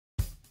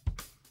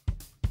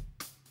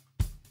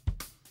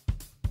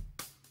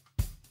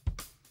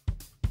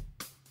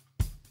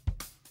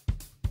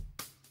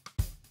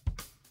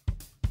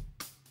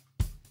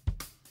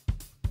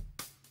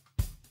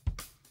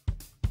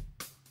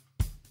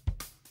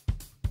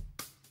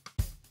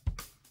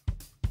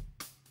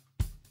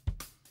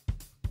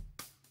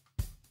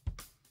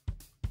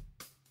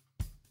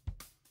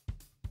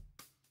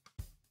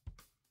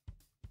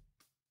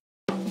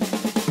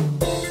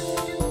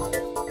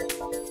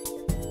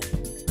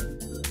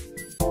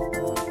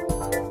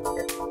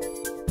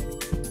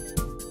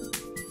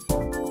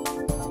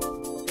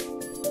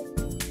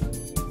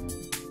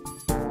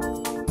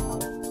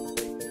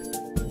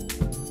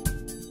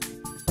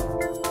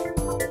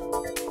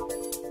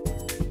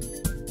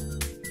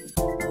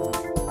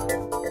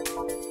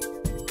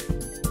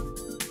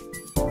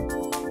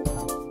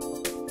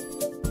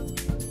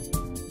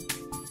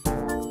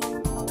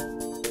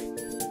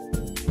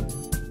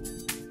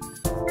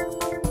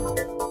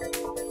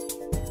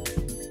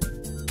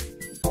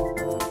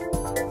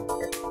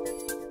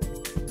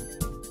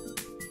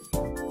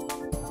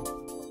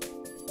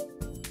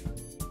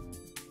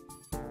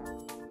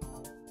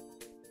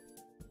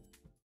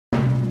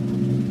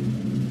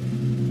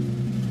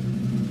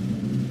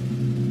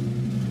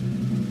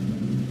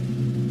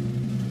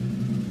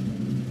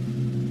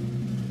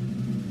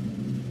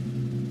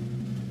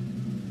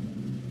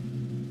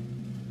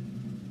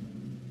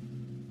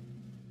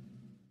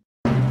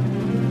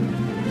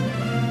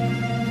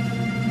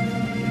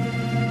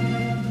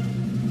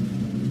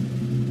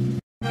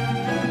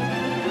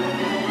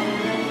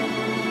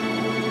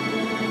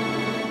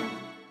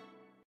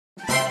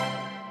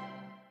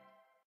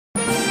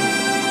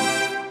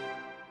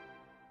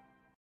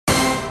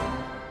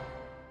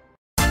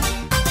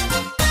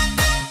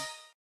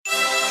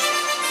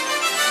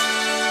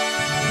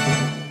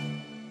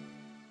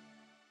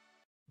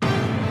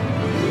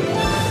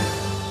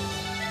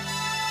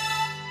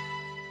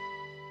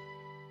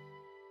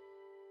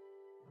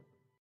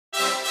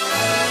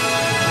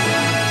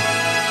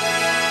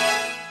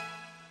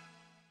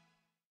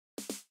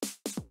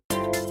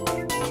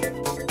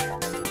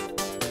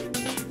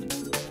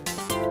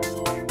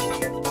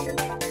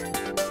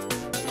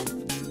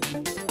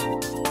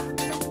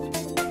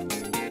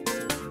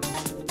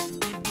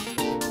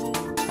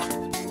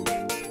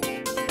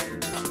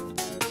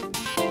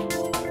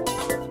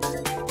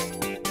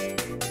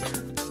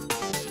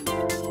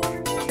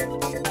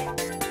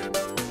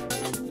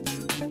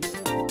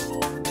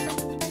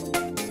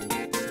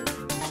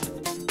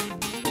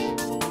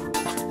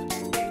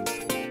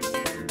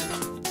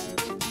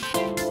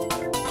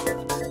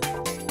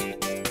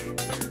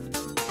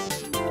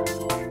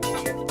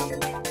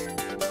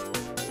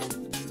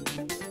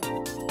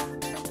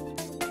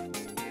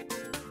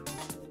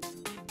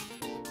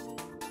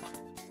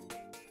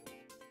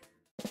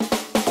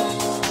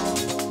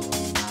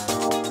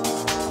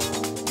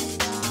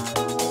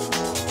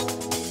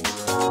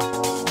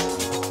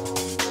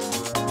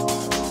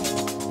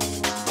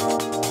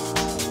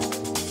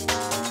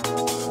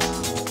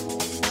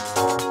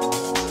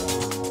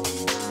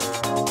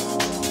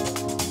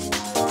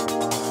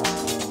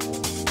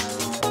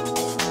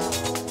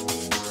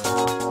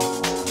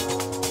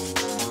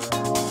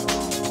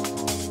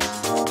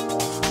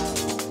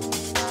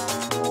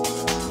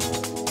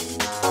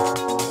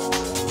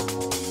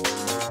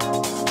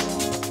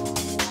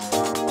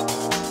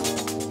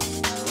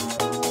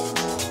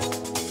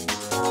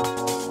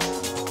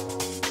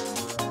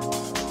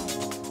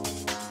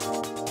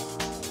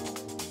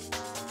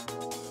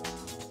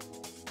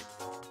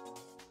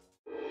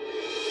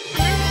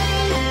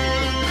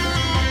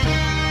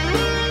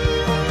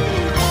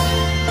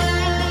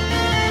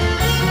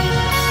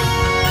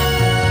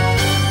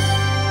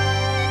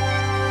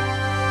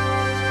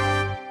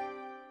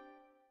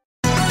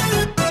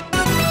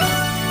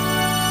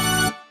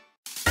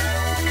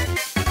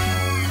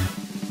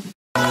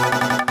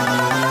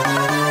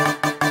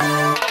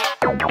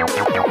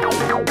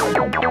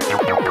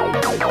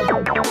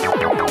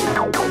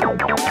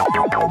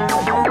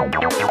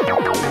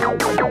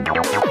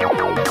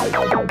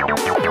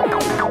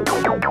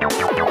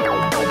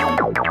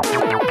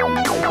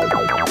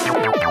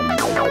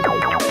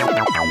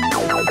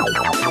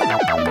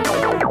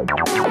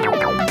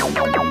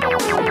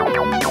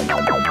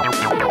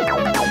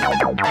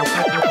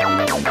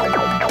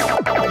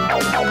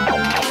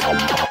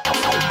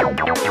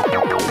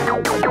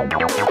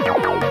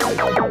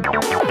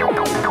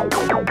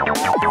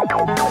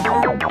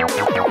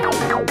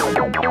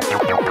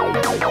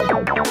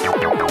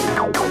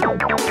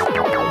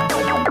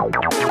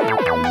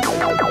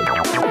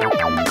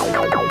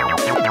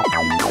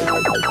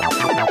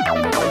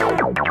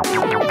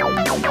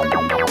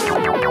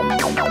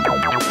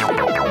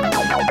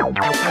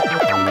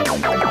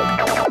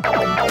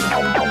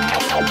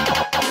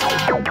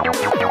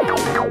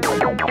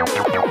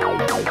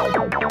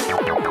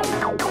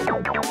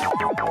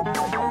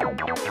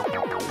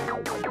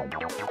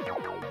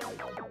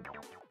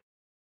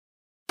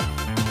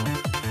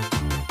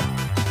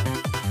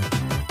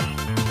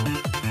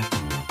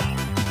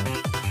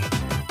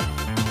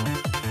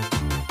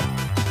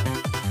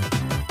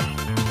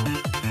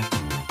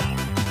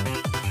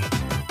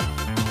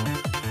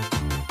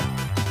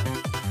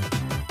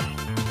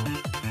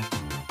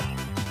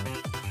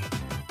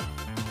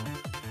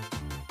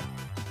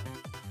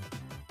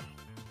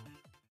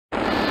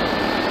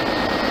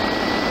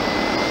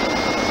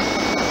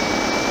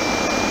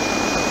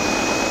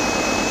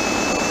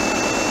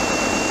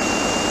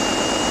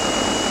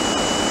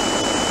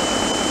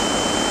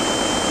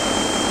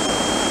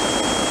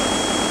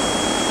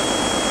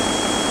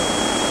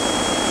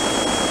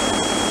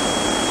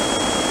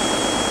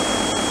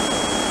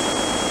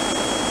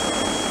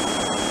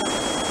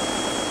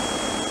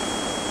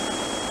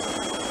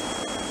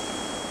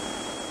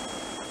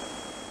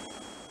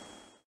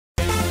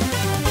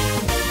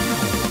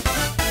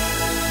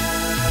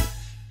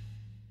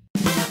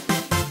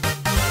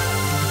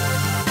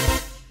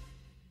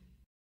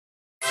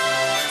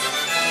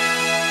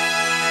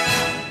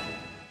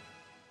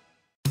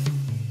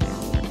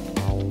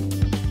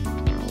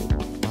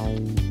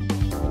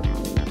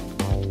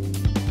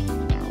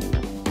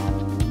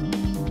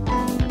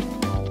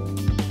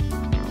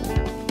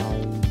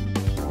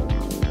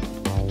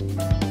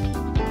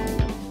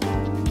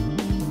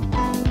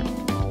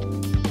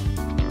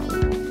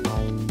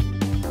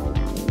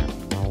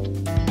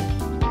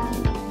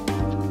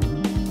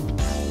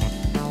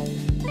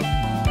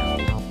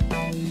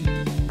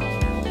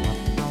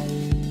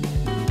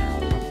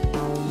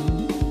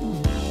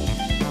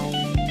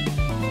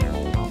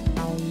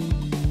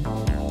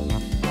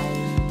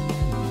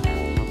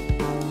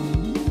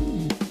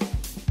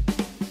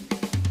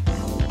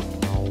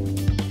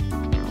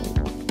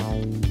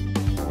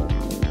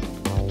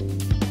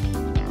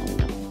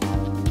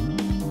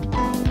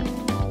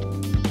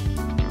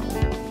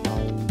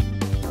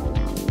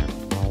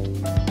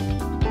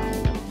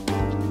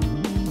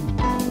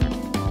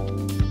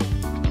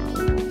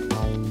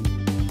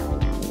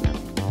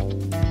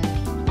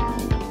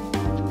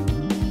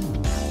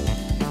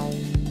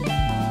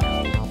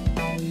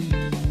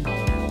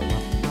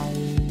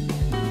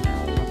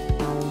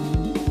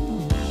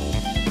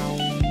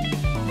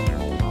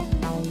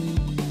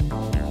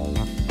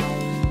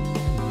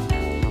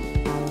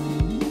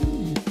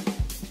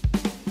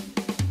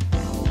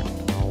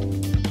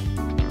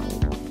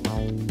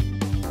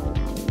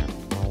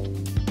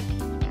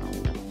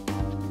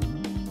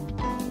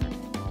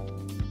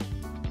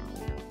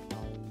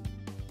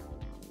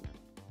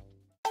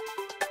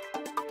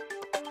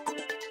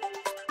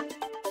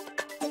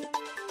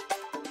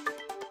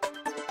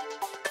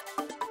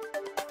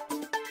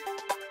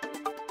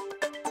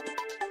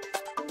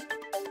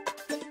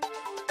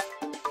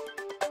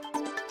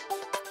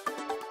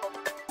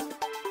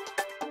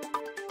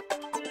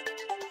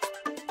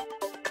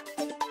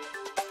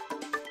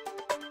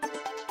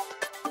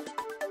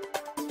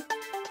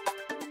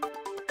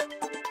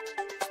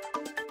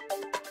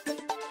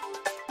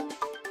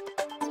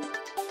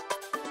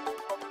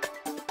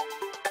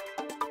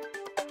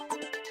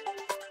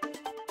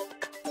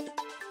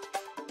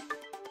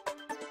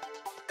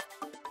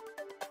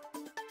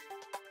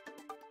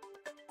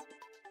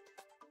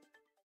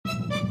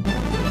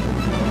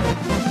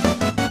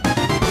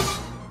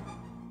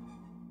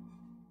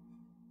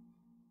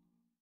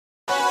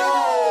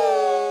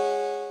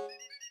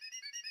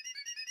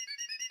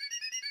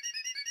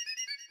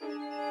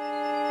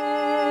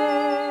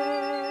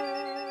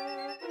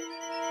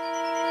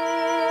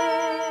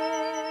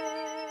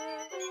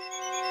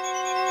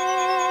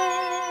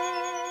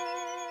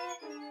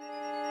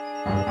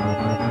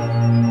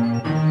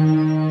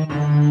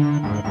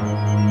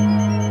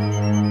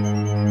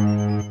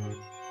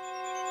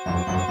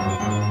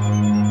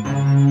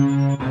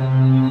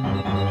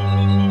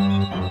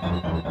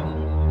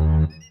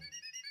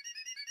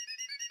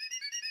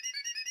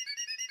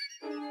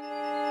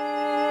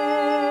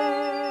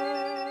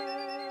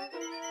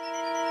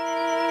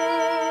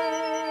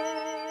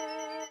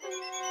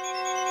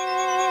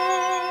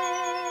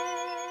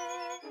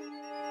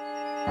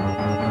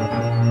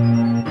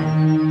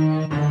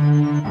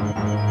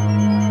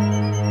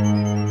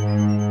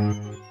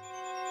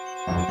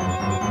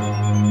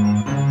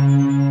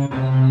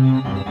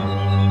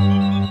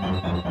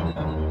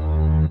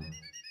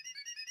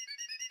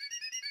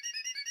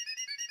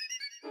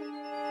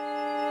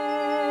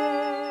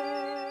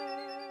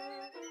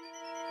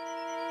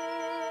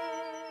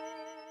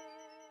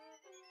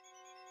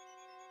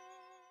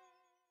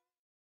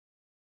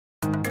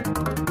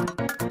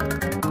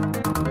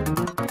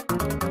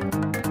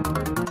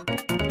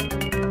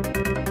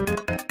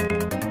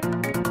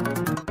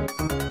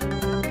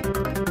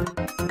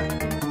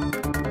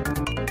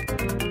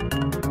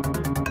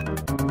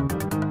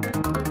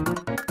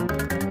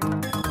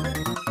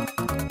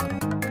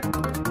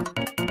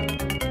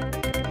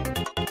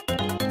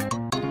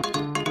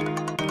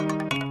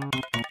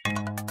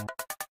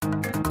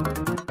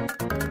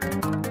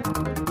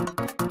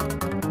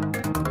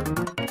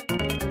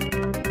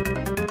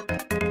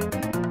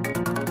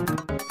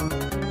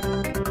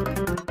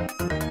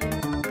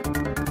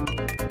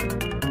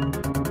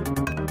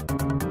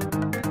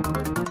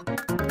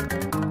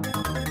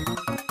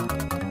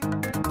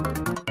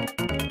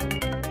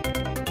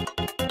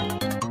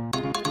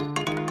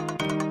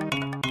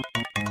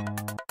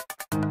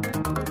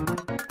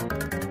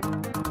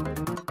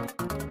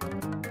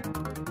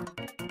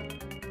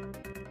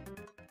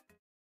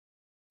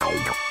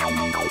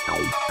「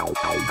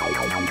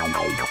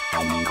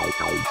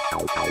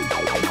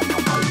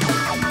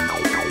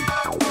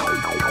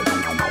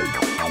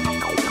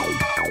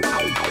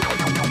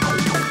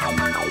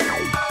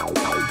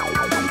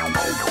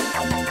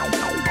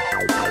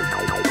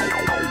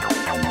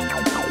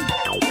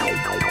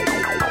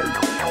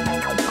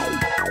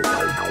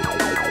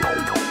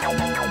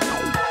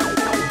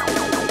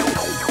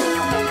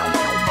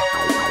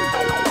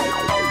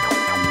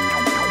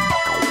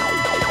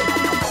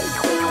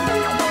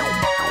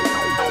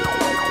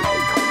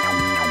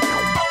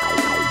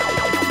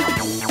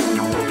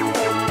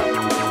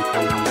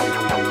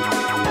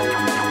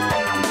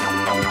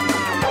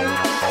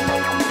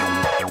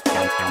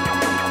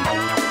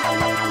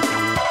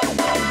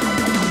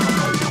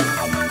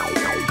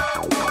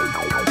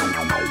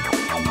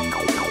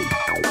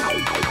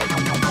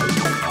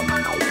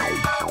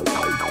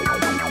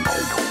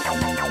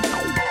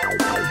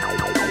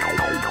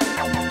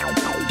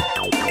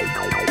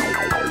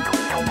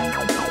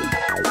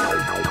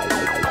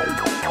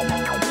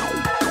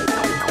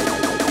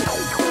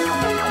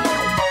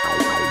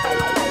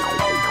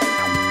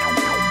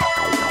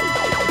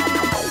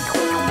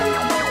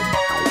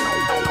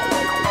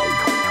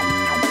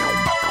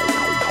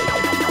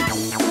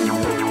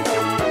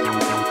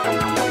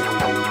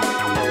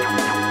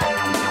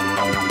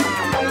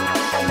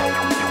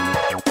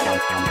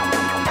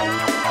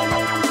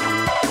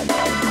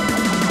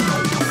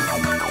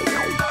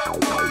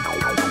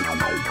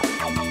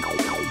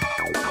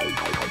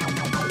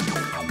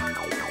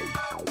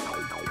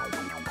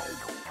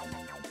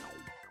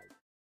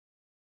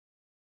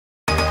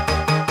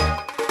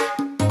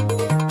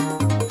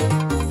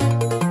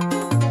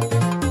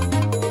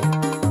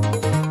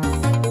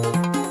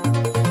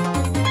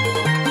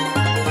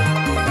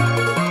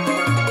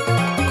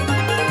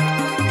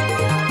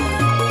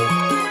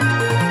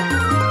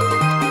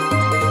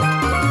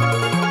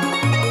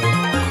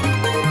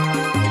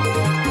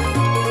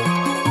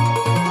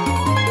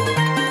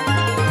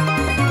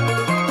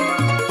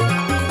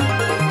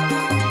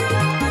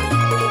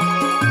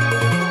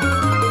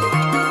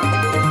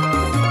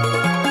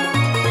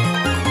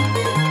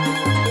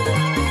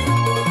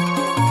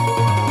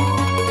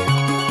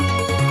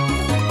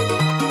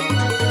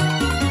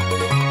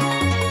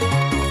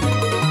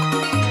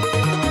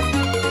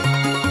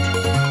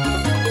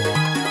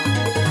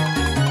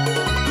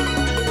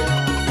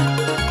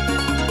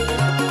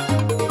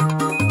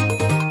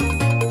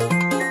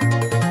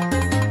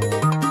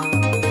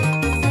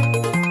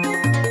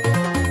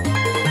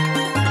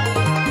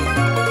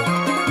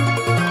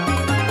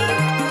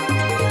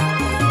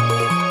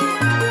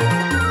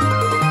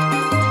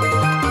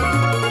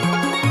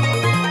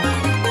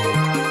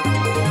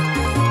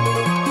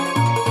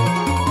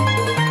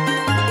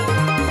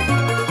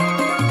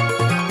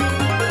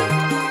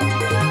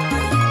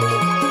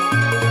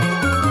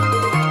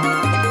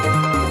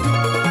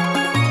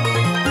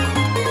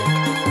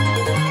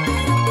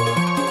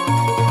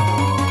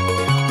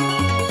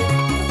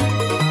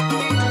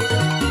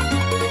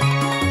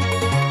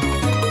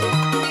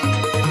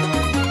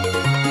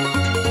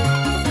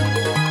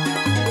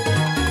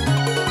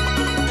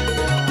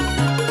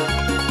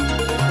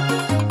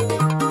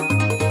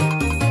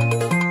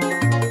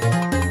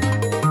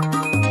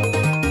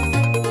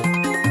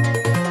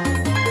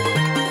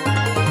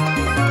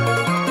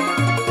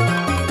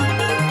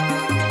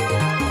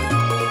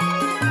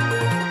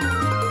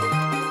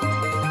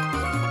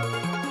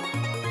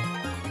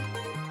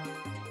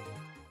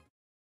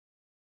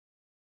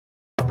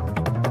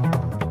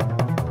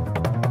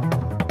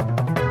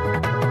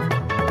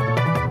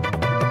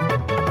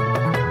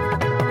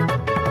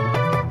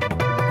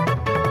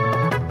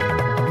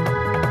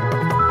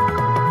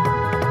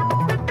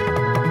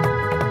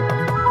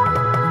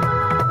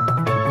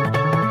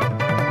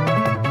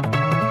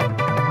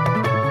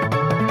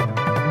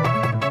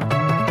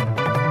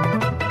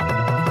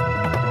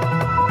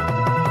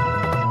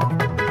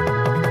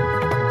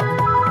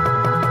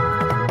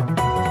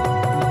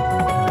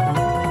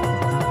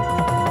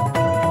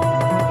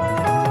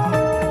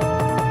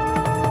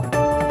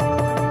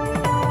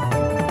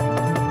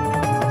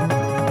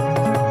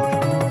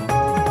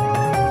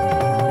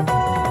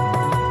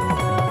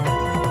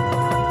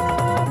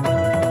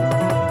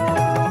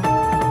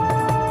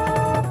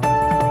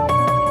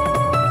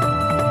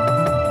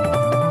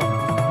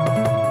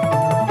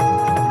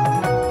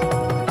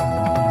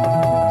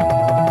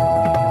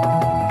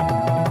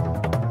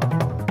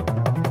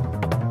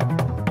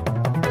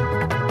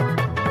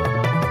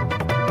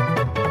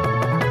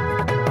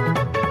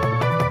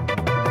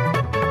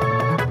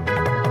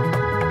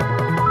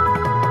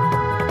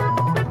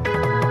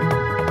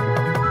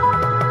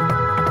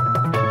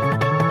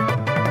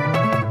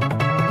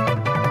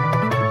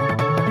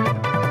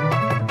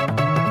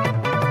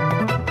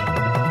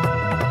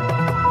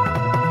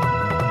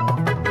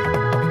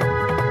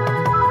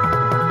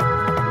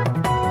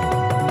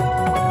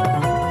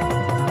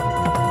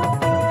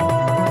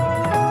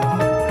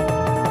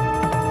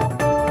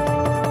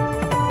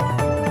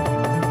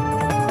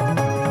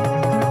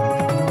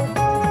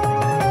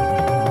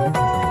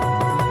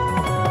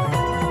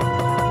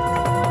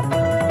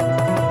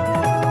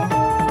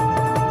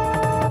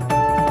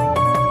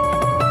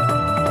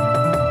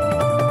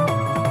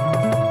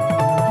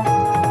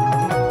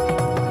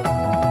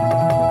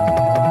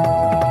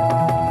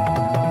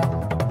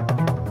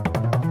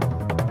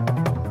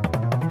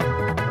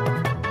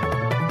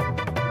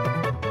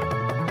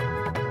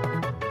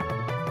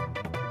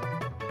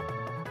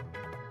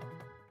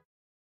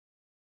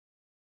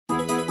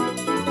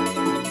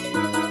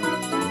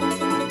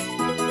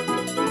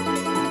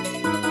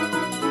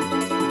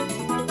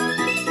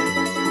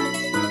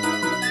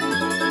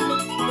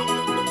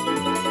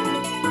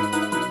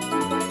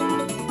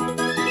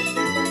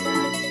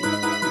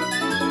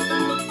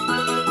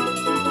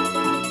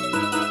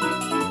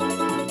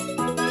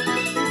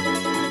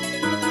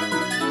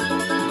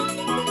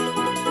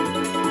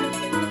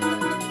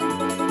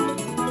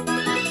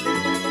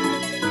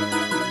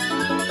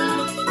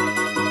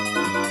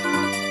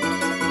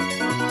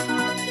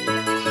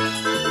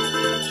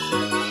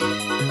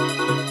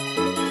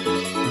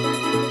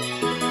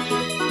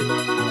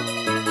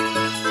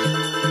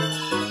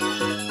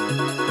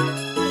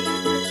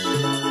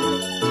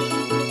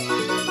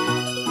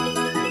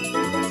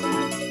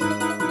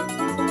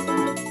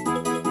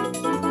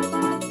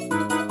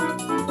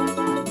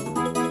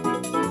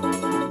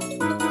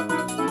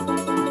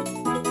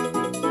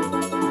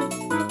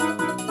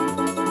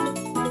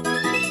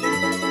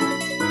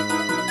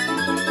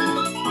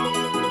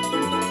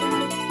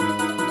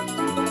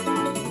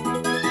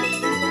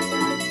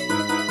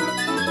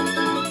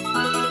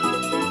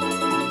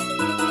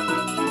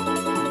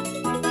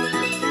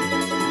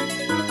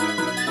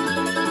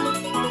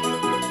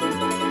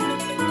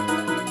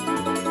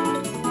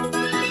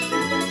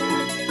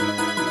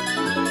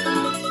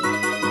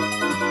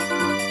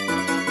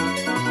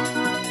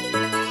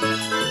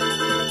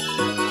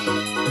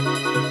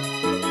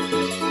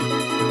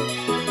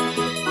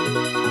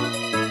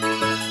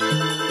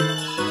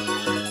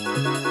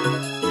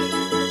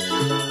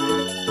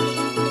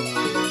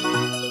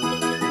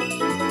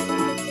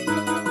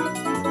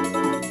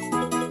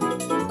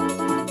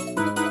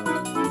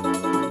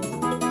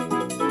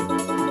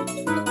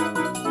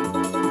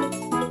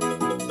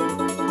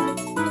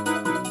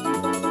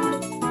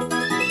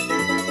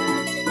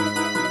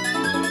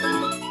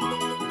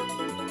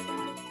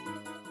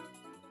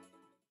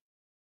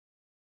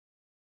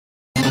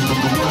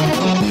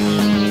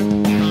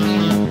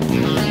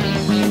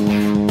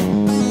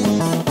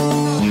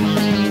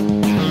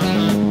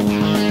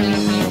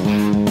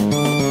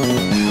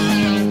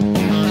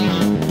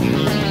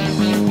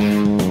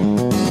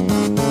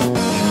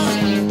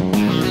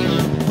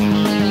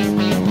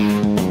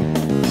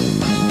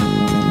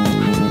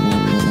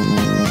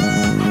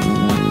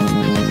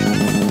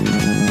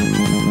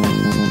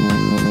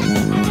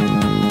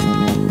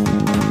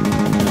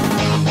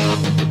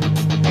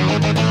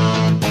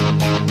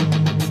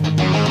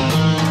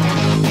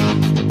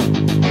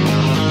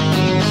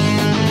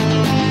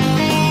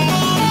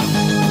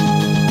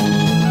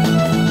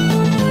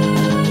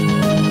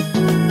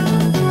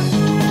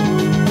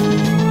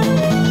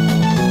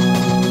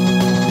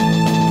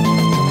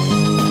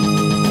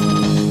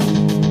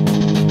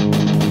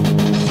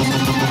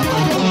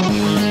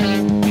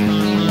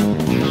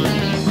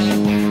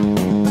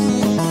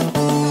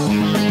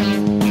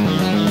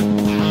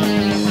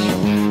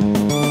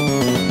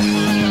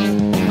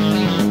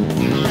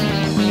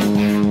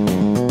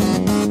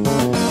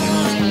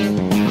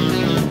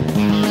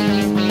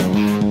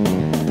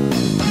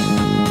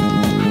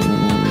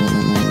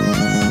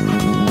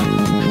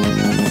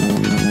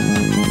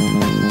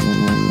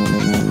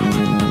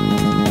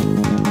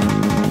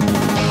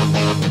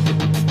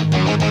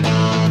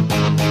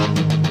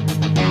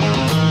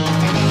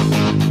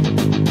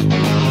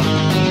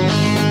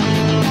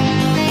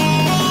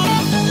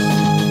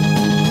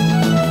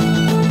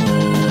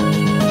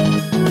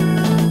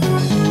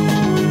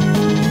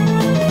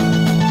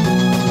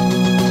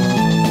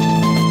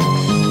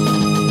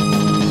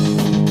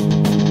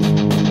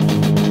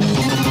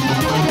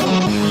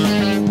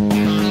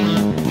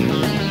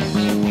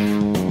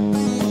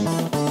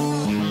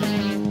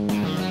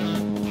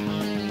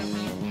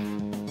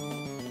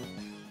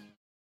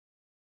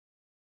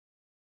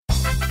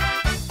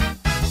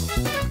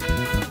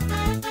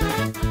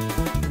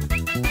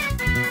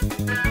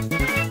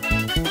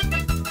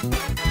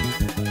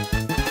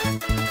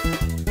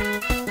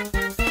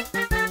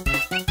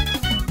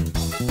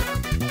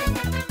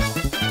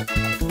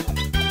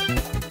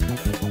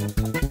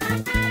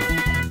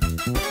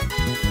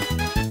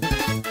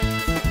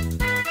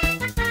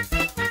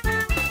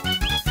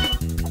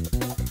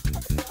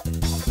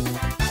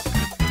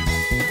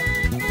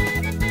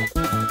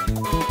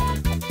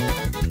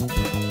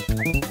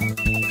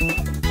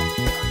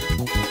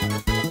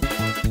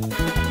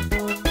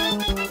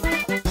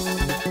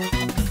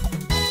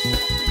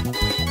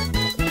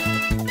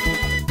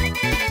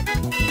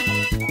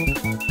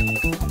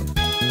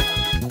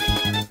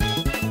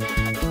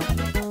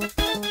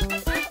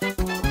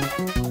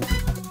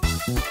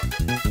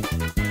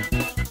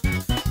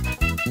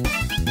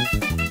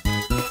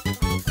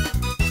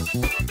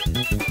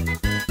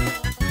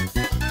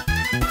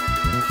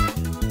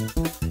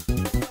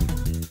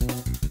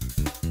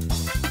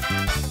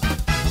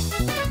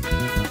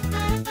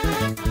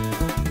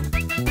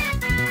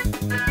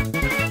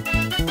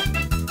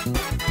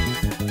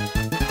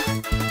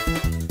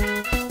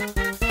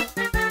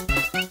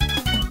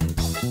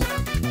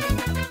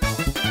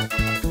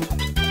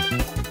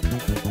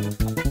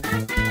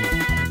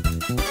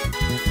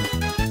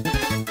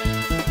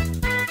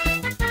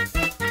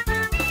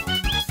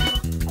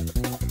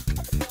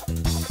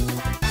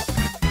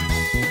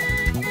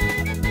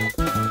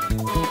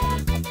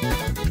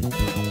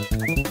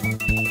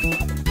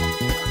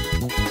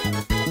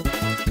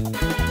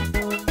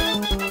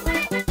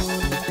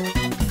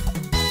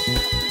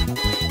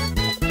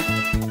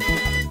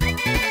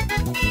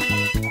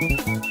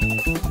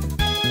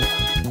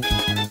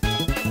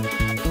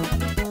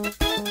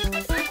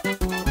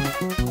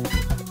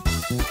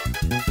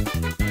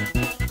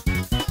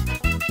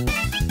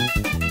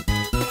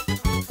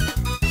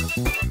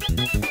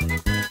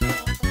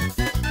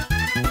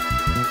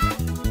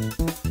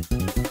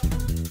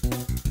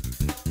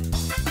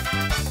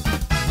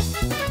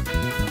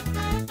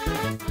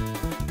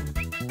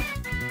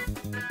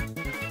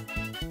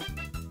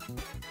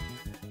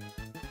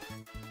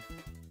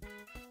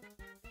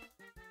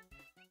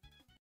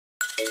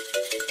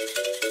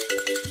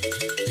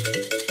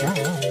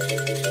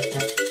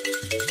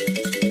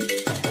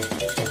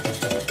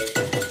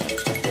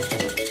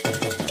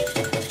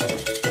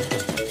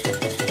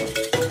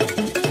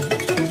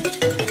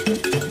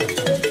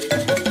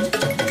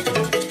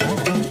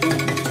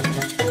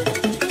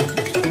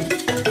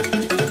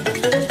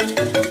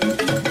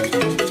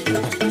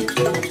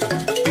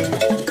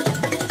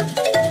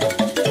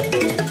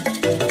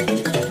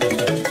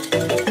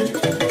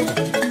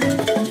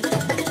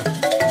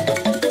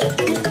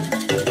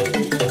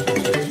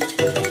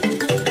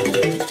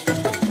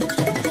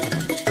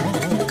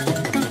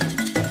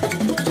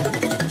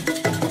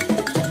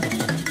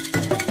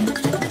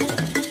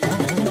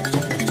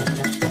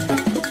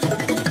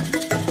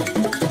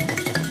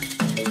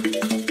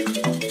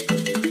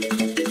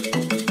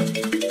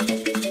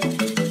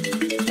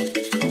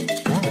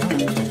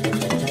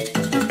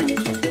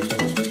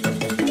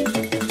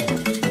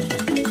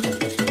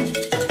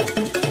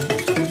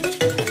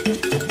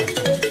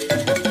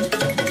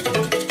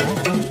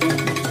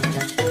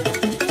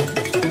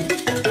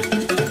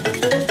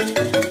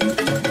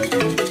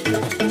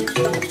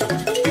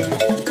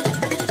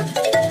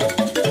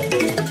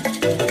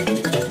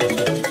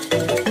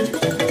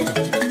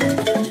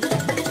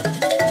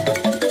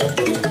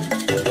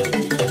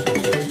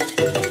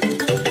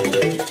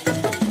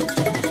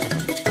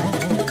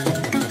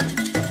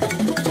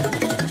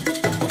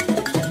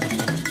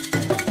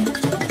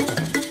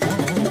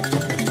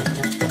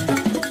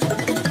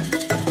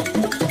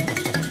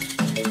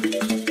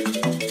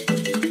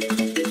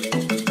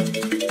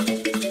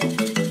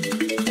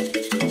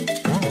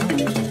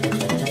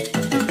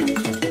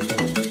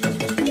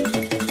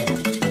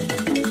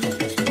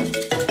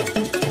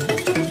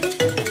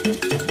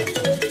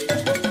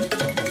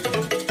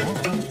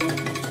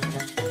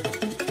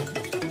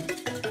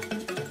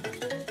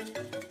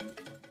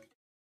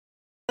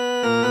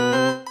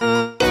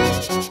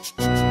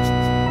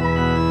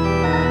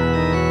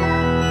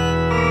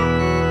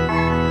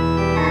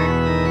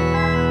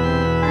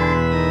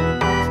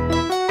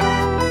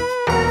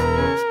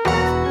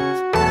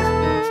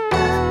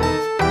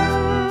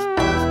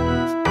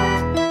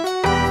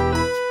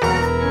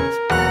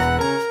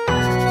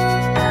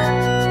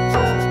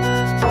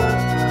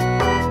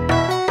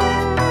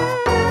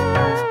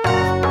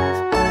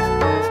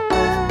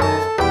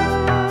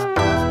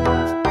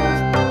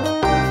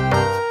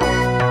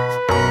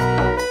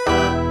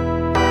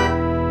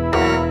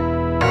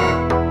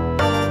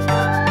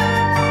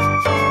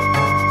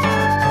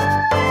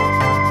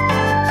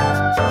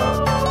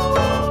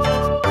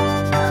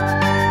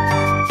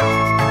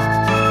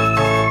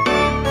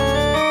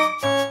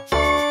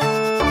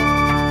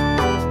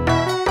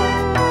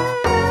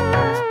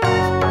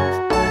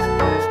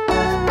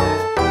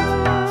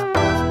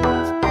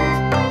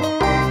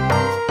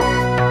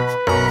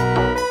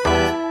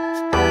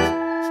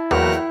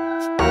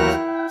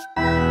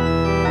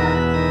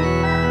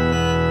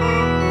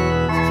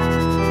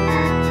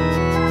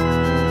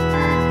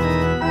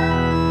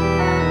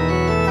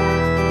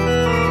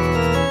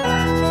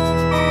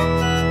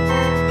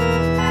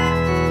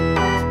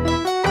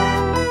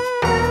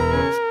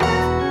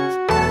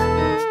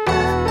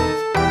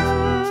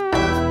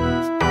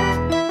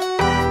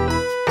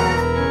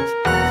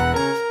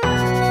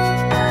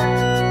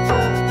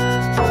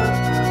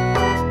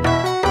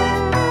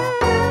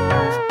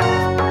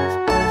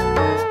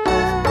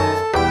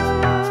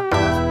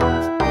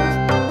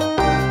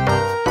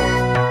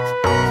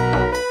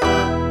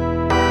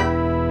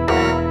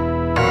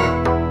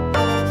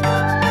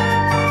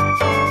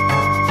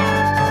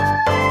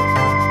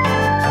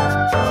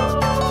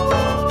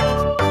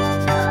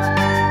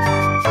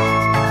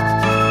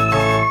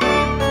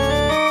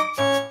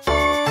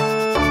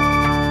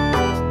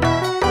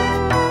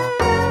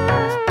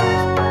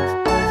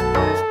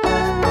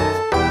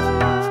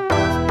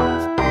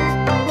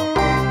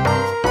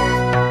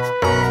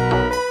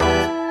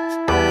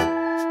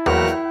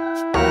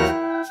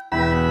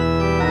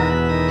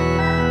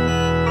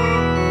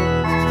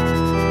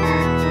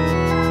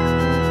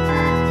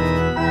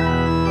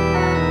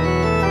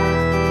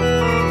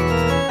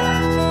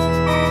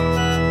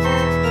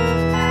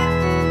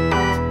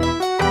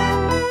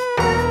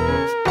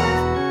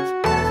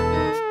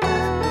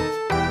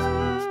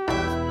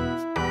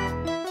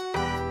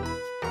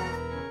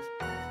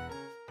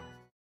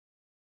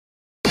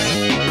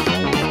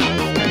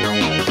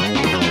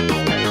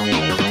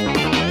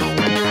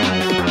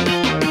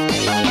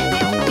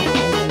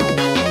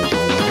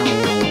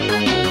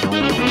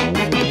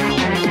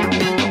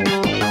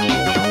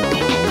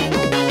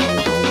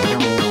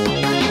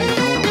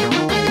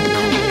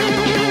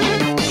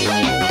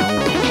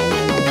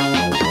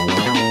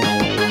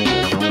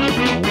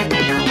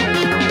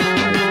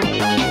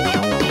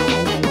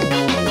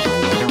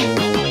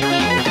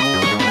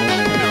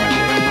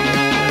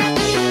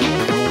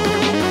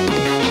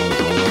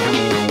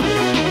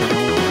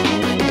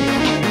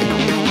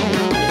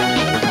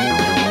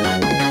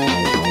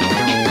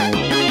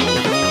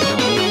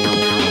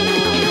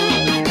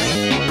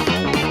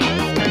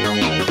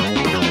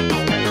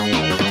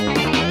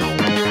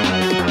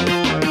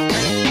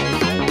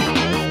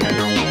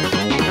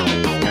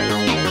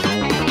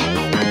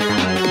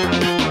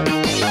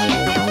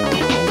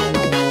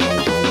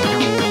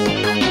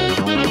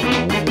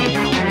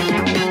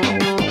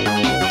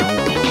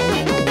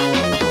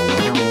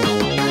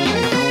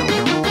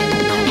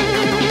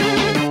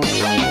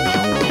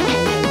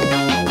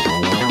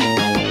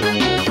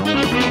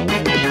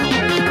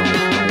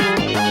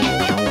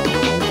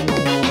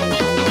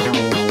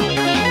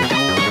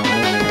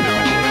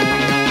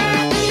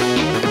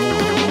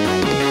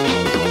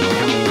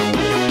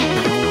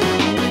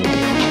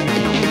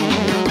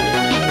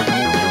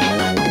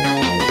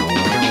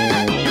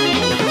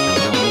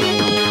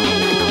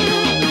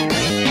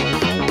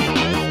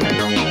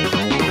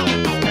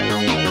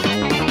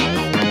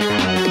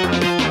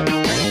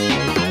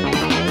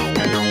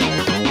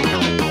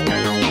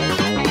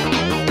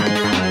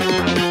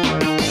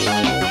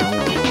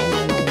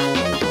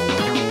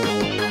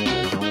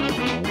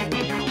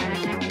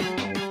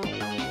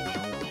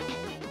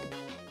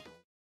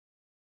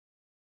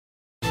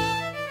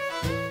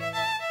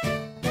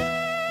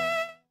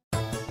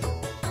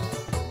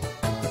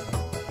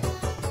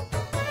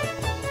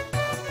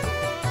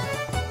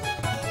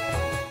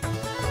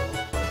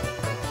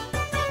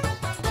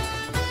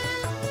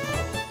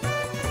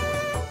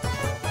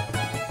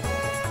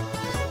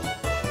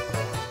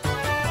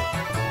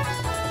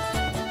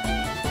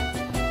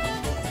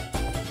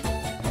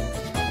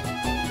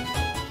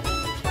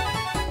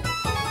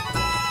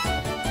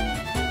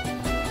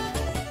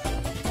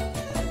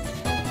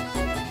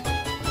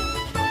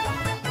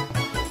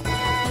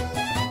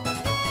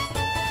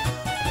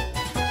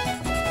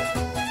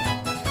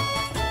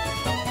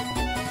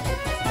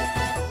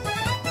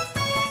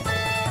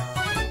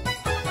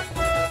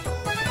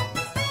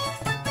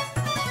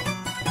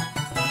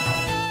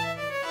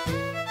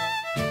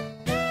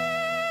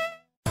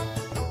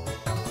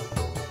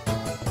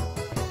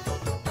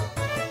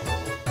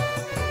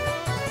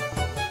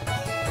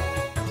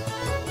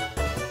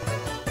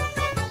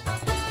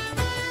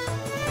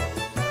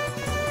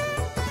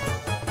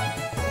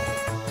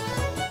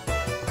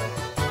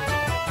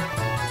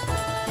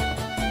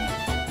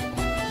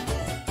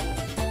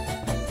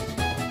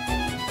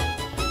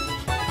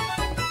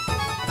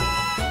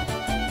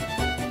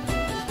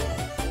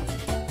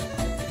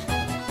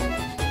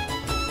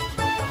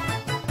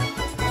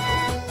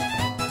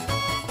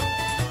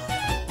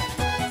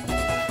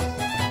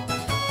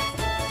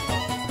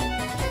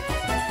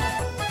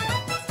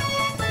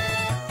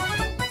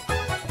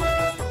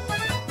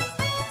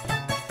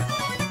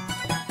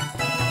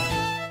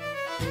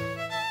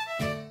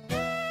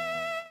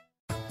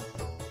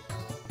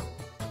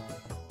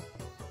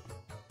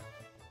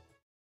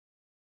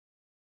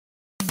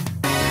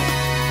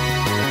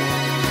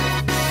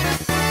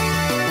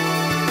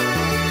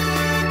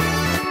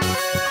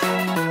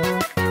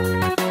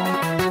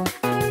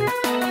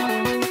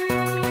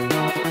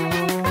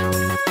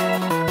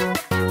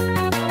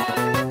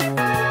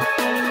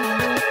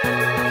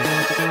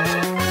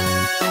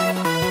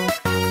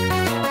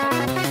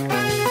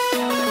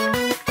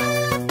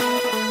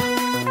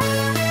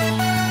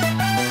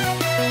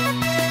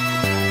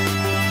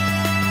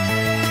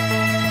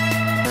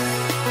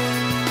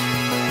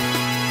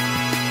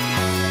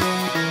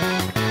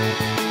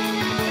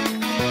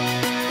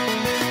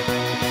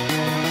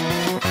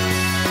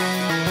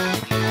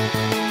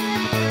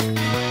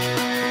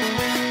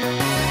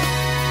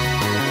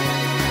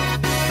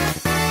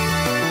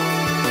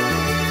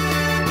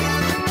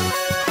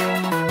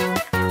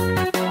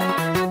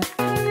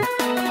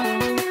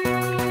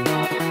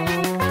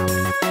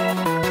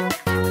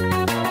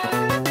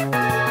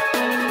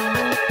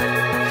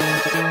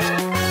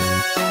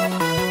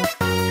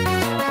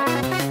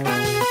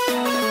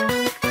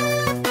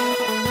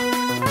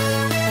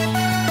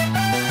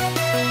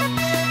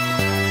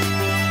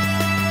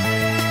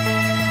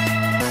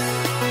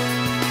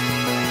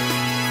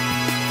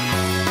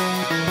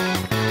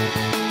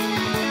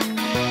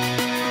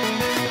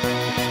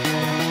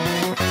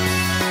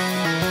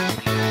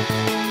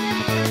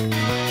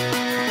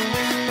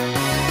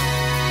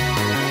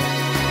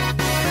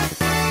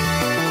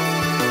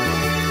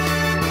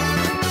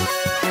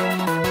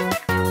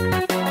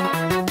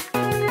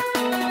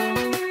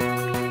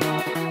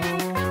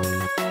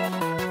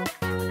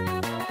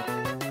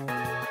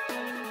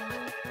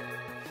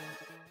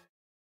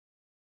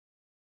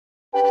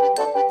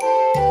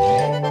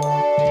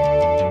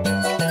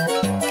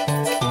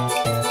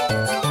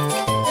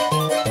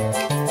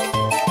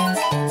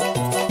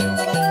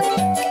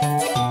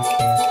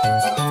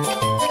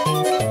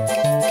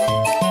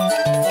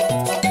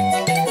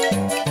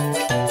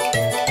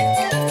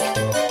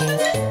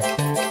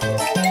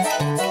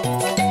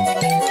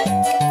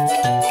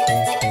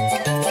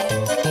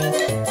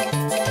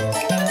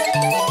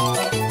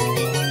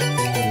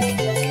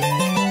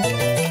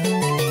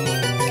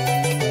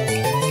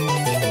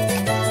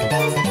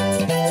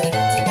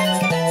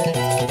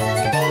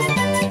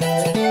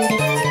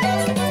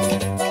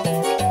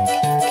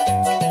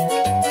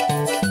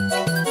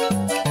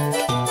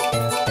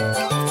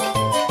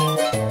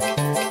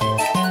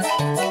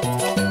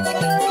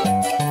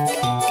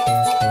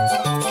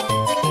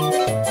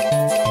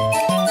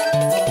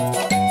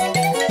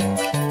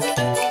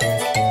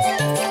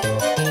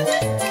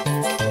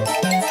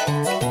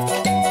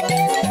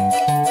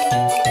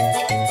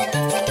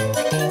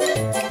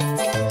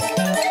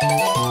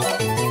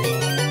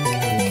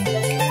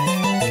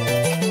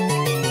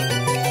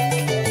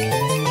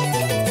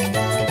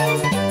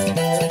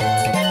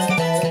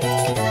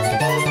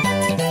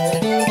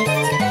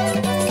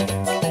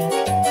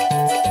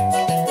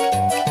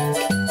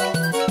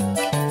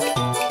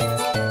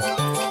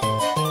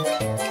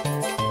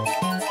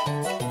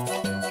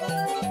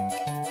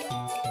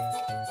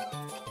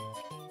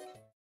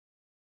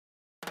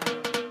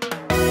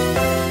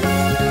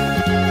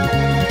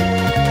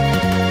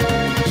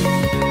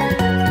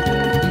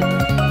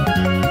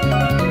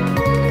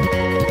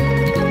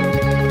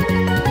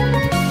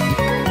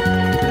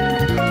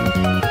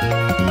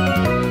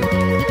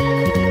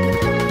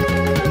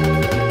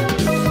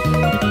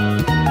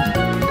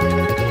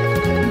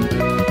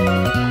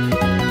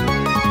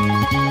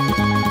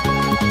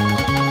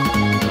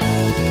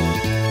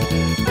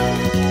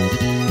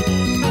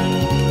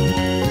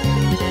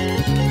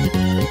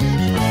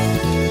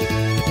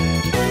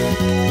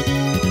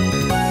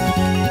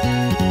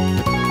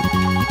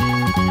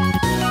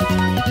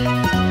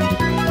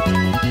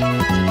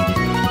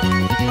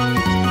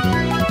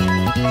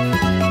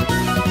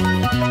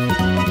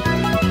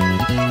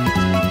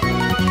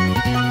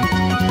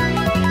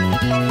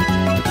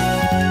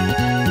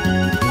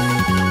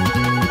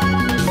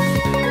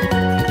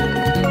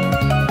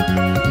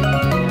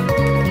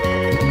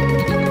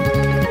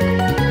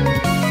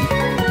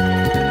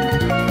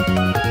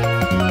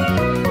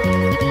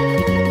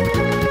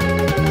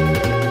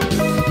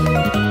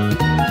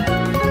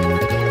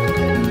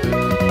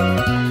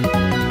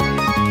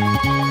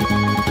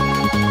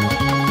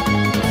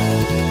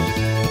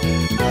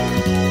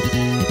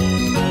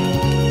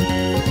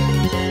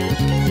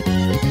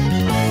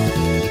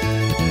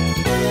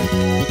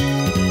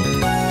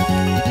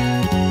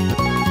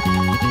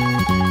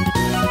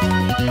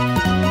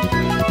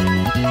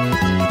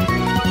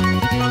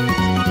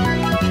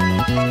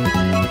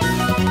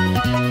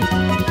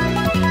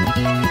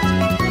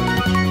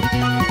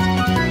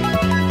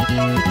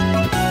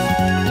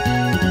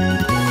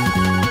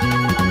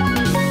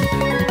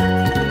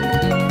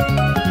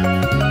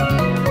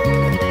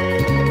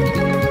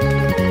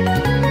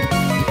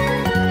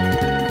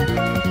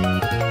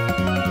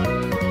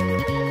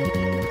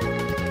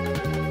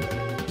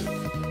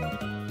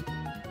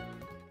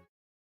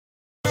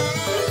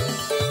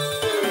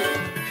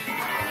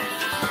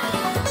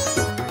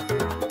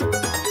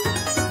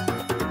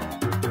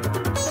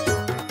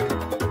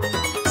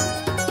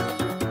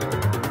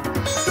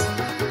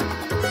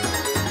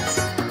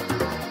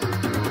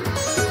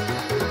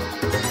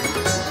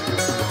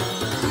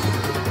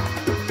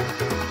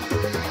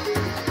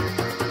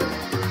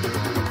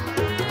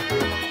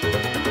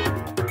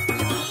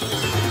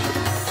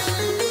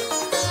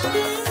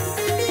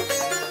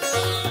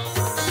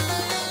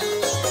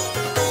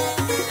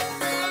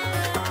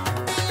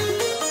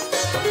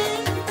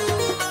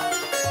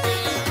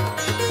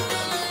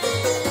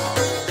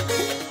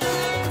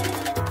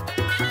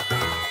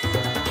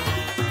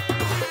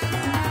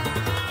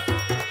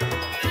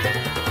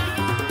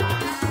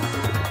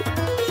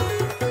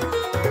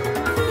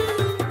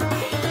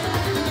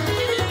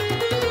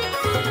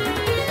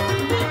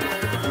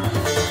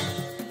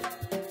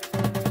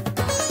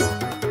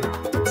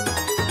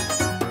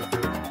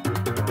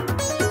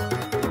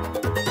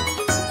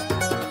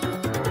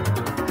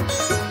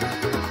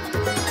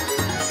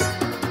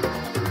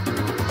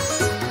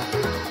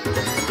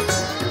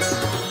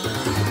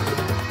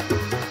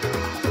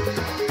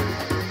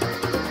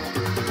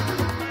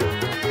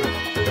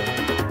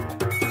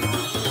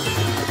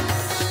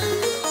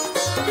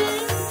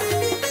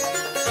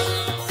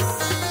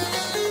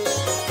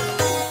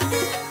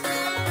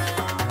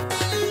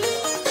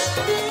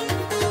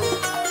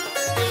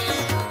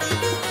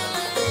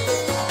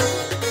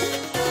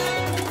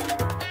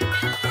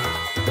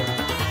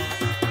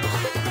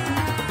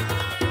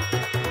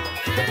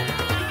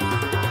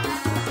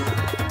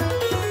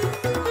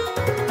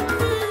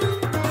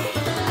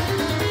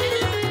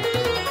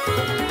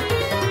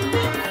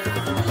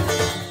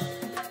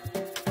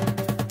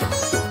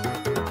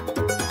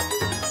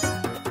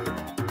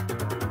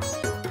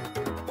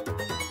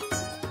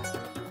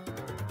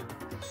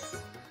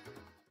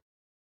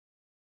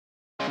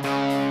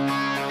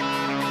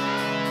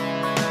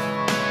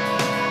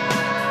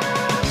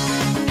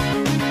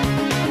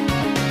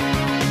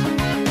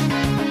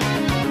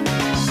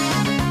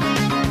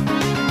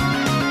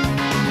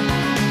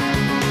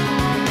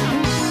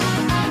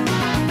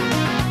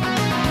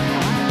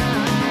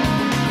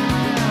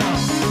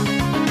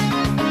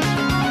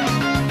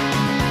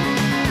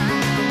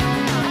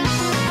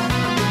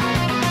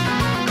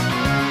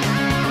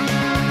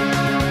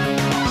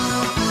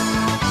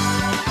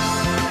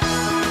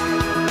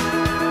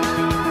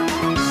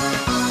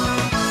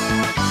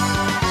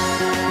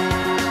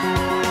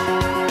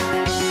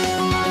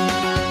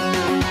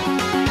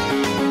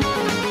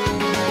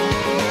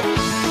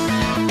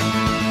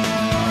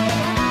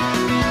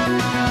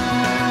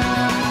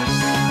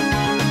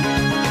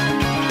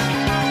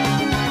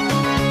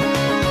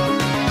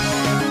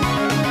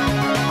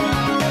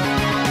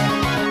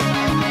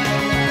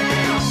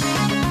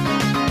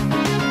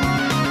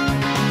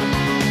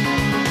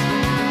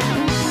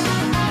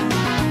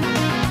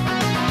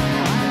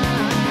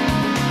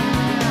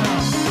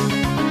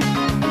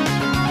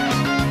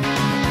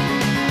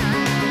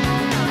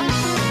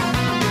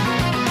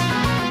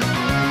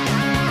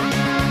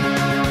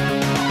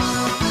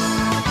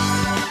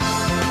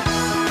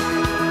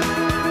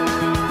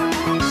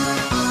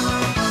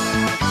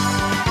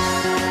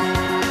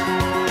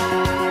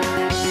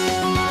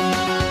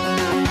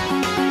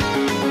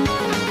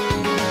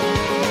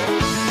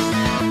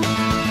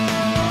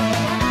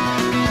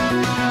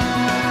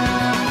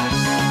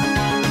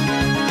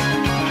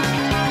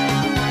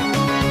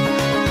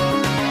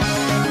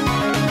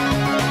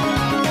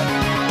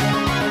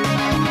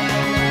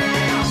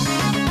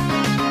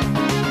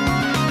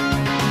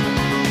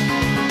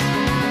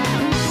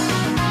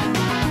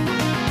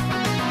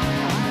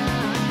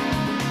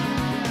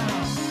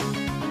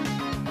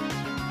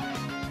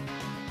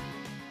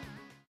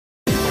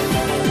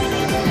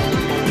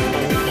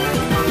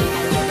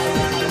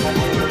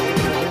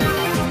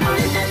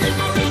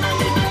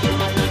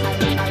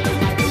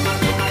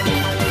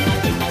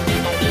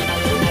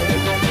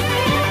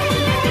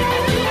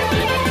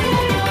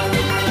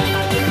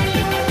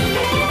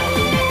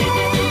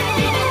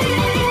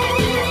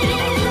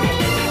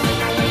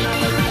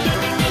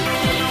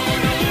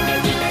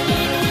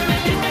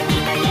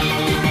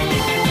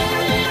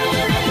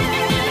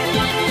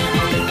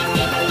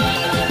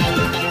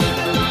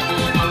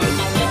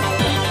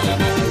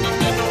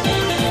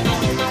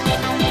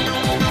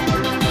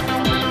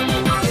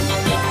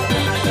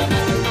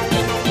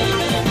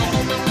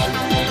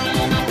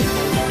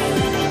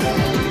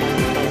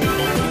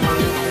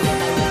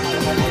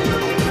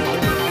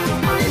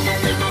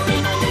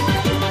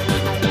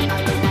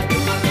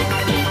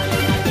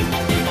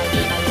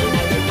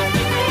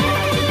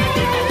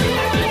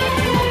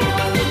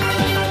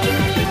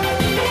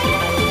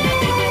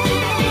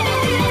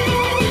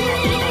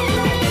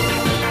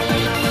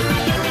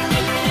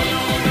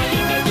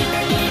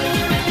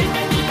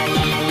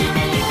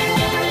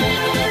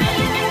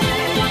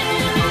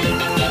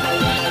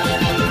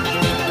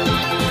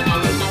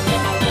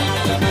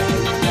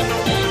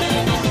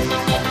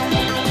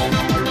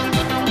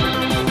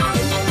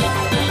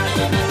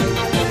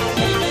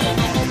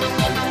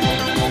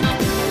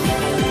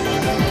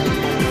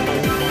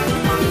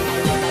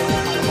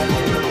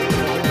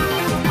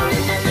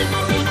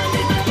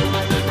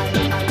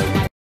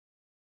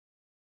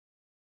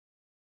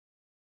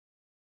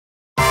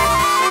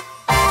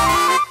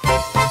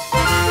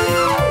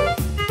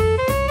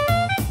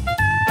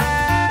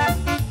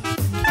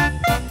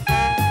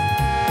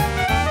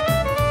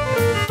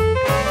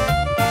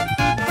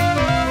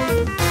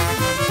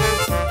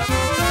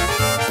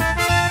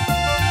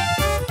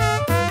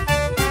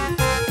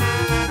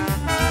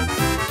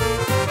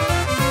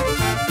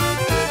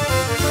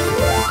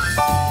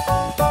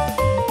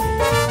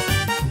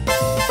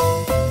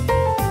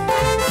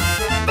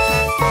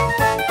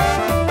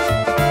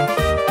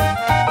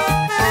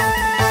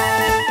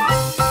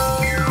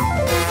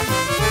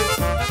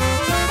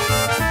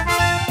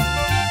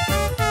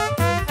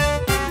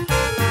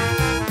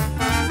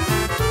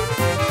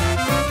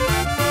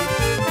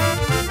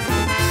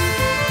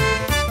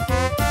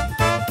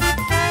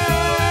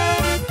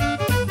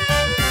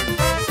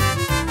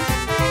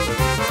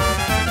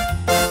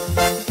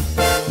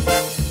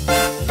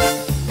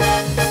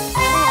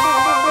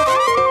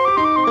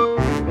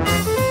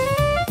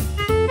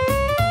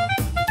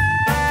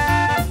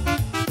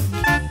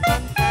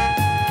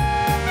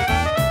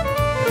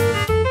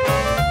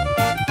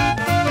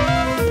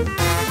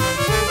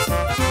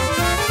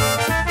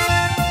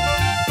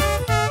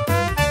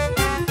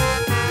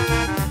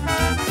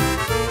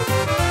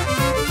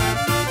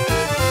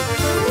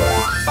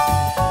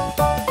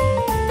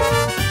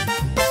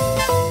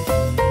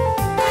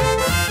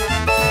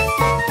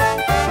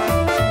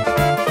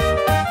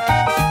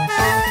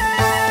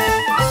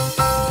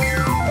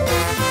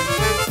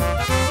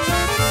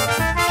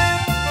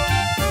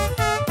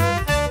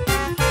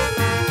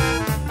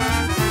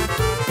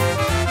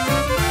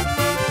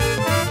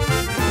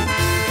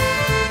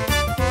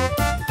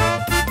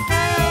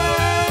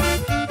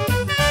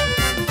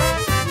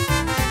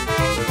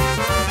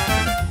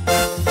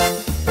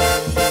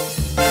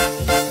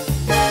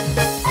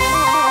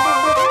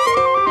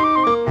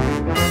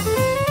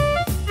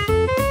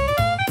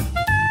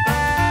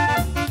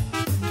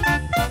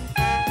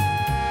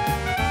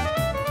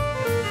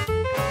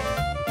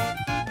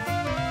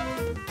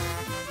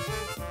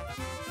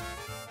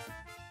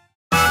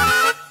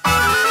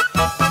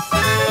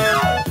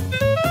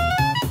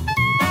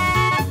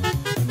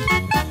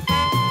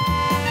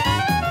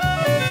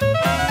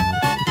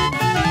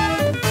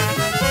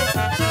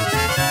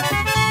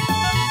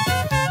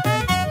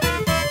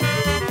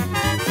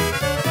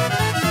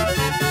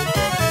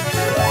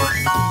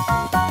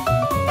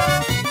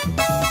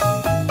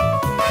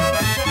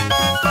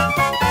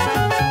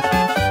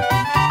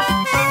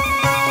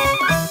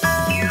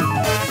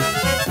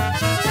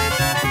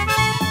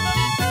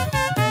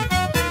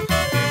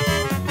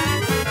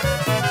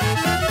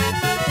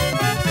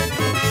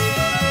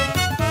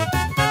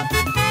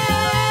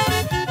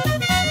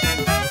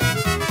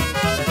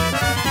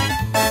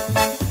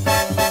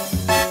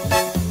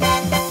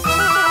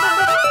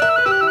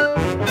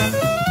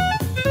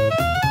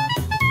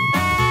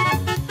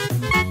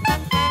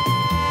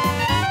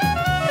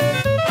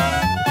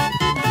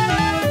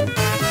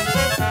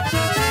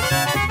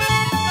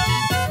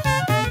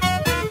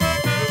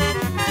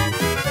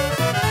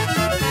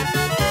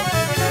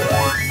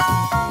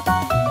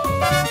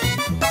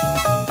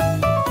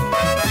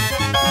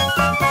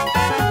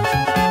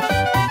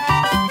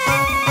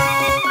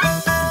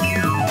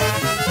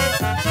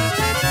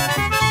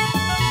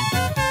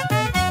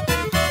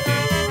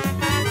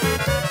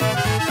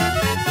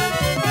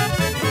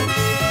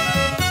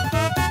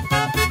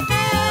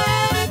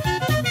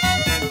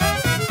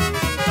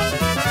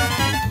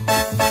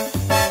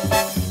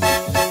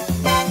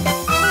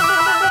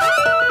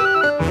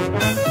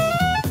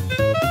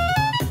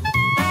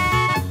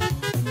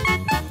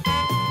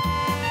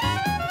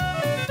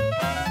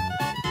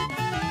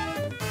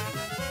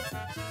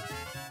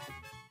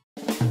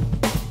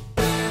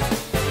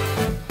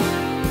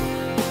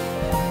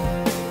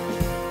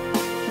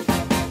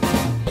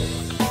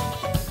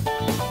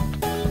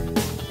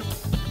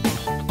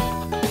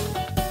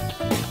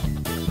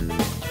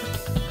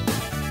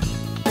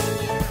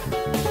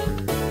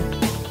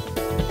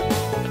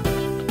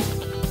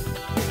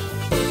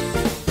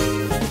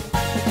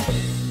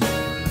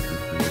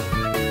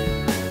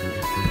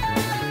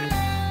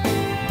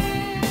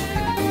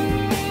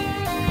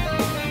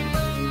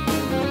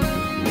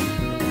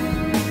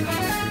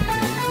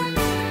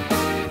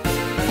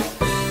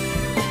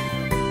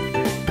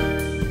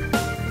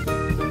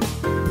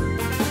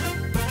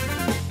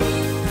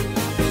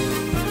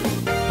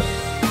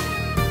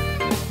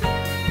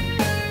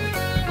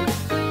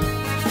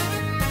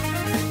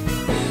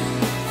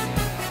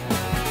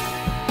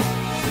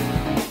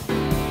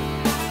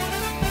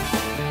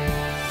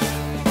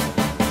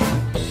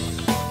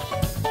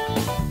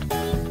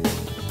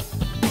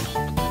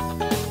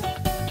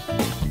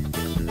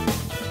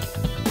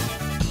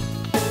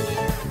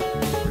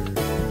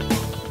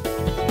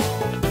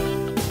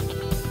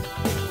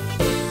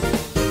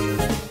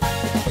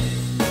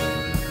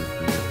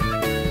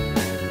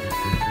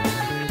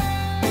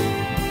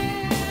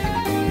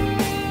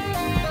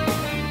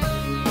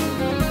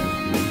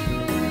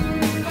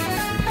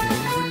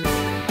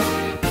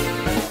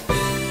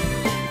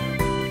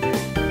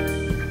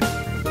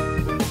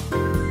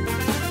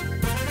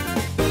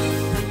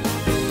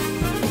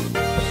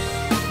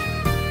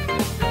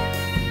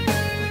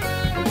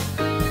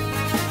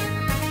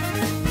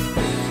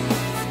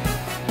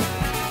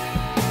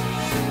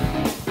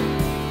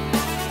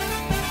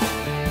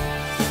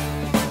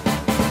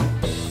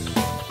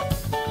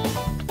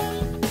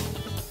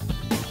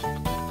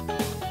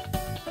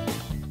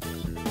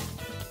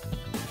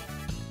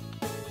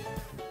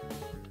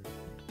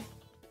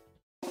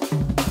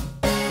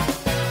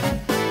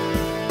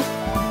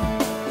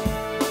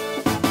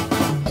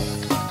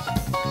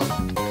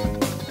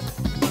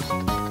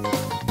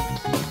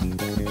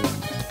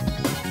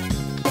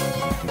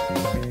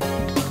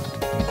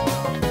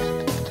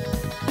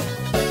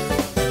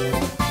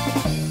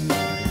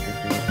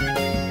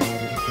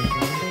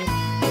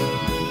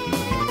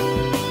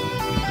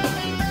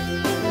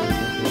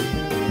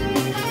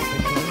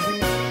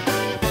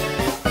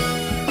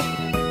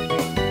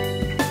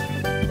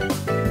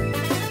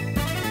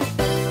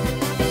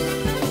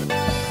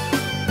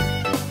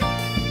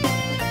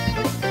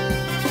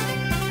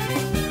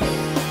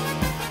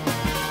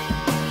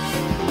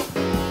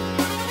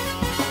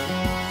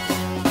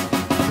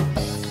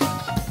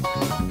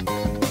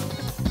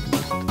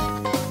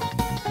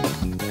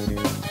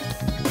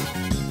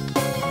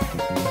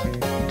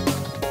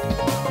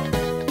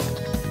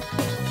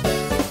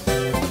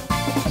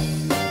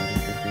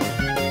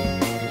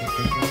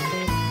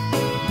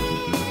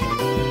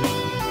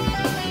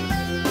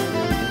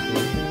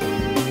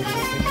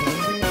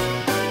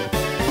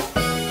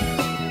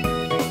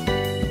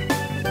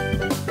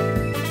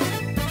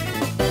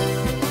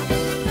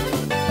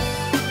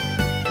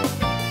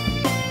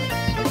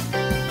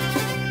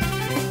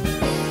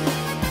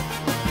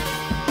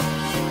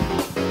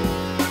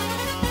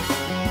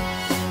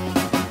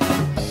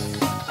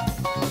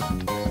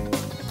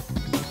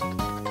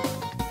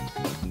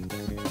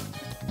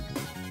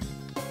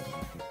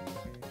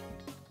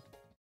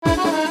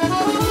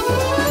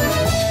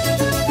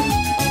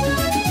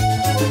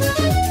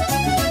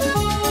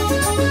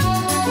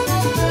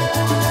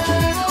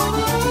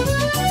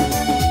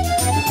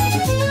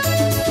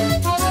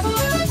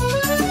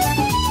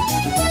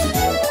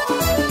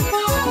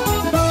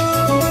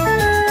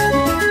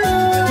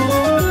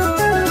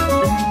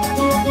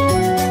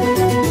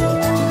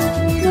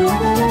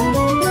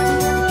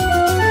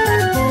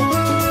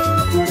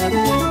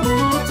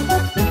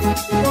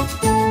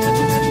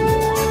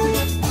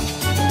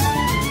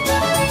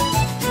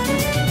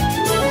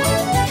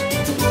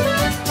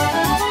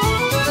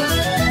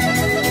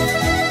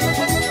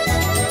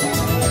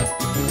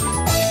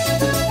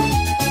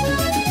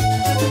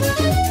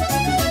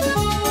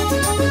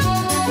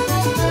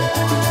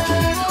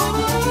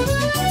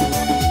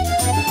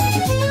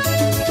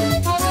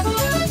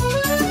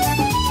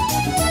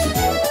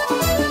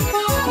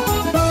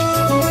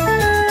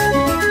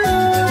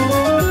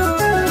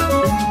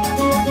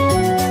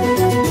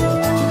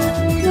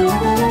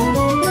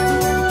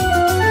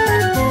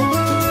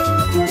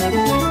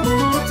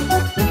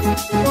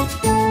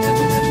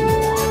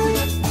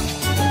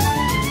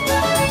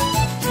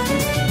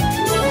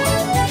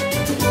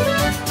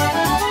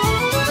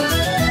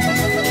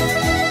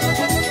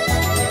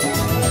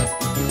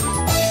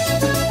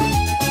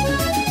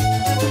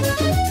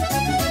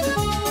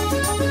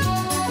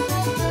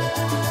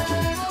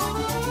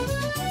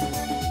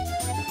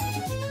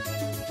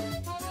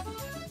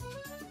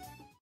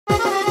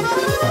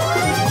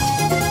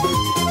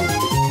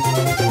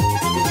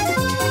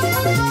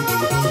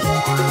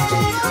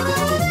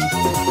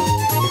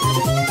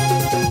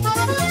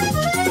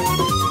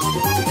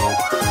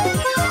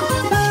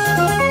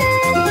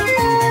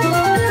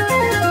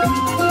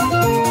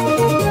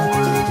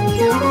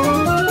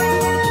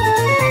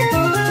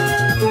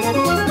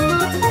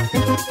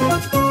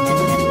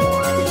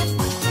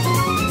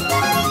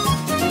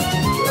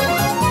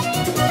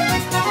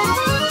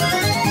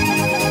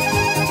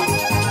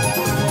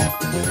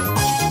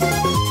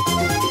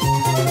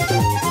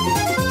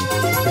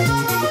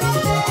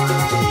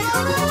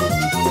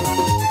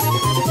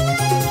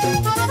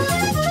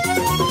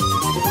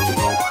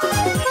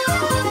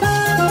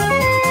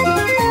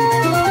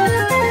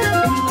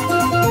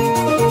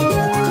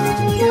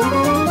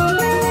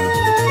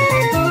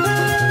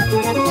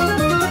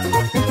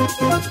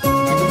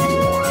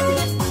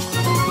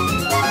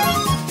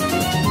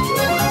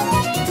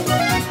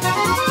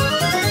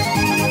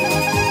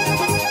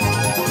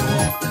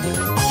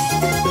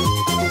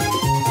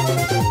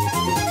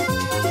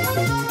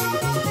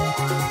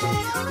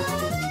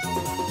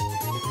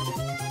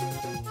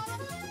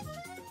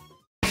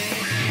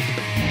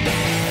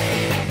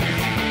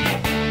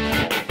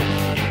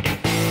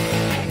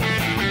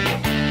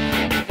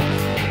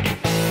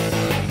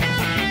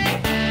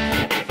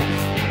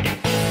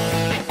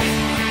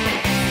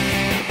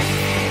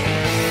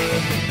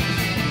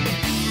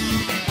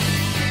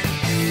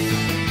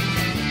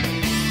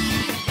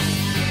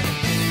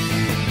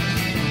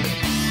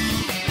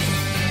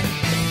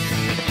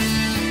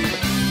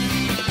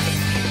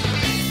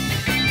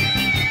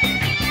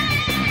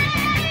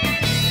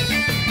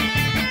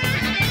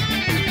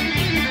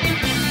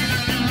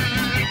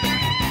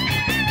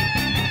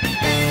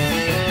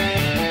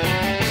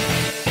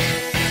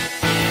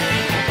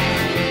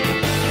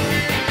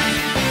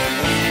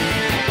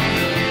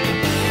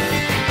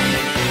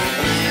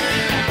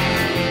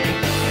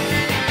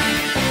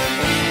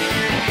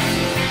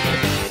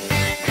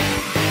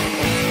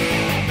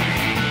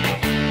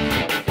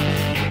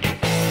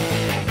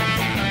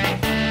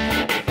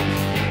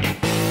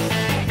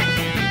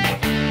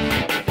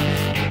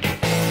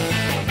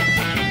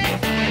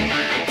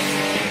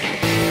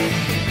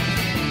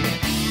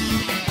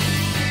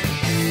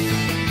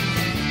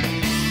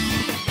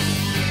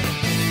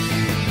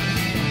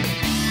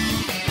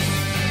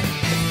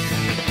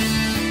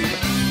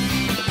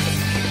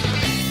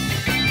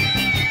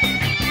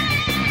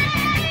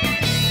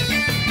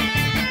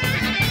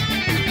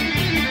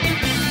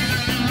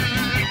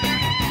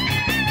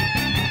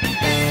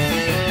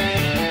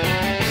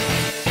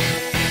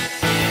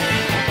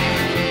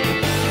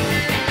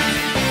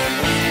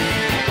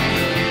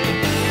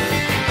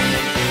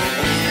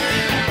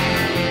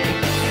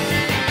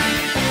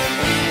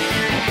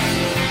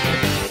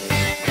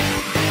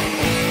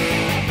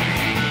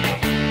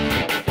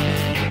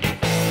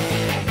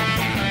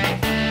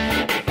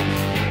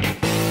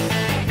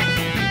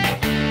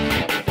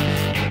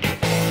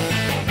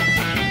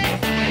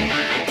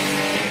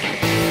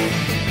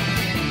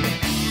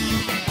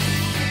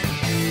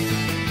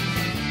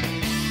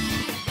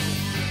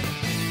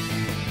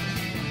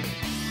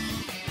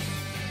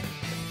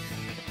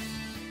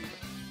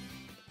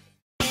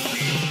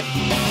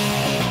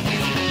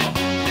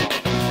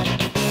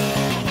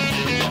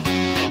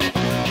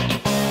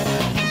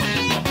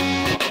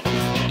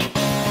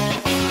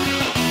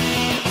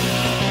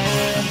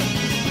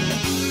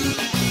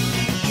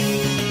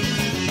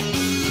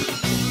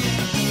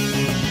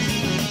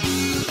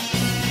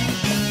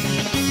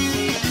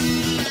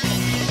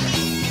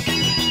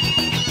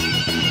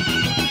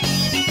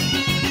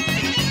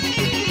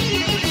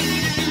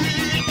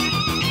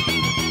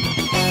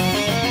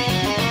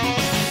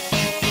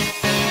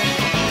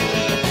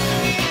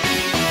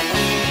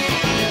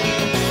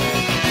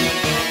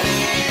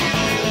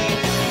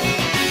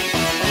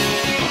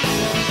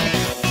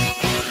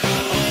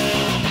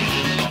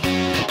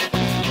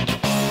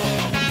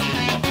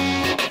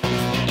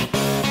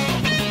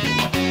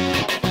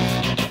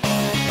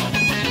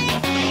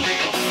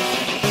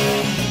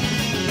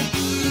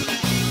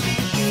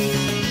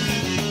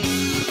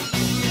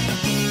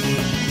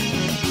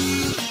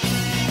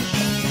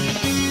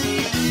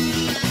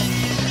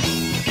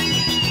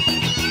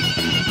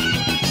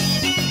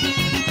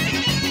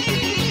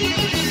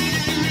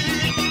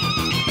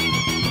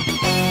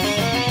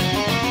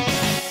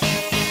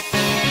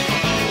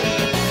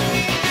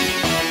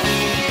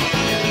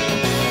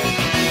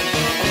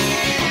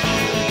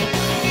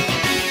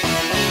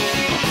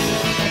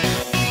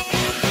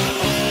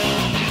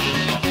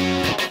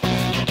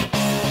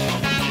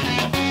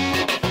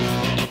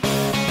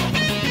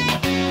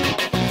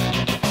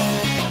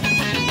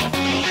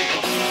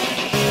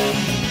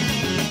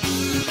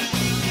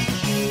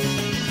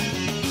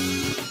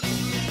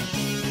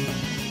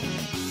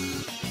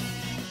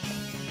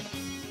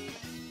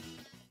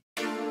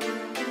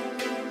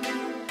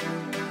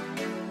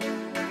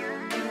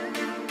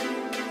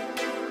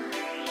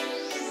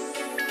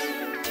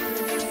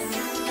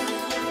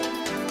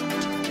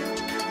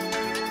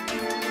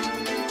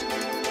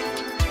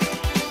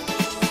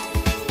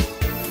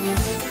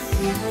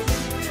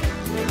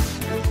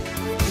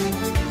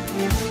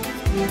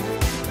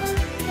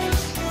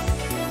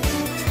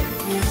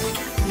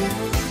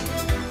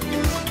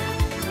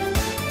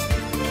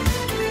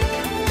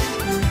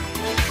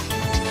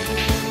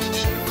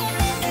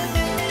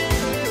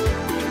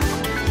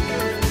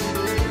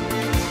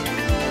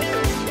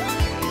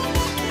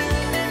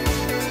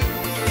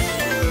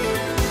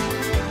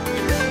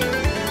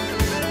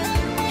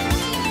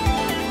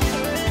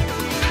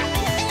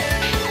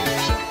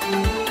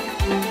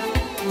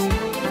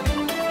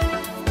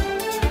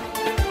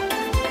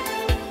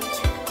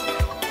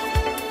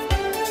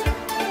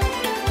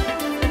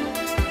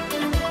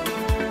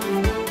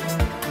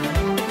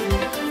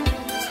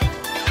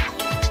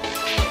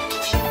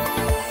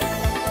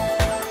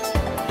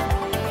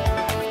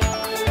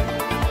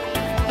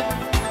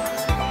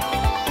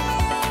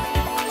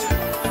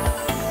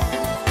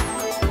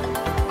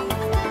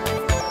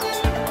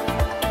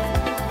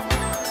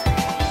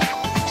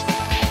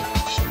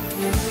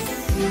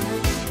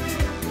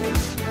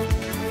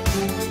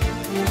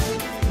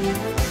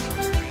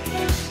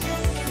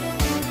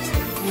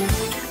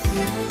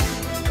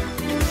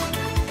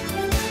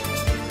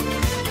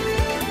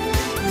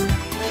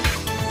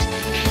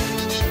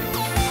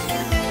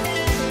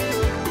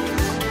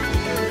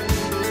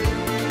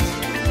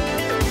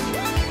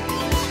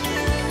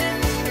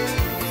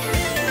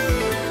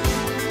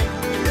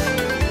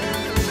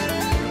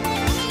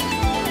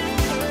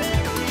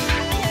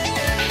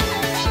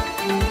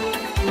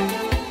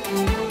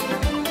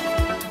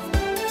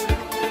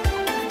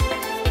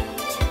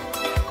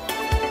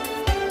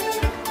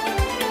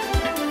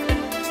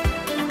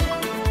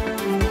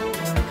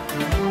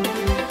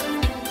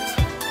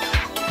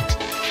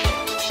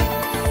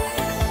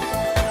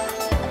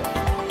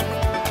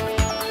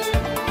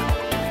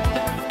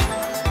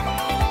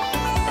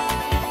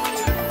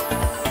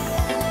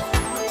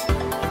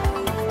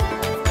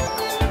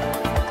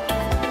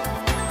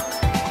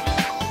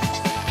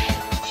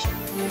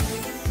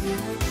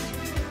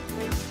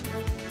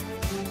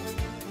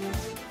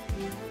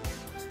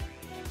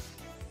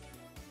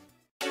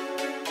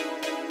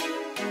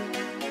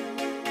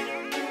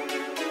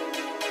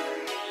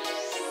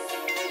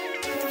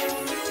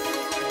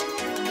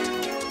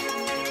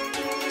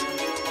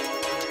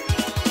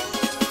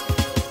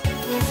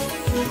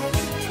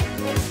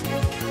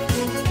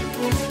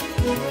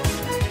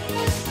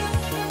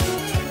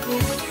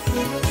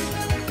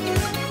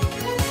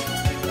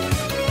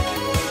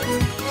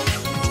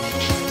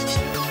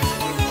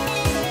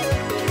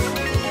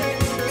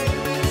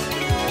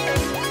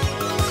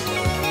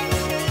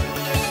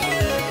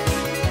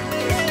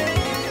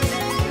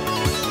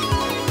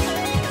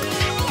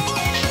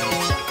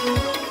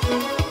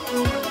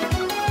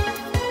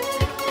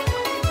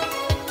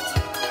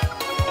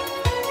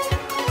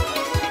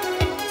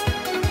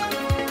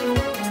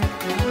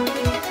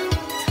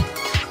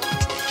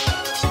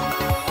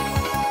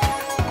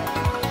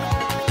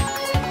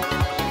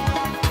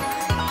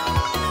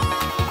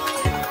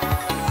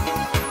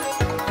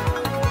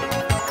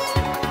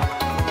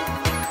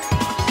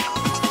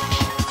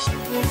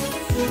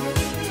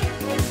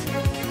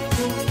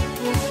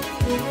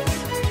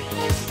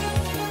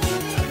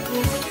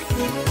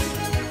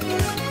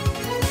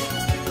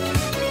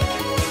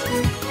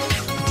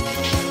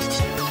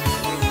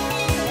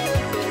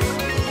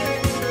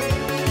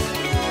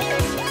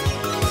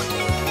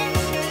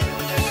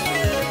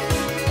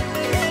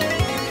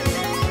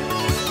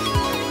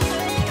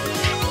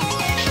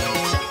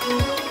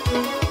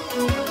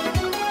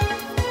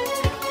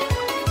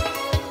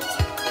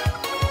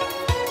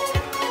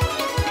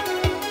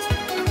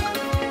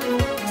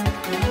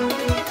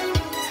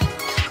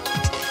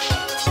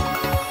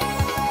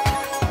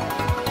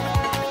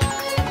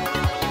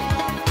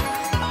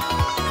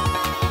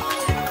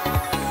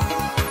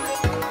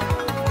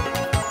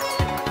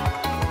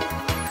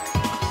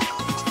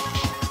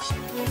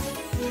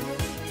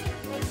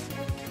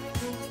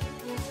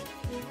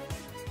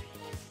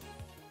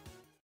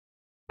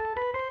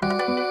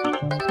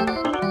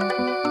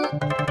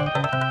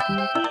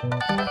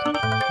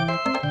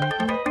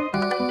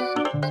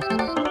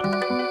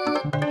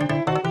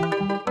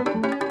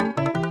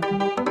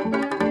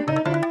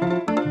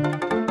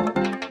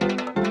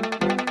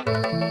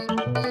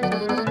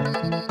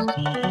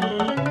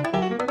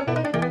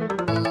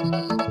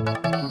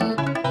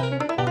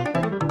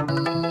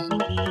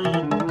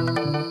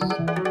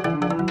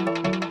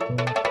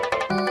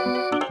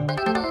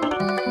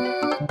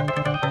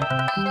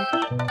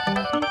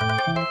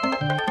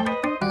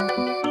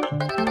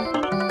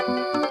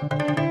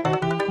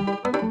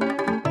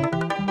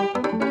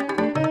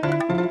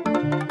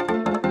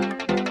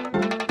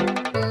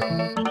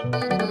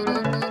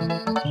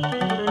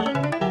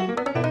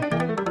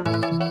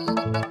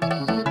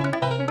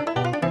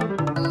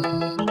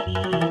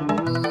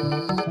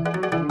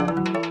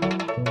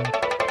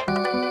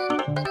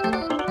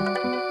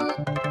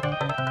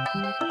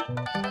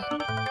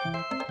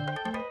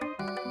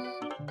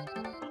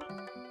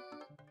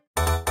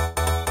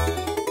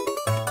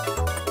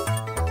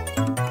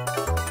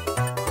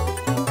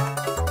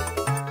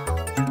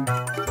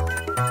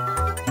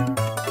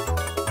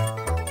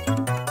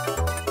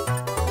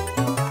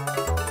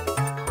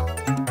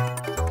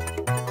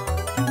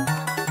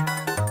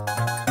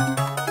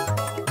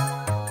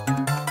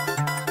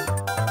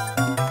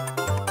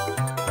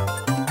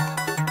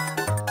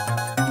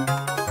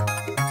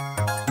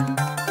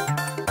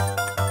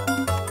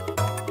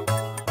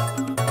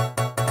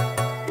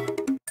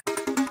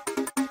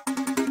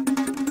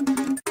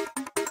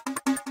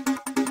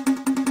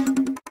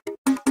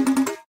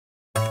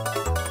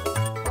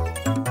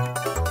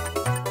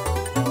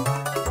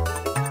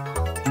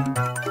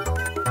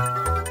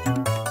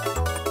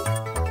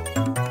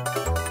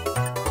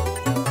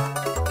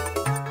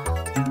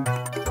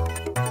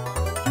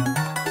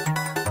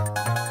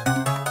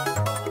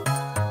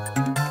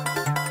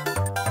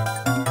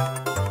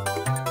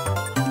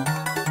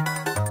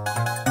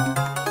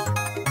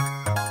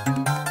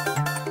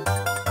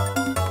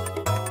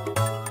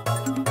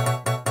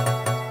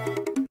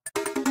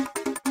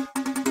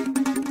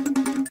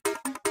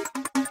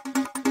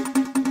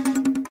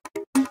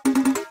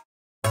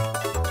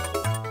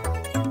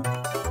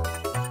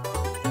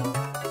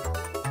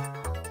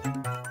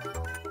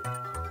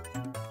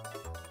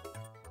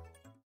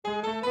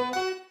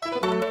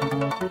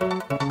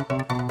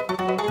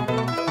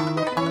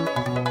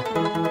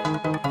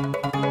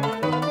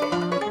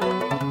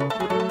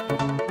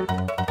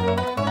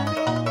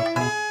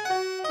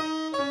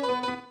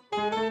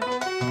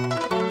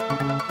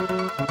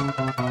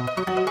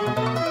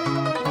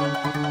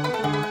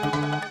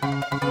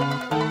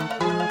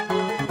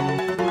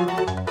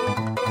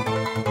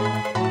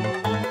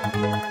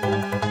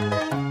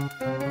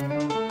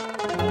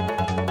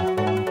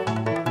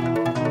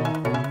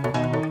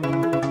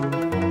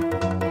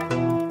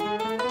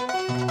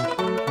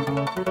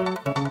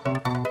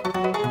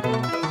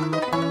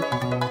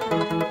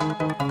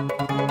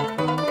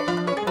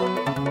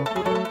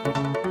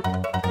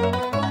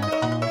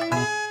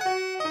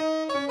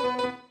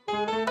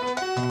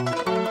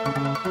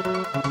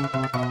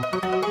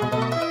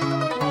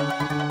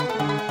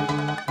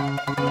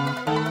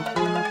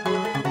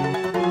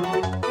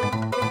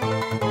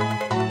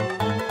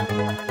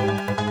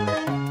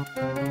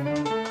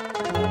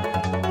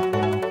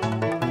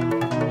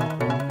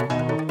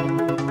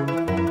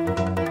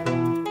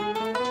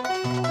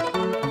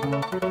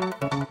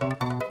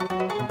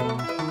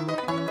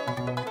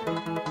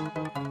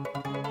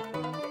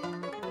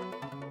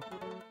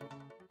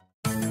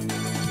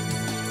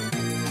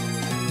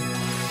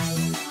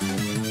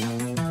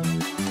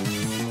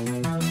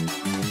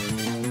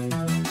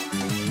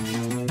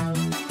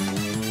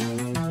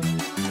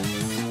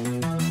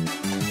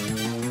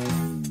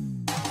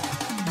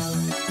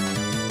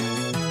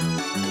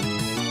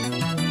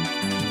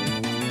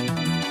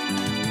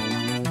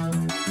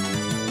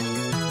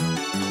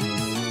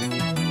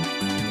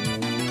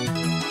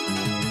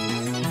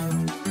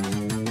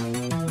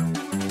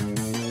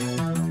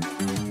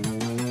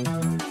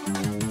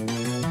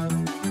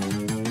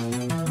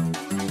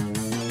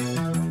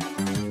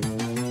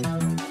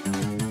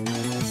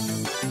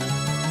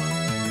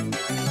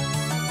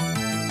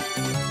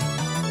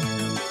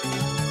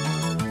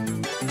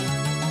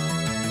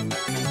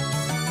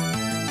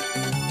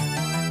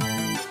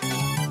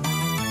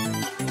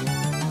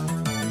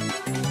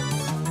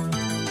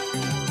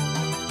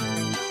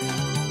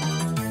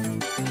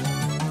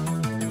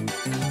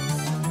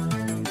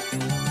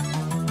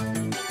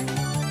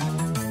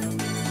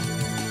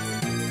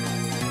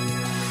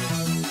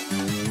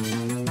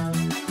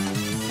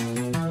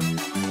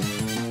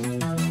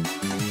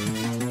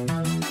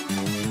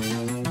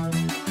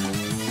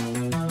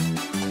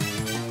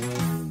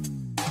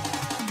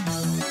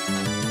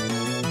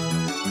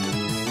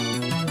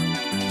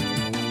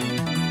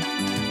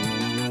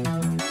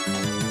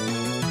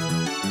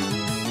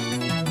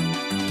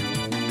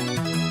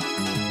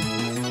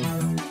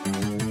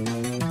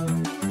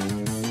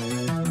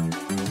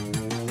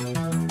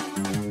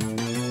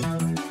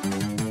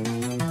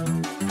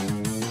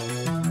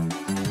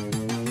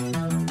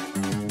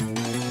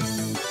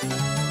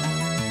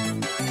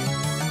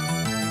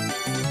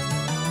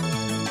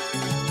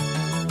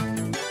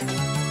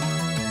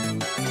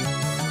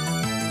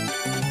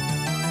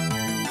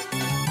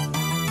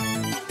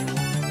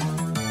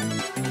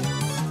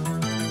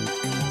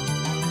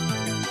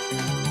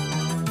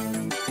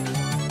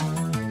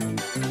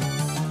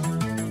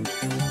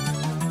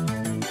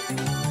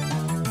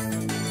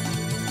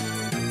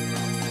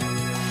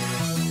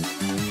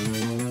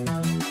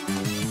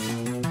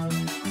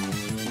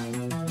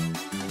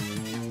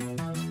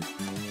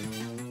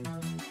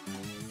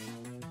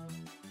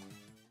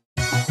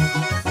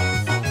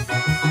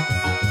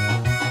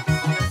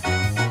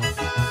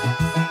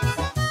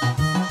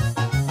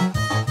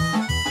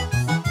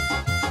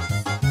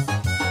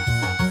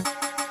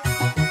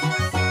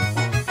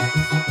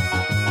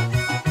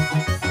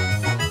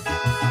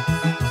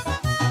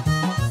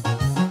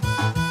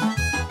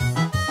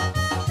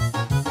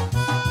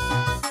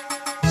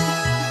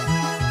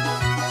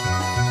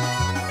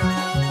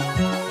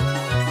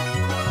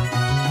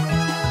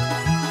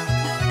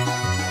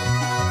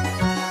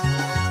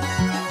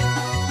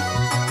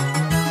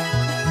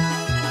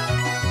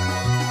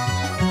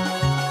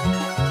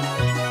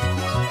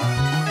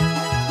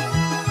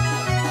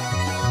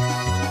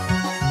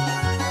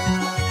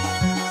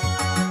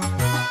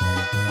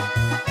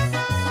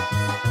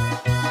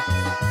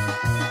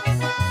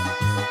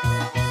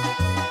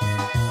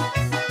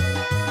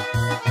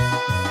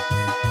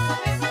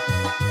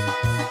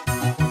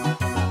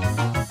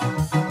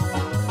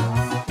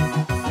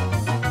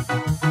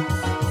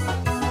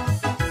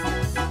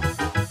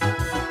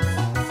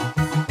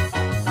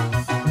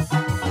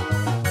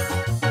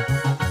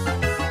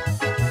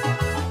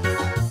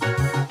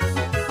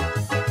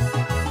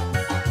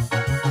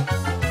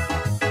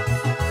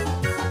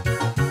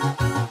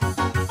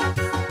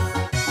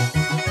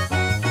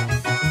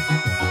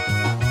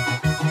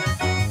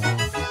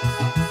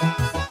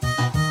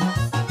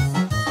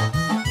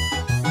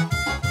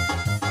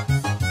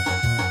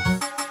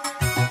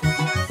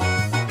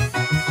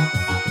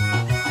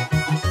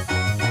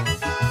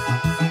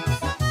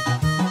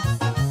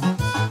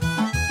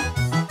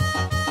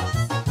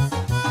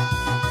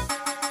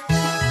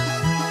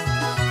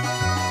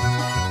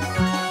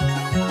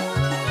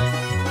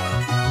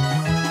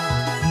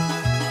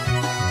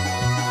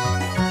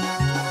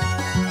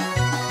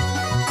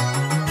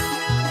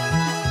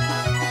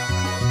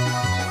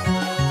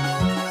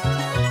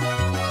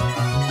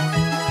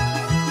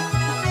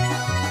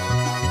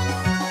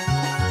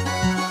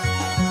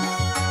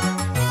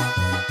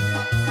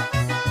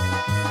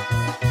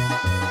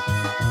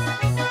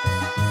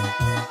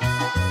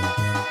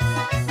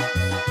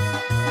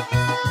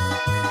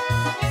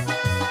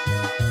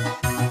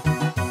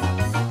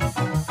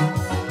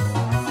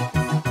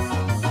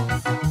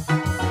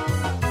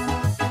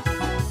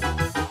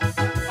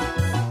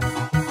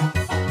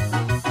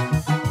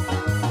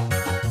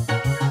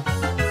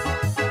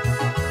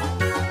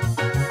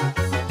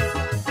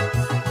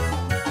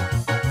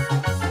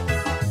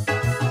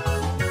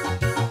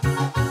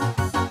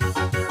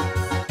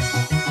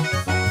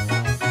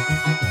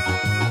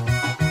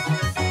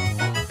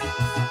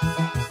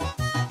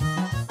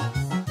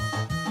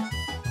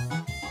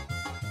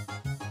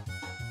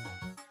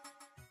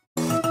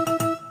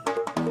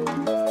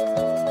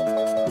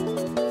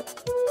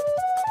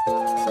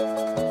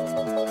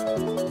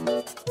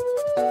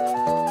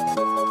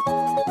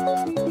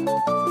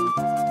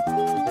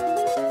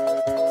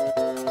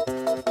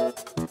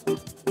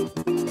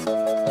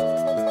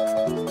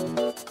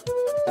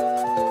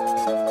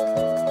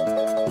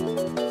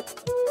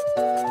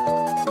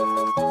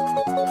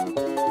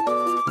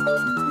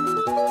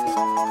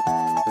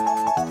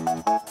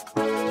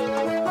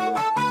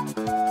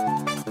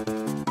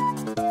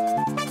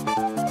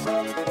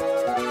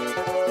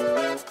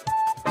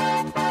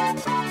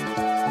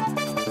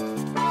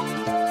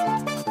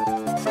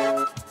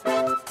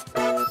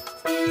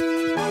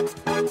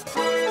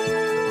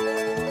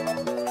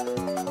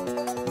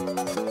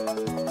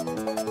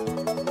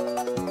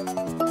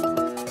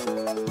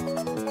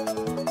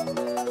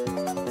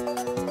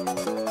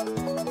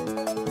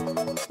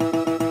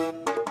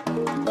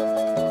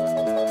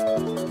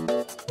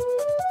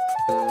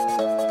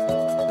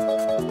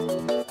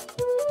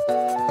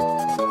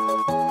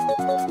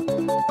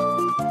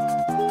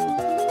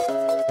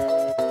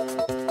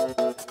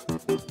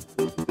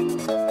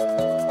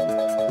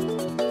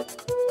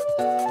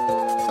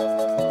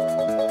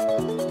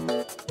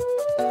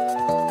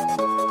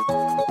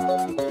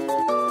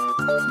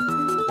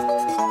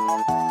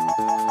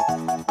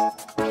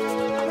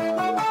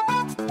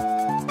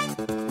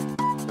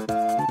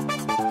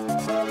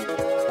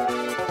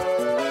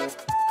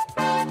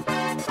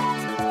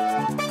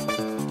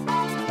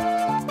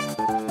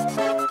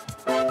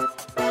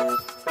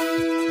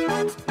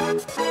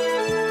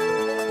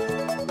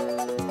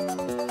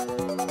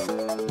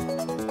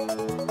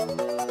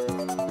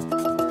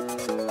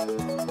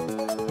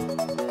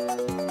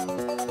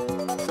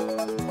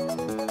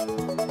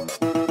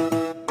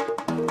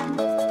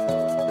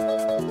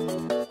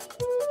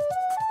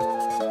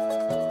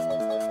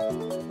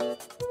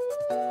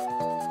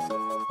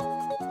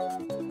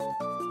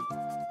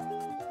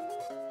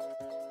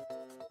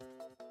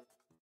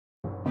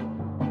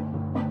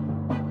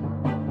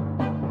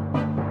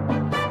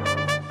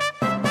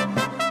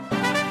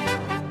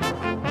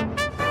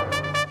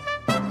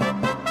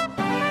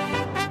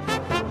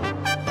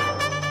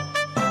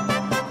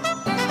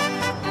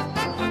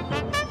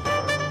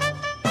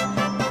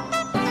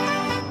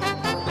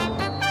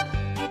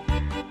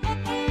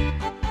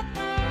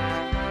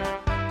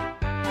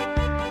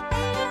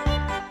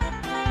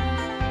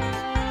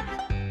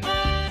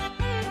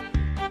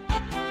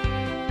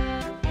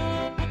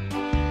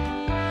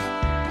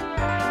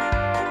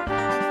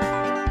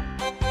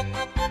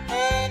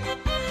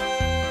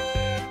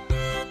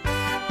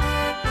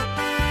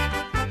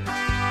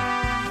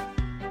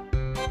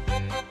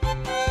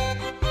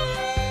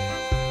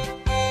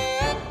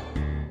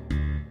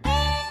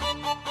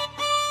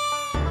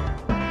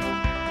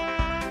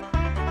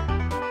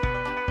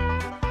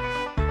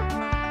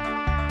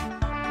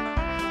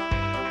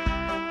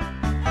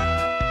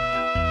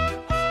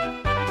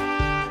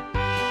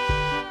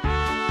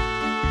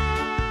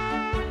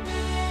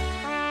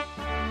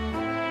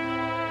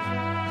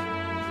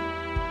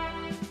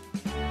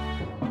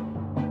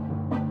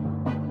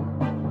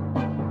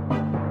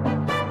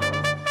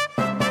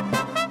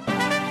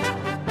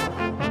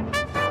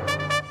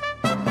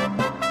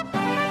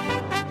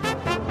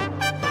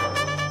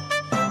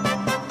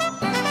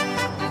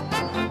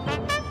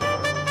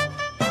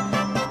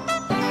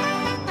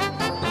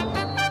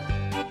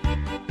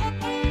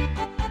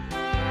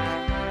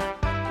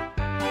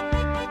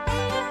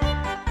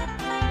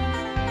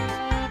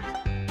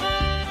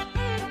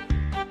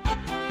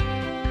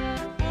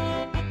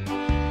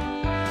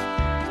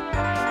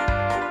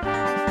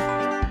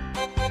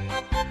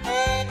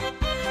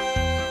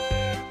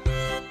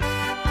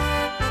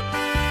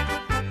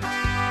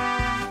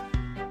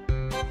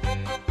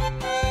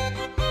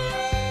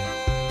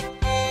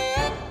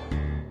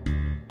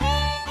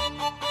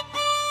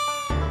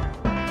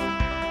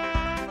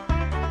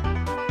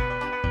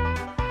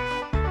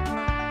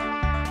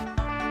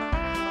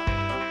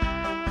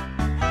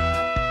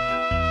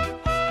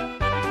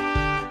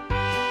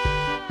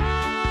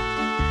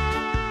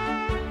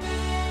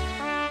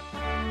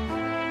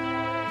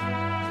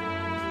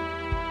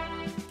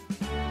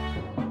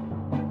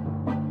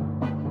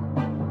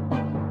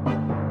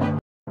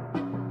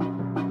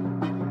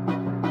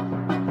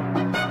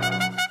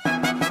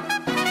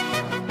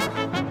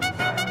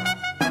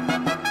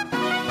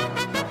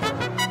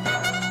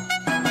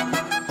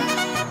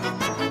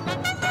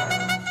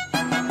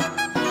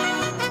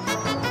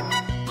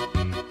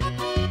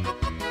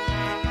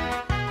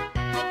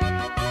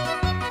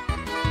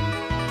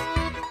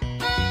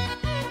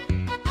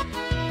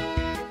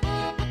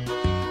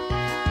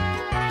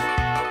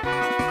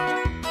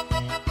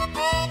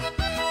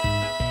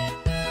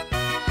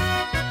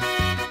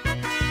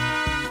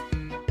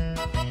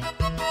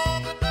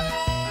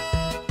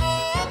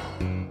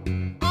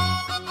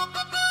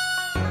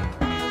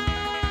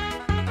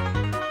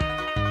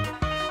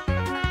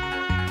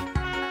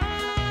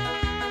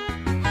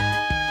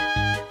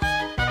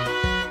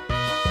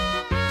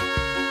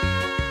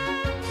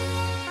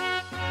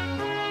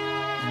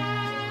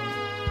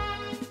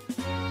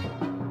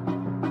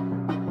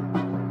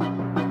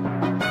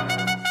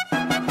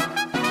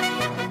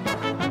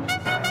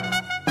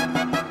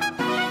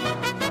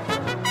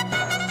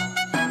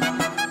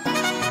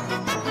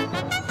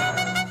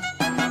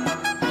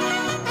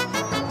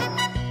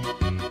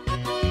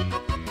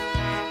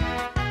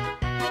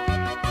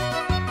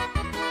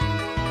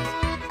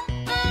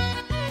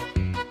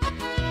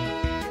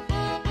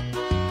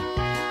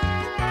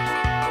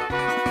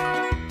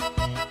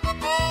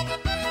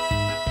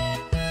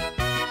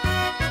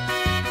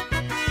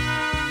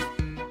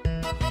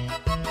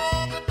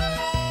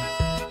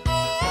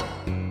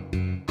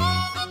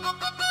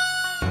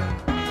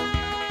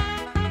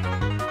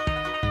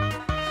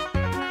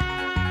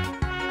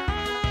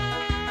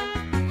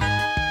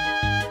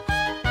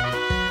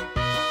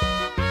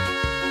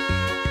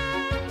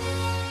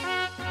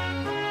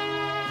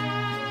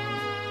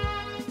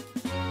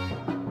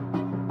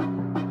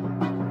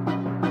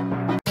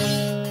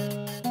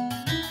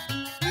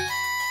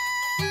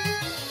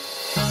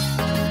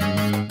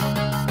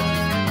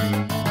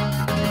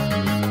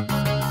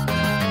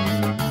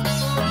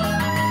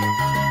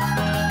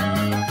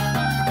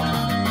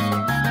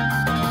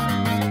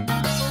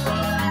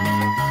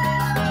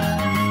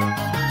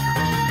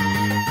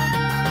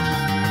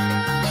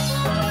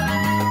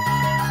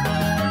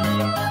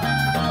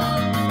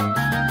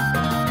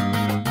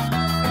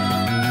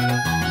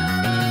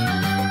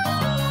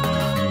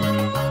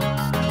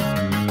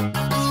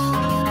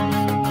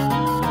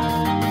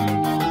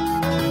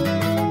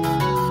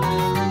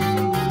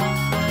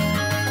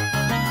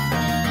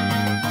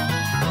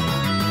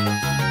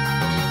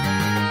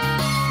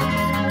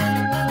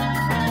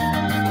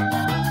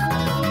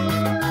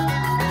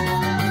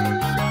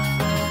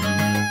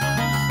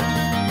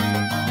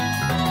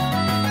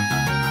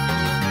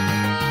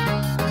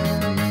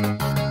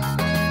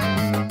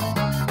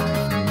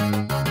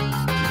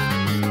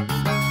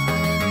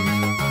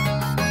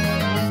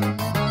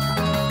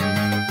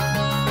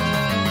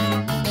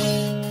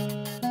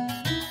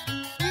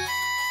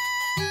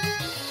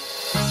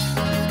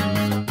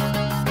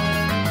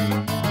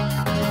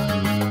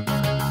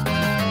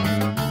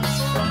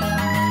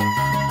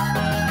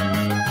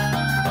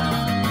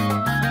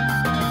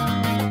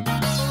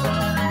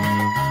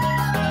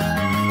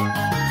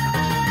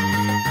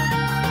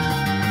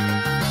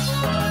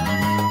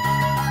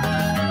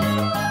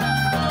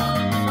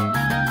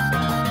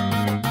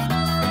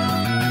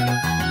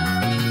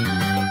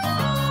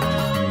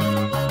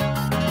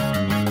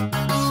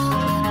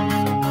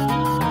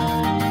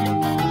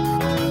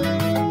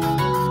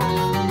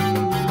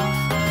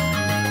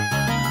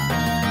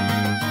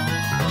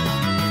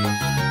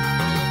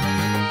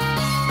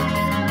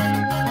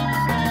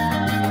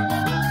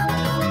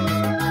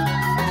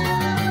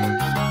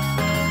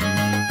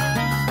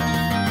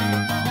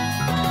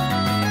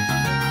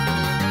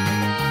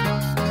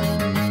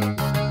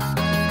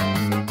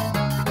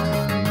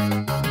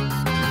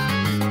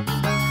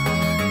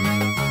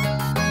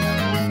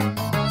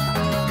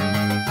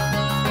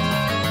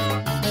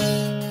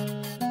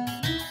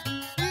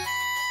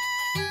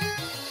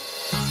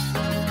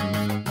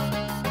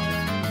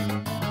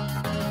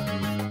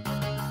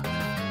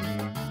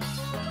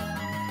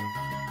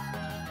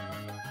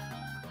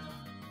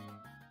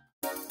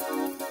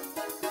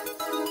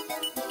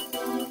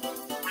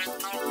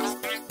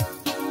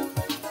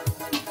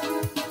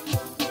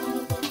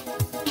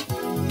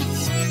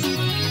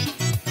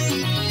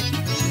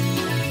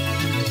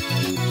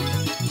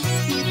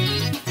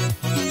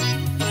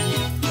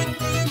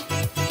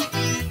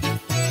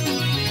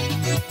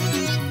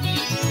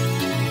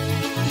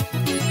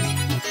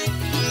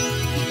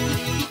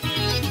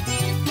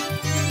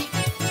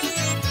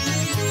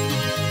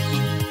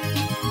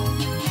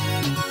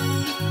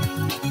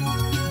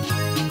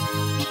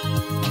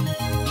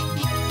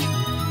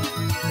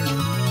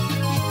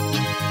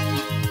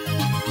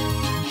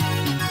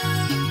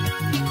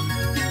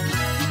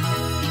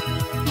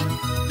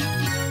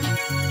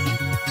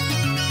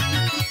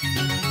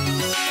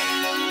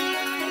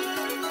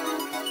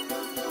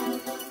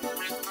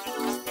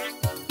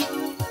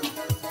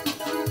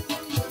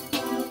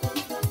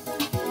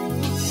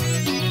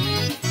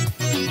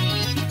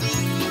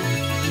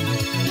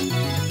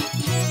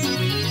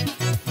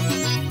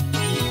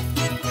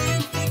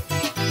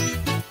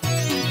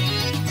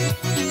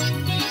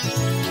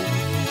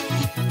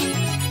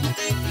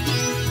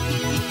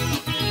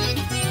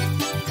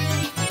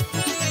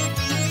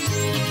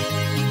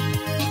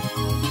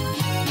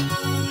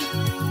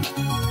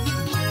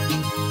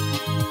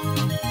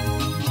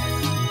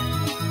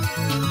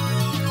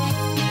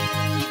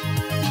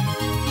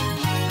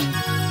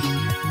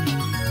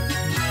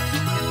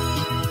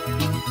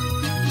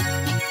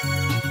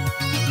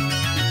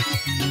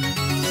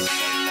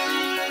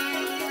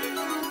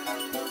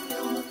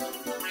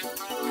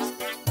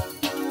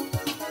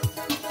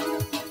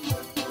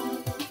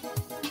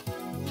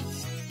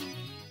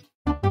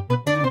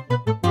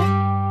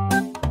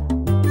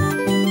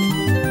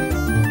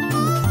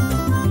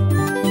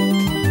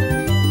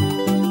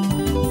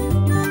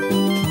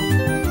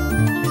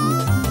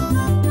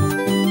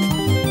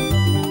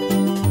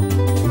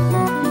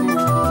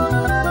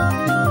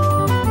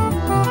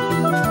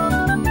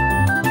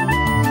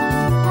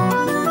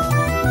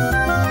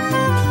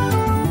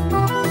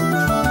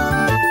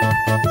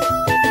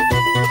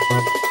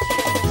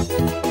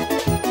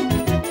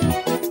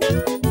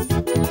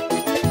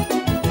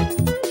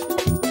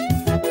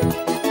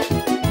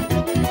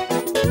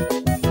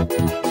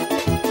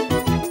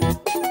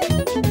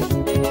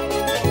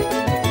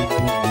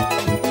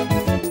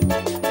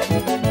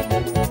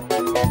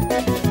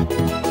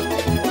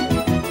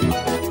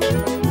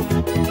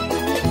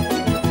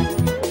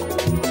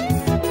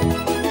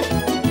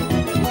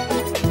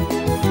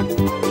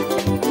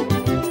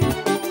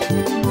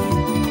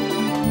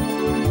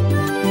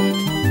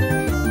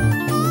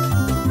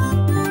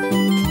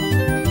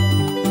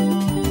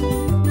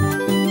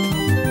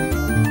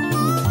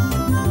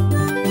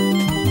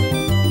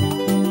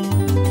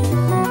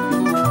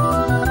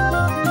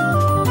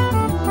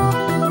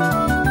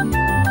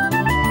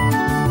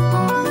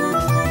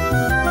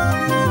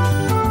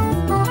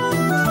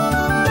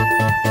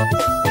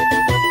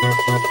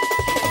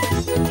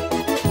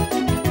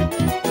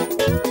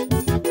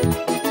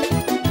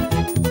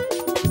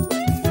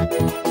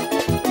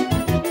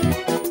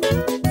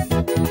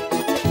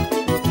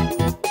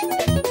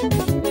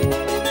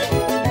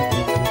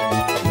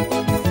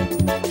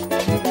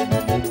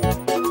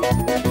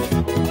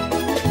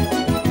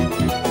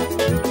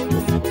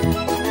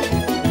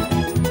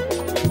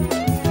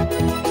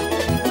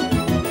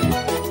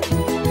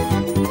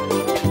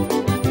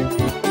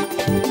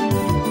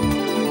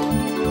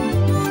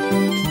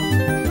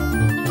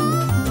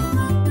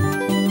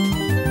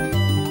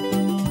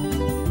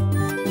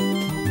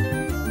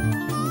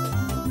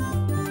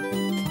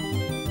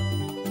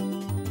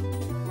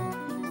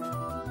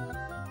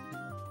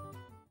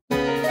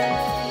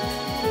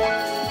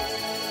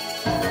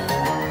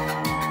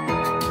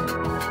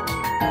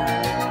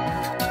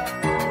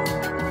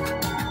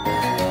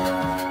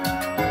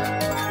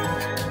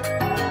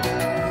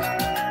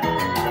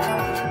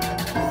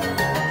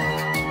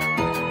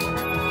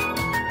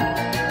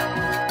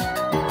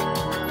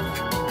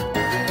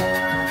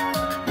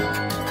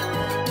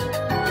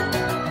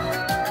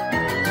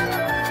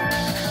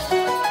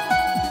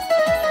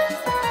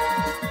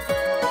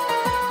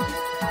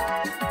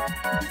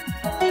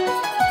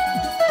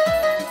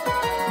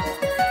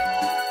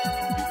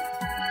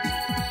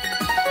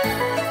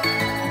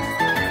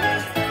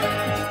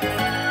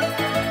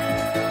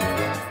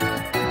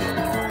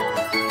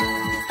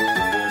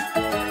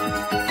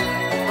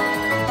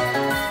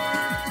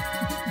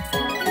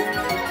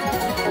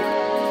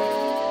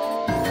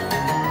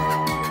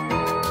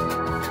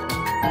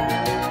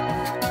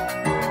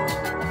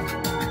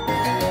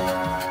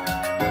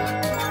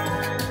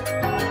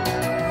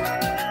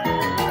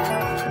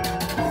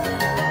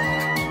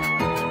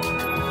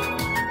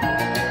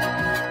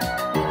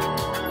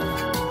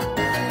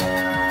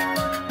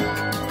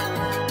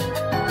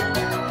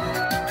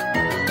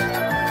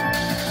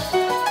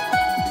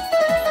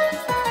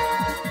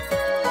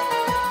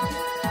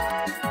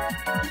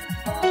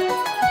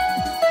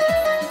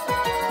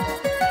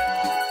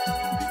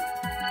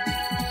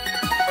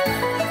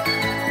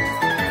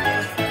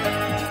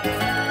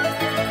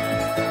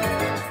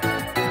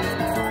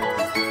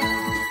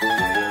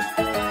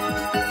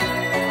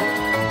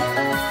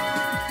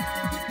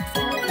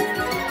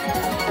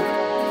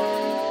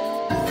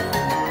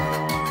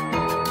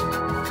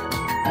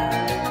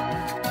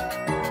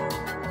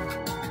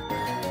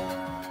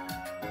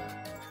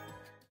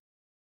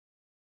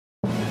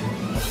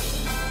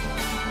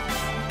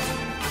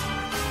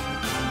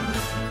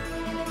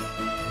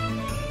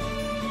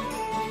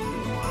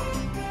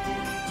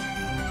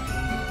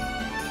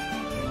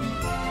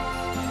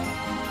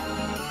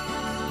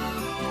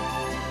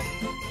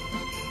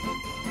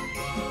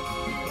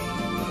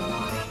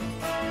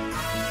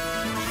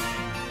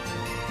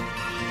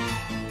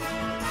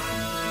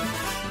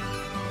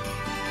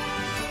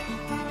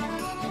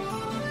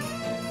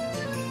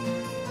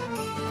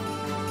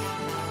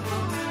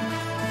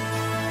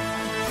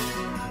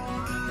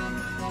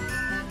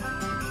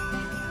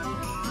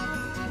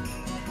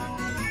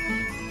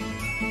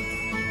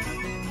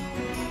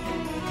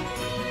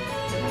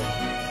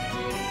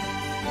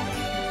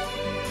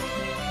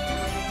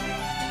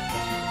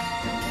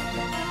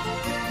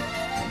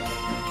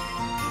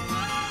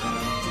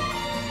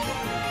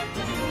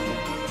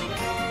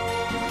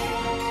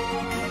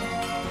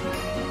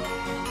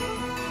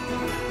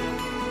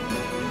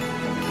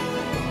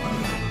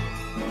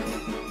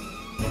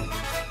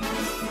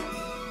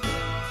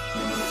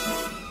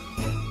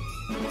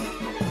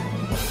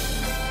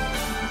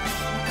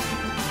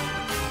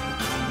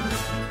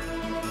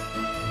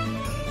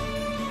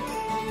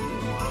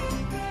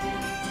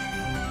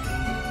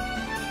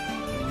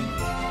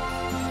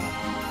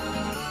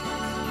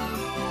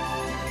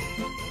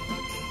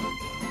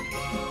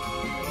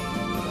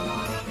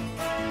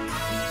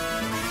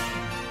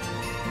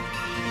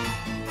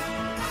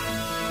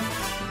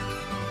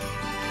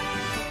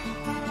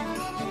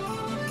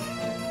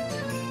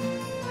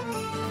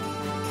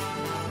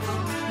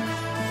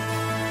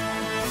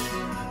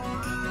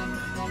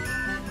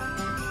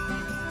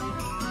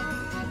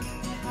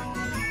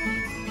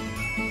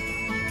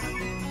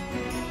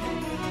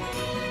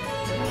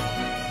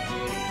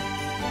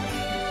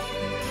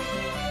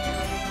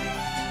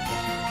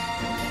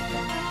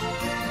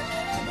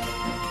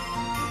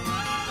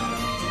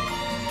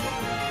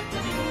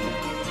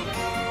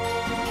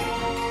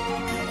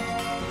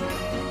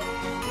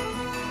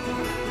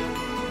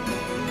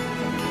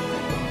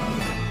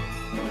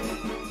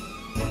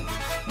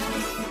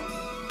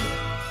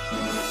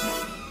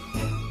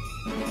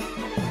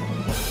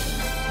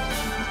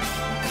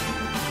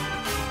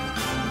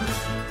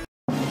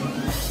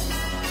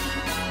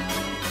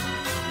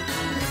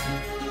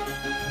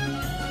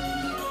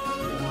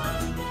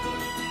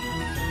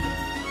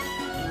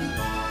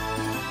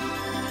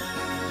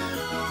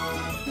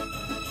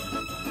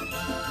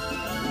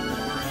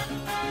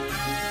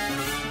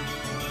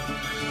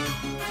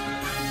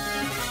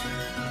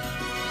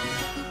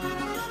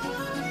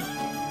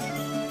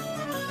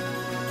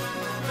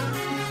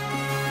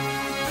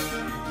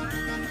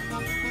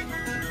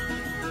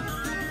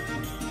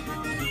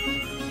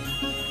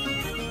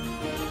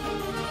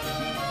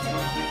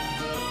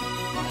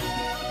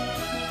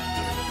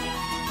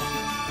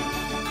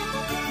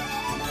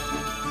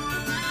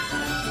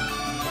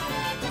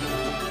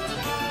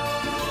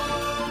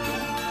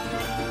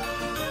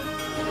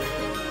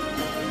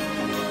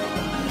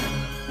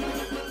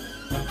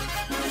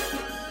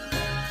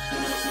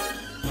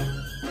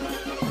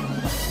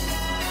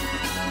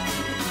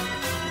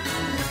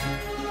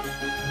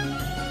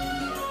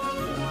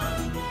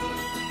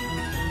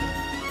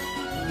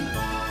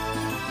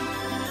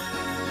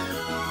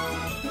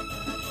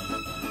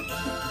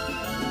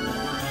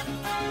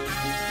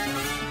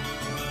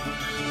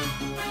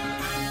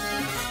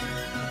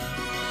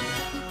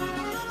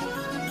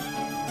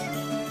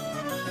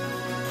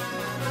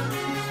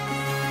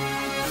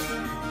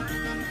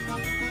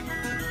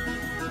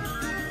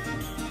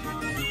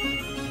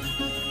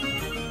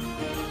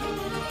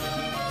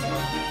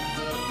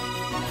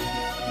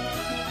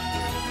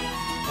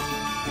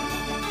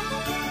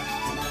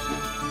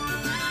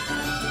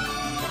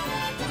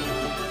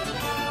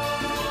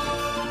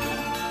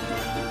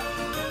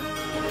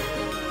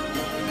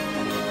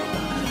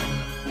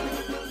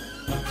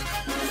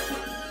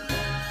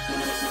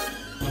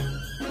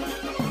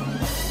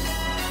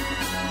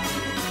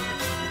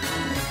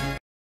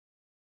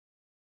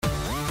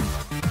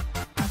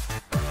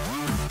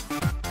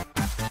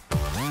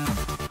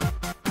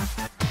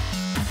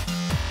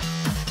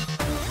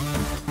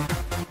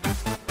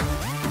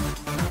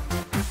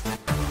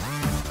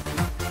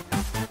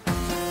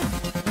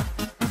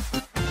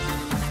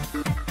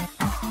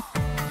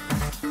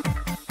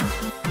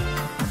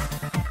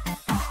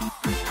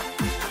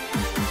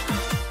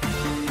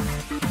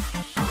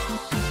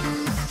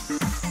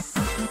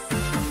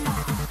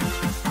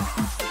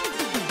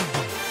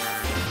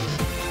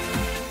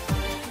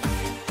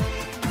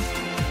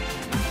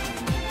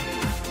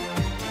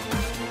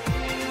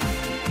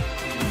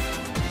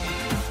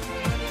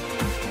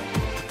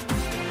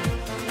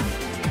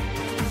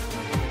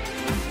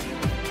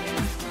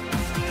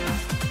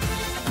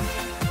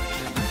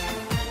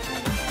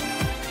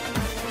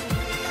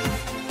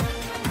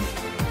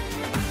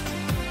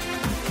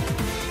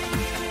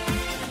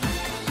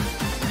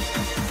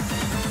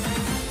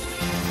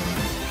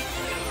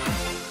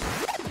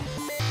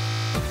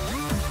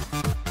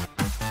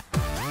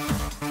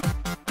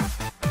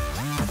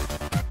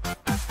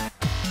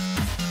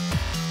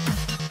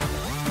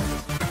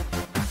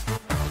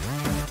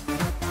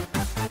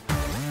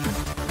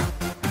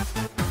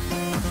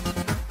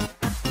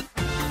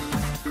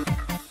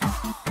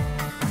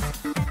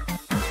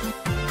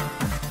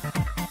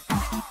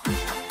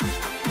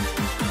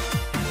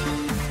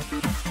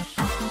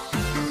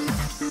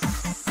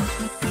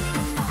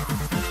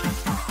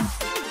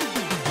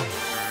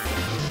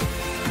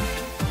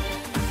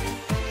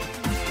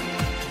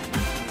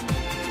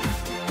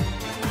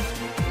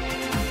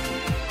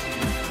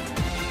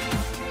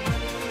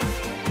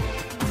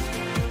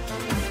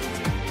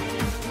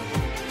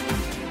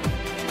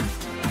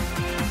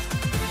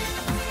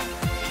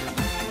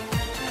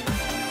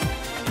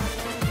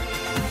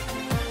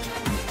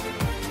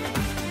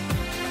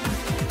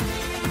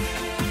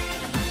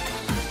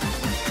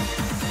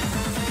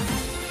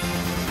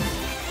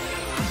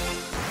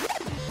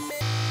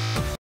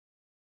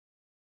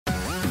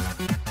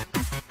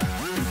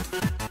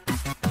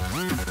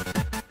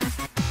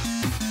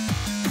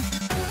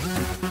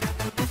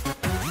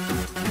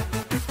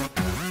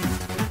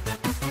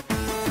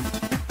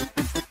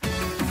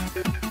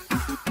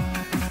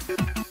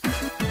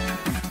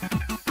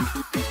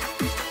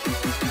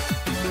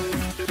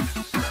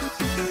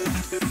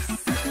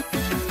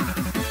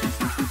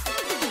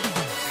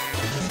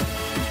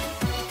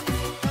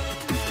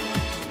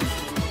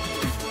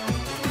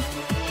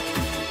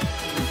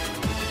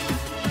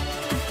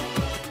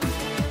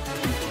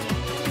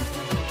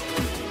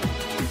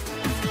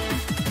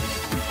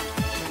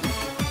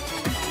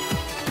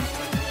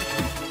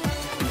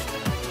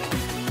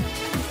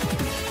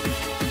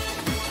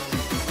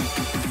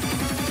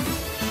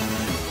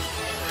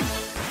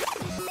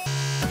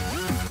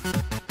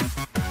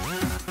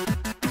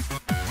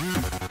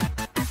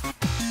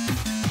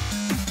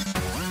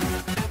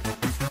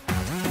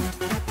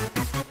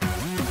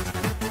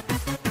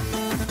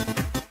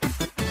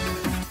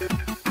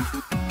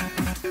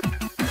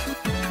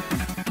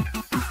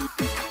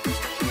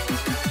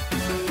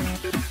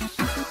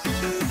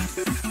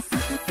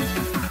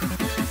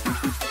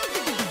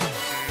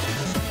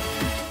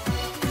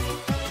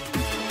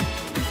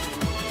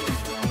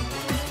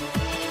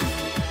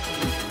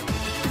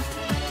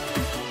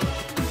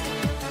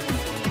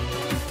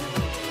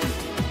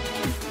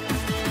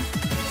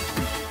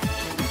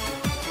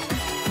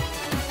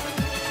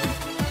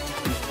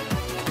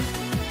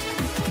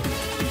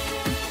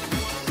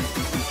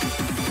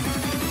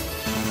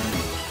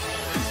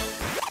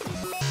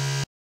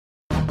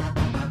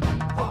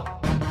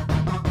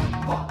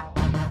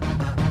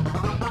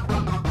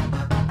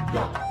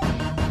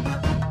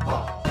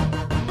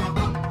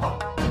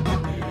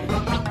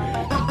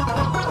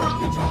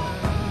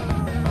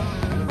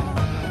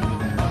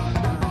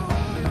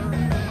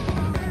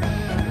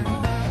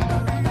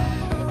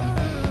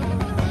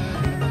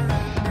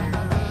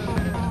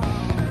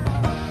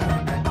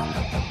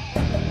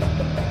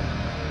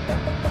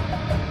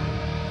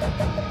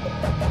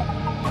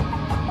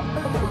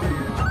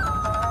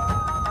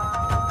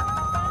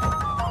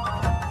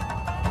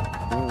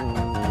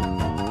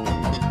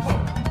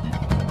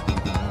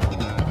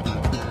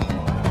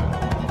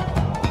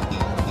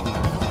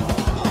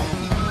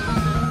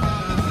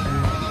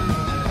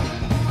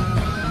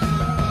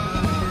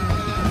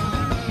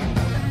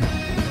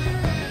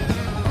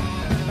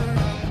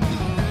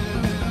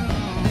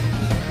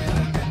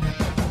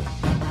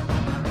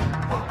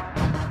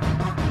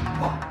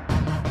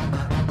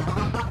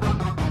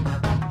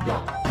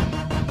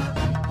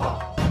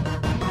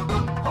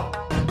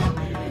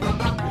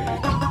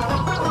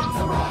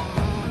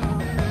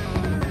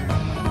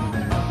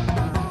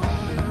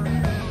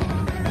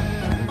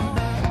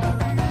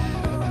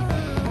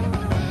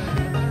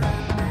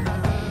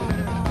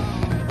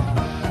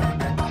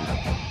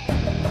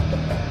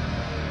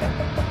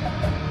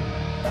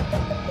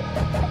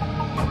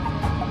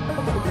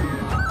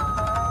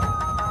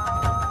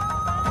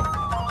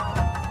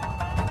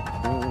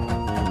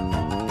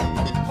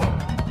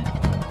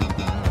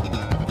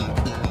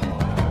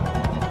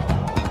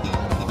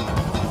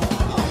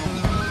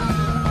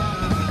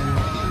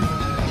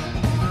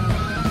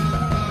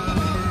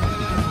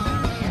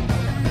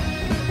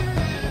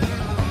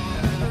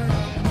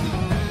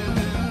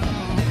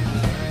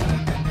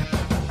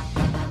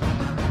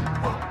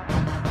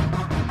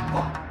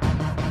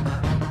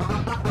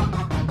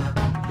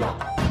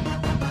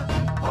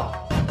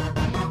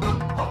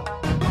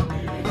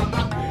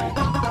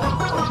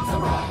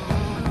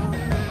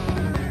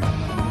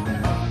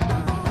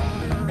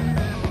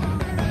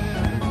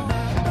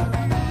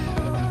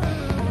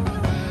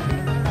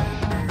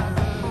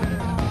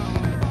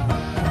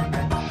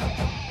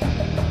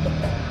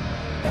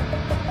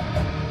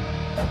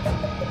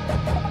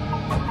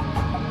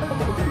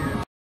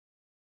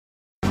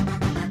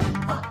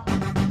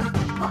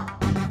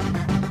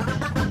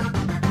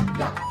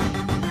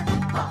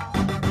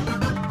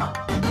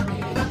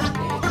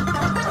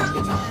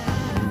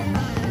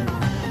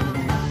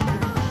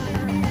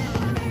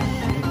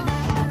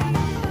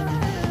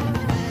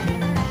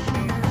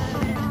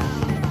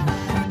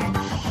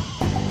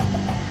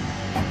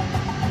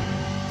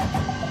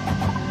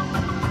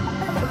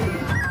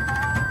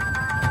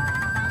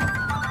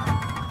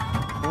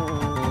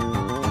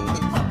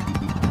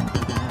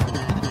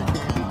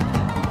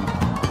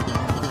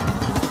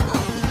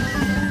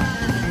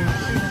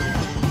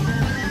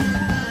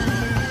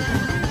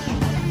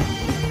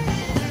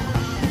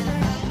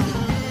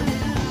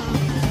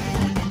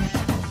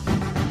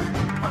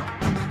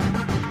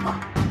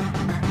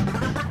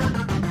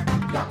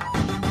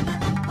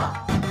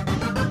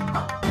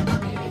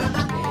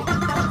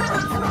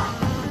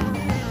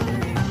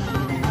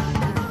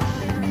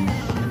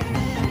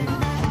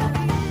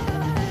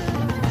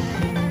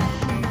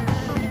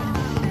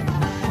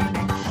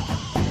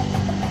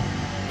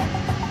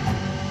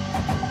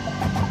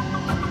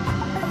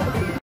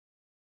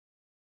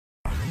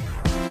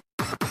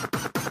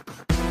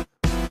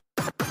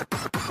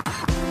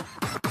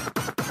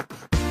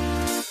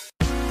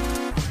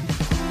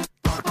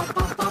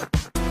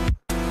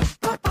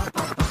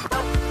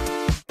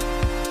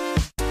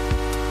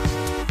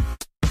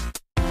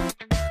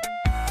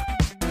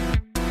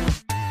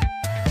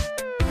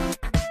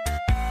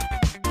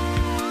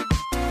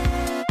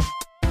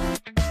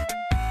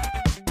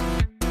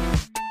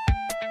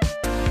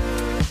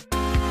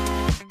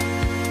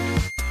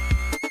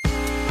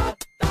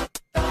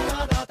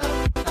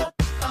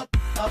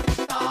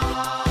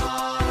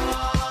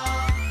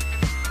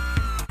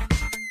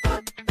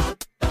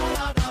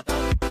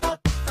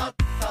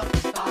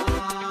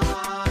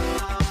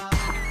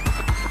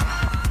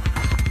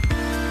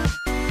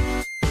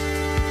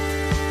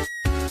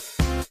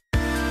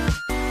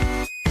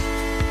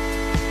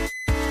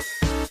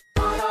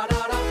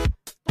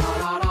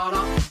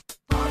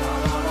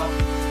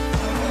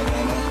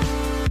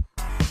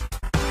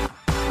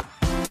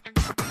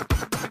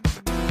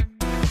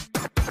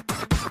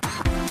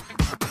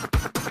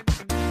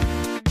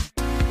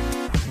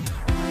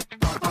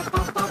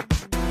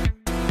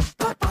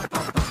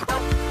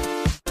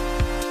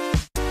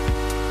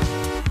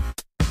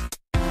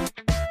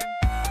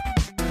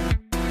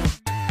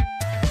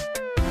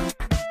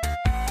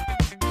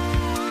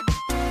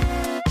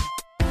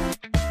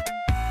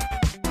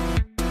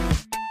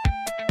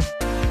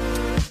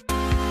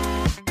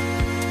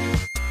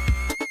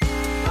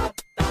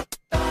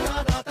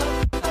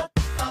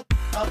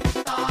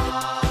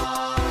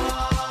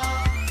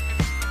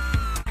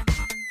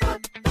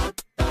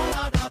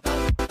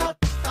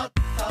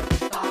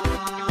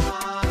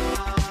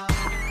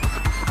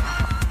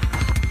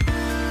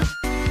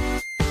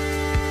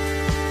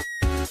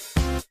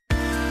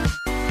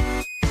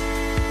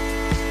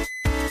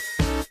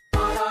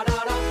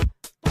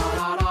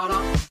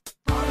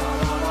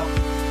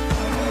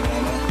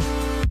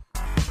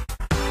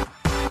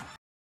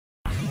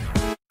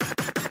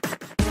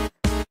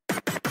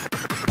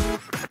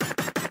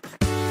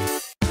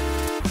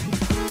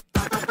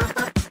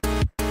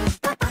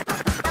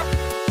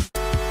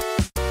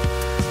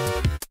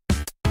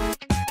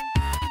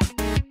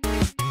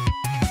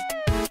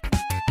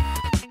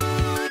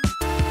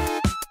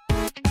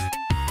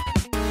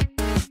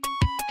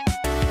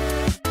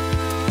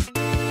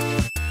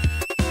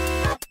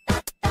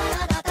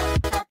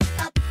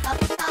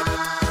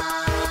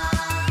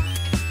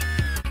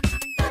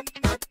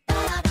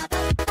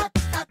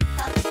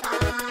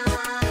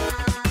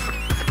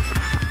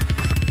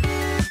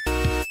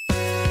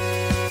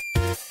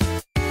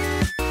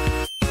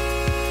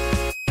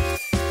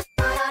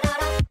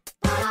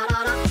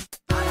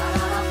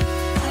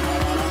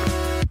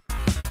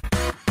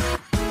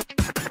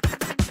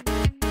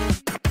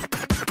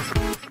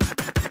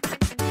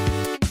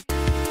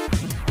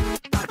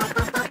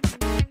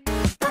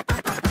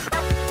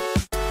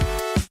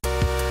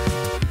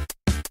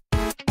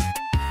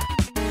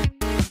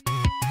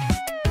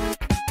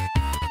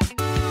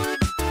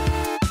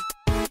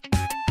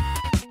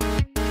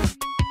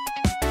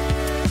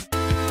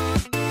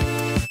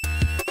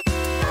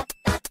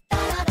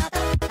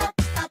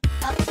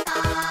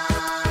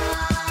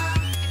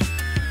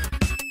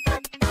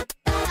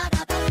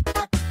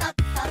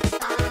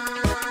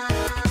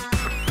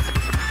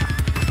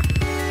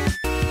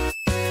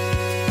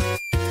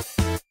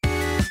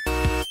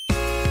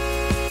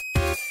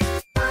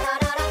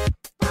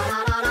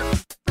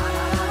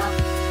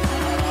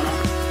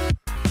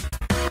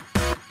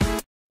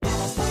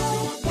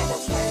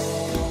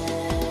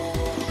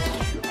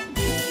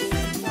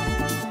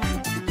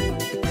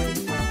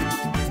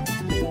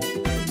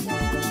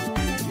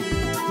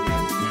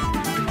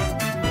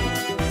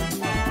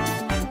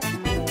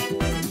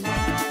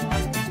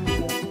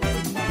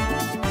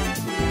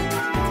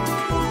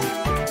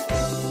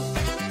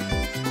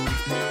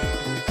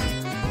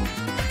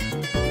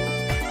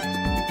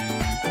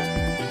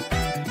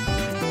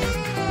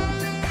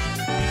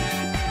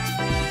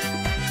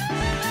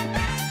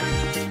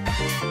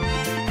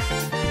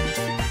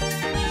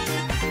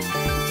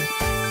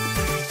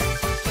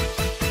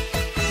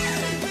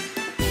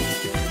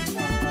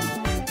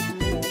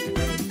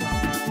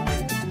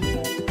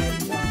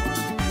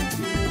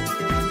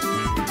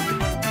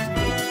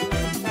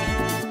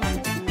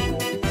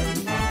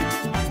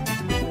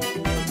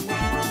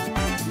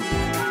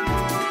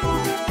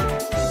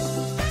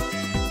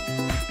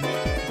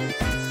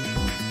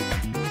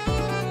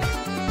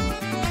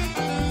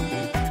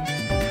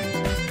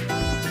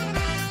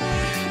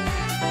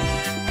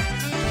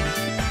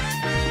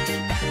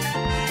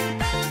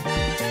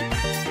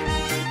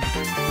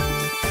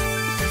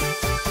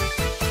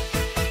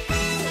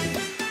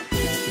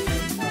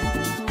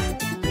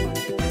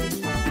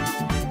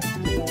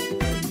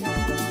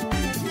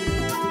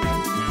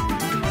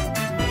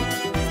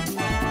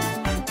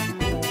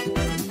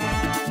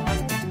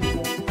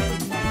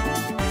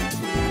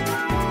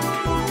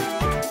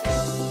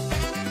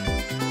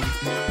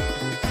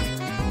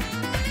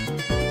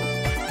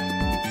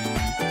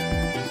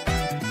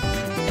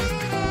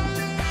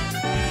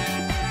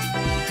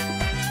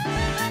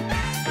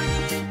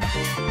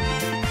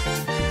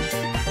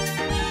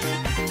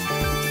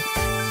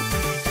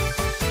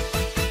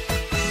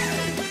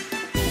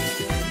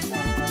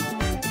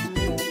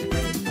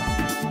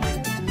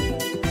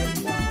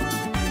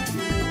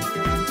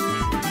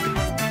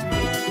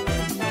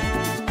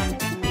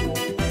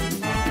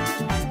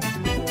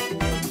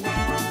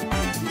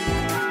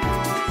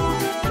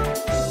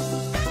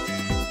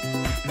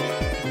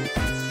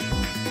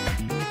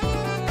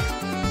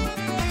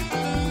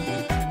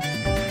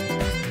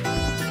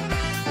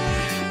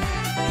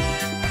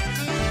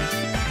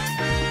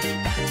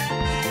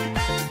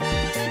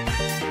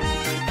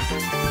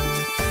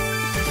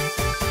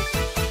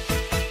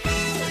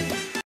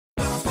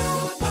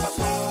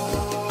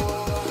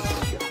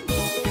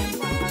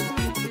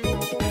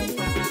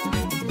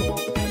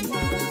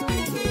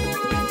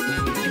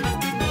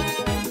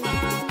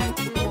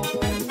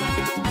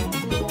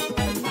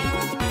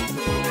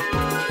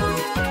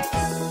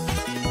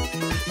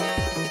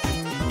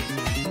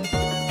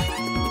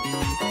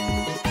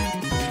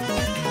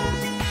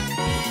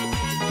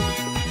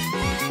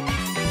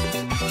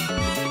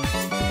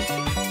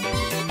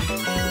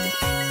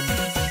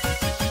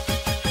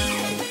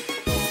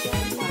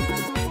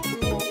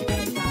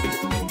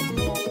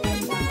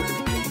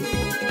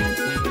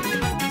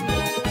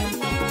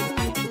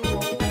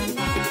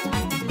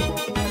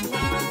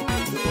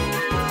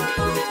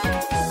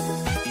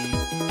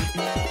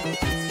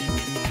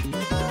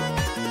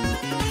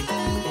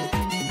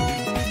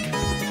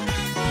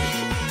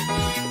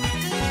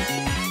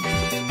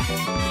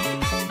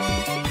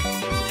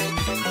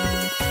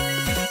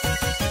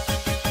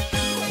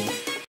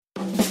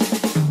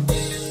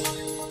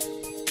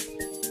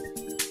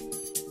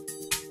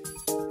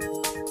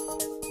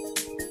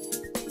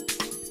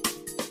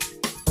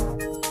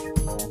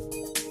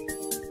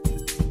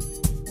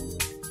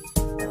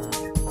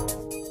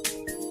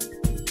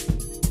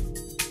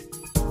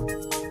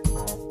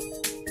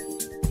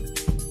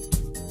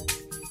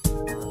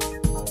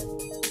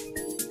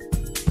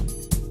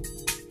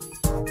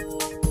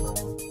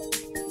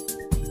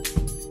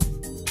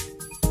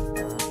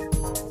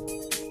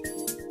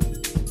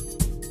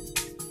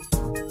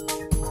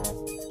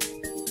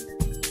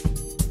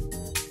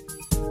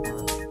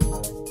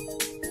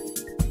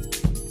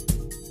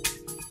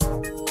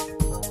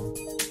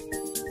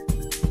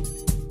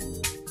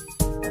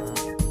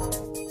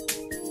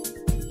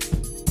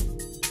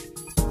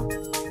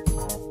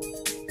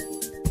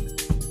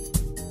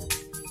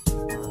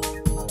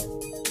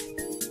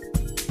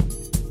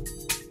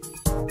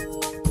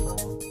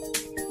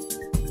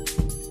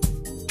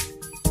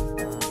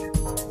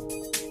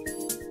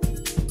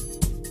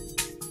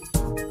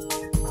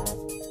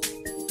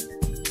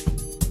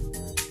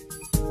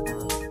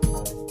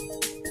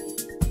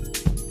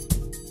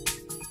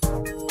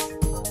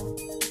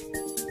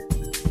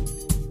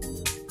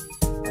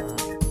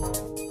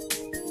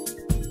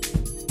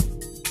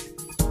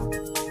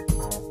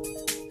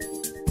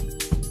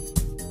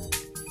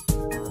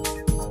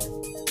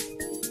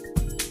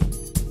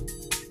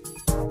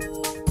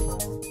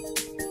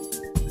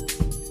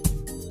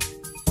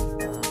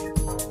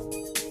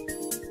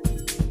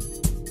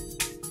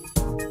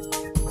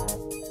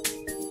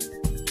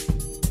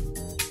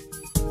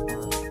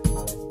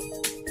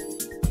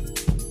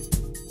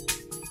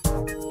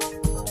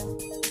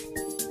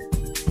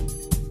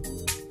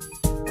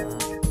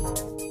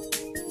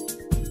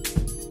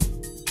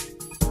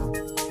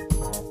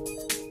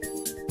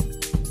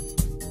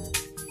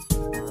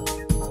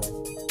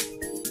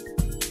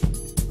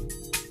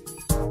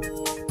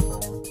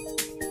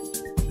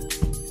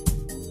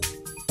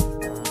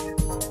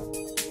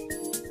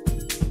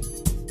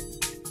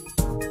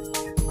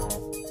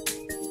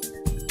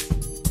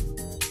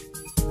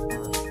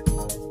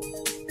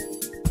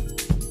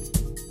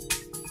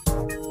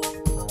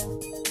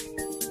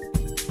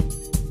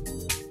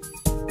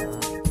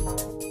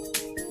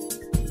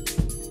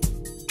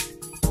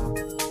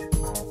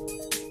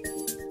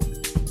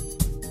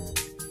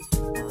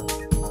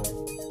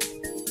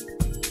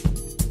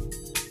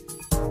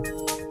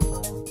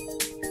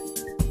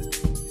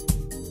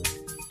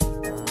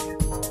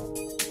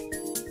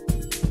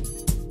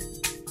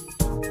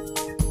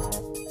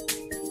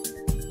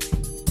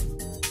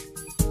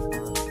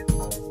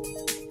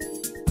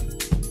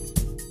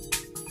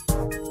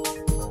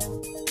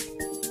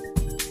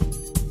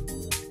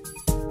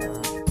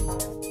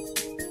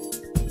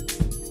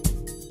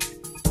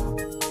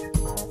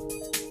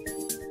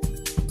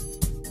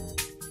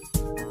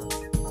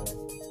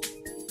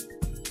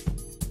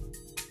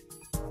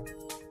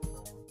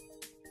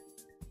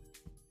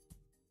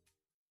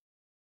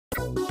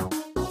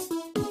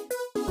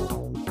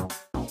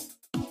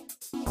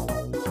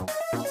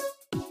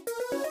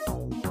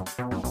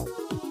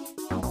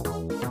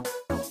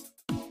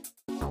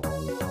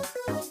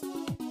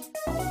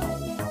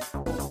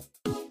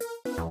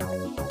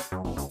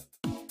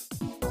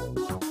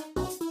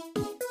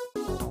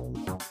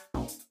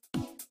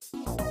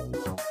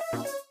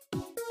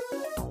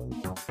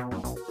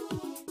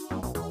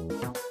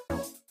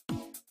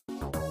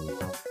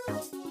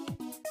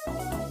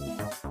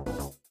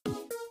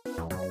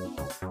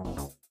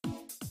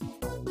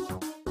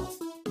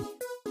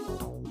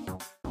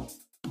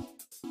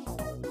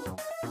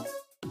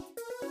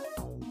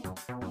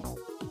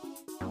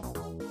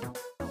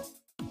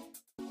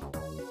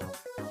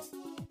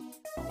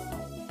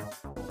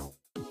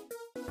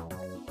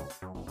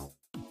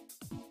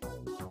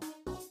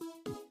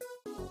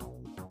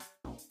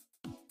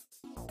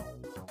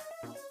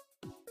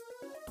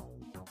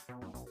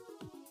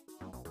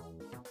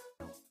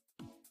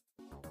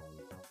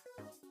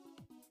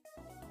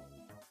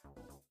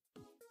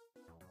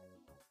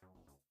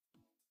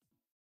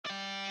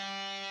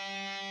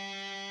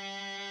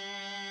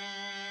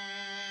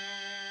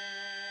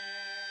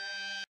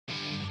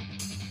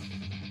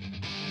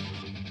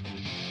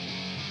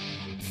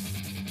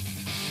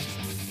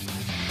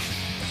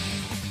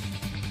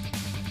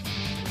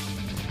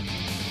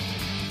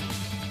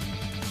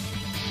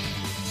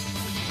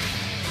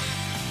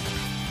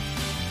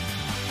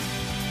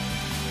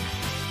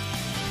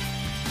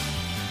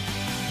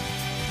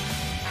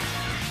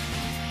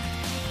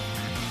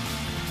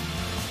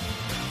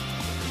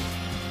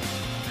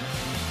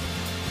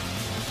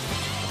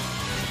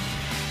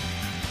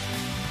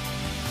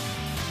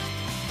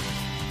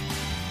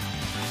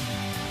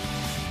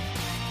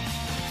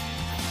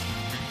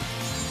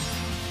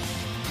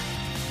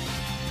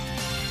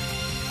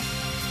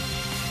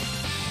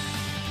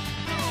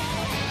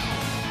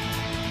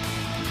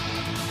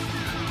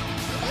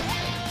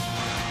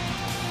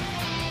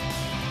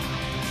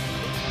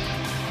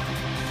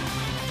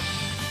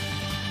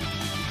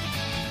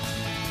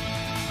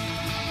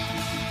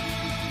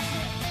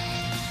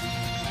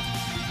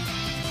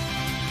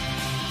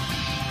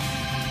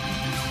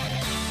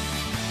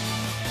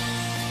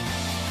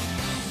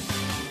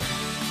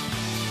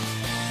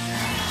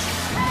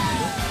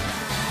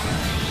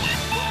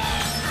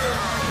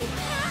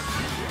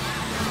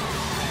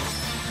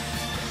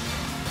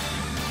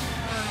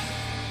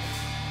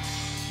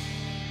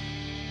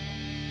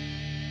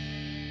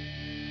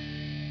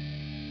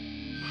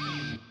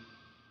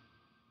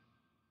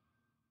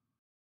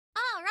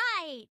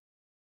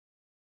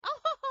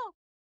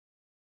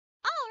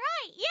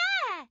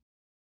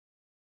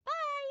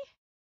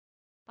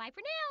Bye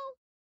for now.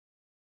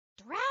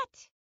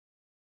 Drat!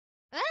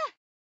 Eh!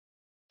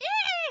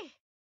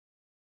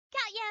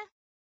 Got ya!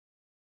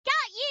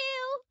 Got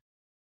you!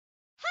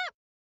 Ha!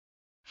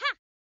 Ha!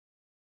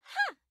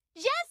 Ha!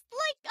 Just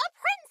like a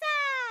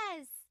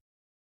princess!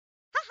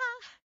 Ha ha!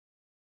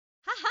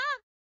 Ha ha!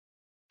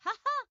 Ha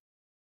ha!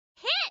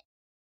 Hit!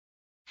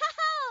 Ha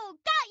ho!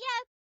 Got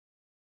ya!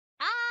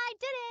 I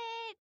did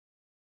it!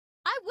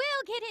 I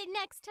will get it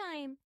next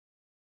time.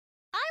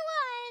 I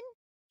won!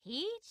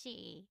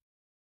 Peachy.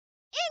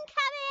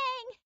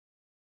 Incoming!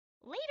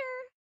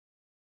 Later.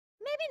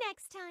 Maybe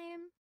next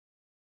time.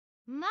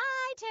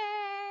 My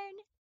turn.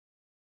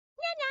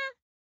 Na-na.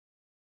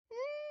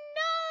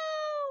 No!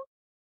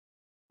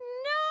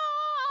 No!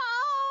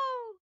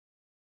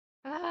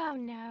 Oh,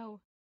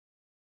 no.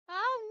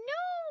 Oh,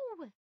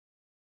 no!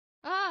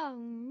 Oh,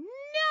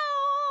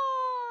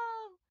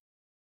 no!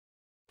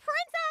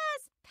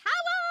 Princess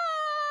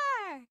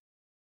power!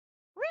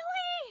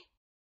 Really?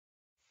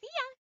 See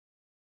ya.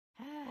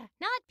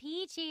 Not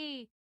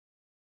Peachy.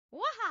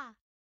 Waha!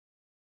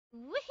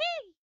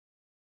 Whee!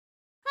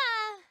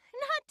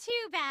 Not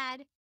too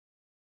bad.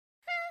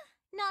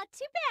 Not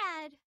too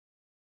bad.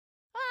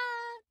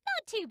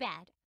 Not too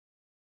bad.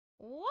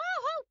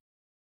 Whoa-ho!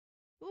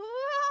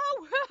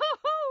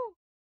 Whoa-ho!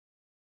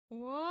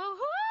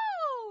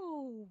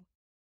 Whoa-ho!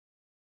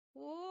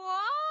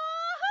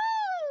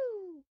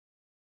 Whoa-ho!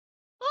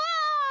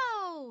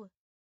 Whoa!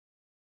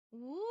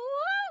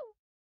 Whoa!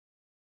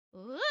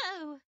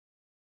 Whoa!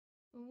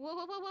 Whoa,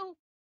 whoa, whoa, whoa!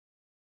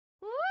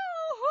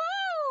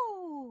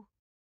 Woo!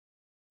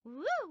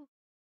 Woo!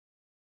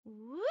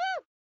 Woo!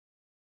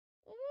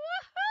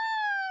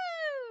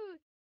 Woohoo!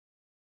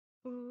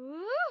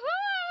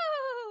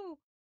 Woohoo!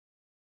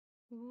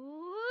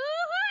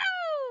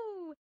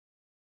 Woohoo!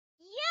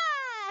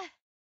 Yeah!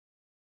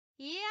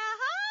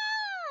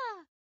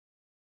 Yahoo!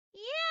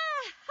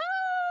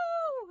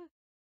 Yahoo!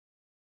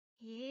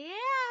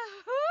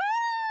 Yahoo!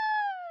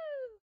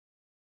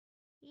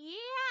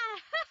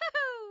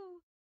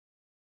 Yahoo!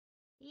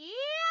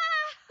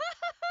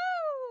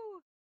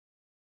 Yahoo!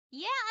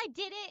 Yeah, I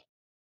did it.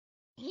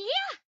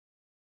 Yeah!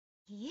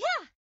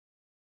 Yeah!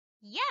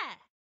 Yeah!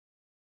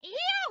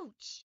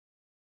 Ouch!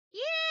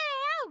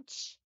 Yeah!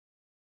 Ouch!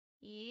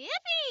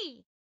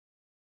 Yippee!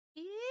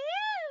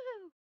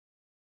 Ew!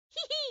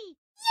 Hee hee!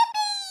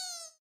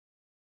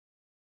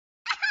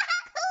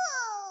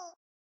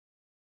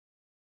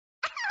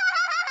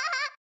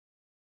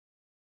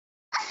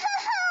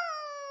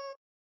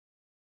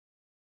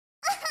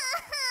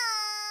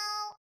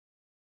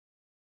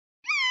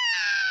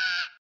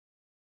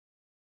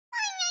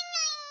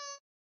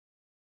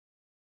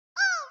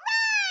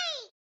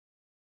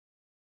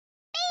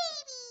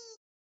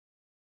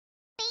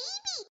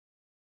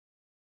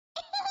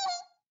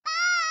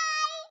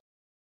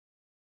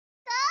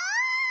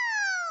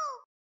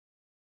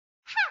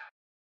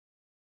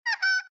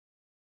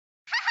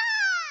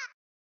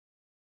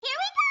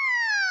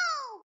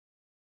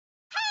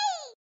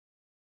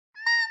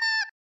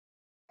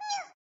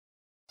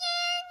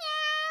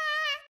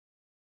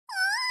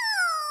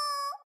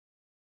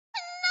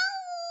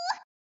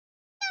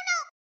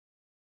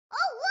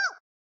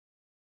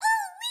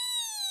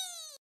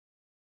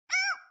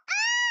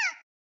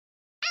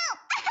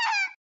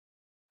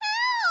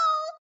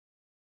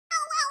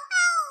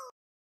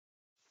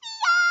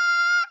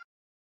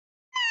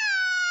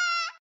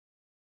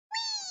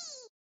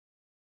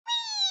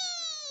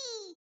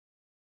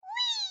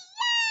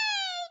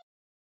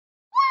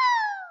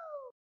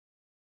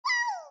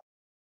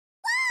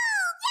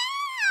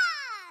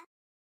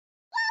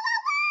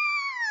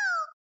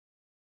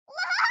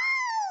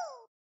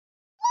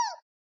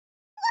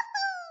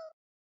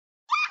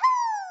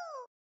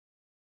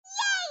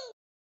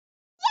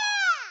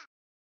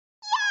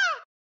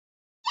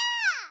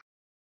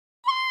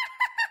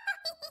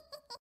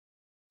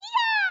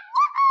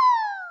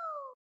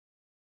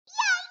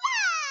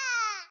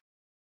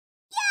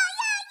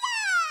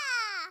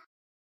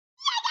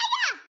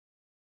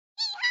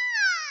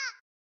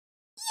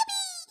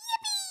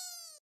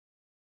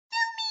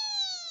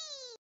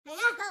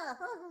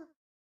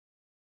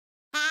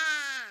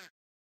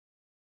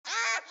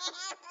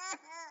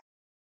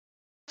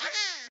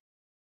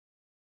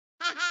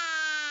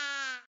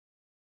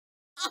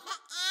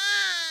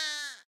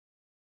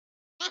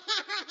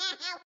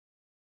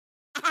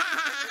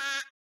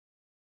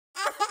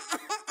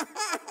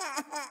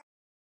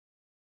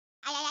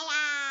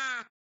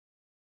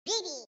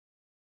 Baby,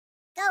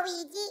 go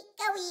easy,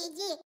 go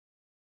easy.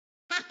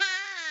 Ha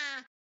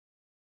ha!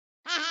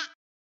 Ha ha!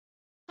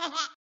 Ha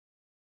ha!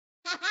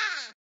 Ha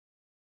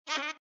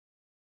ha!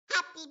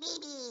 Happy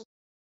baby.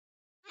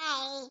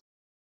 I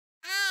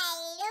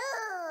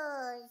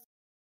lose.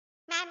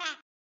 Mama.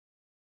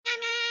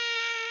 Mama.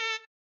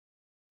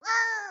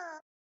 Whoa.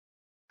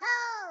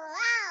 Oh,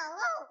 wow,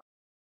 whoa.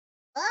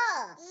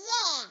 Oh,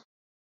 yeah.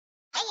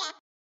 Oh, yeah.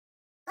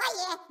 Oh,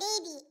 yeah,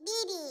 baby,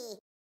 baby.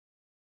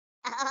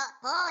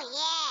 Oh,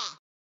 yeah.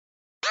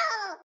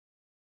 Oh.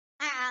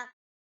 Uh-oh.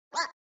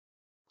 Whoa.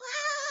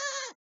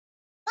 Whoa.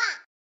 Whoa.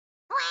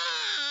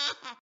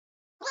 Whoa.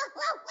 Whoa,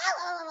 whoa,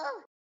 whoa,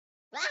 whoa.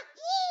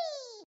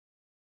 Wahee.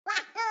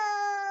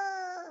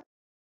 Wahoo.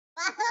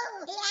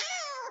 Wahoo.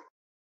 Yeah.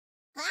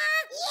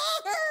 Ah,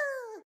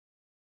 yahoo.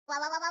 Wah,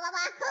 wah, wah, wah, wah,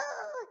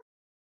 wahoo.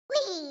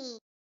 Wee.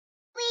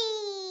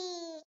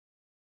 Wee.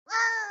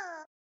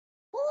 Whoa.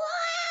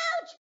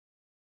 Wouch.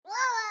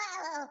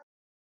 Whoa.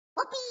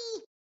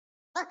 Whoopee.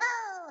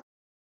 Whoa.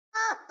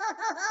 Oh, ho,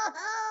 ho, ho,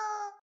 ho.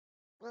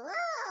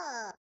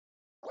 Whoa.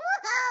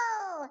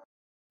 Whoa.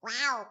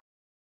 Wow.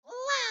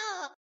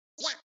 Wow.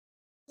 Yeah.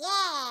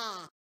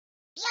 Yeah.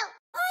 Yo.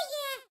 Oh,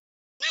 yeah.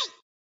 Nice.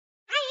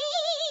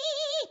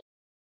 Hey.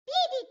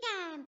 Baby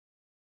time.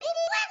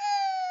 Baby.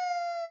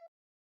 Wahoo.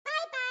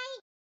 Bye bye.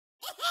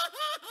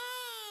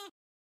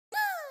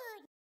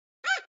 Good.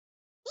 Ah.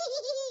 Hee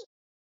hee hee.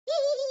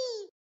 Hee hee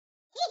hee.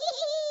 Hee hee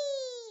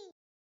hee.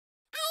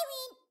 I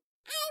win.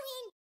 I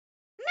win.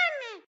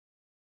 Mama.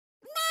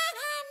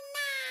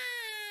 Mama.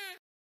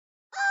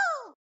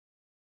 Oh.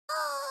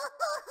 Oh.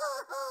 Ho, ho,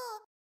 ho.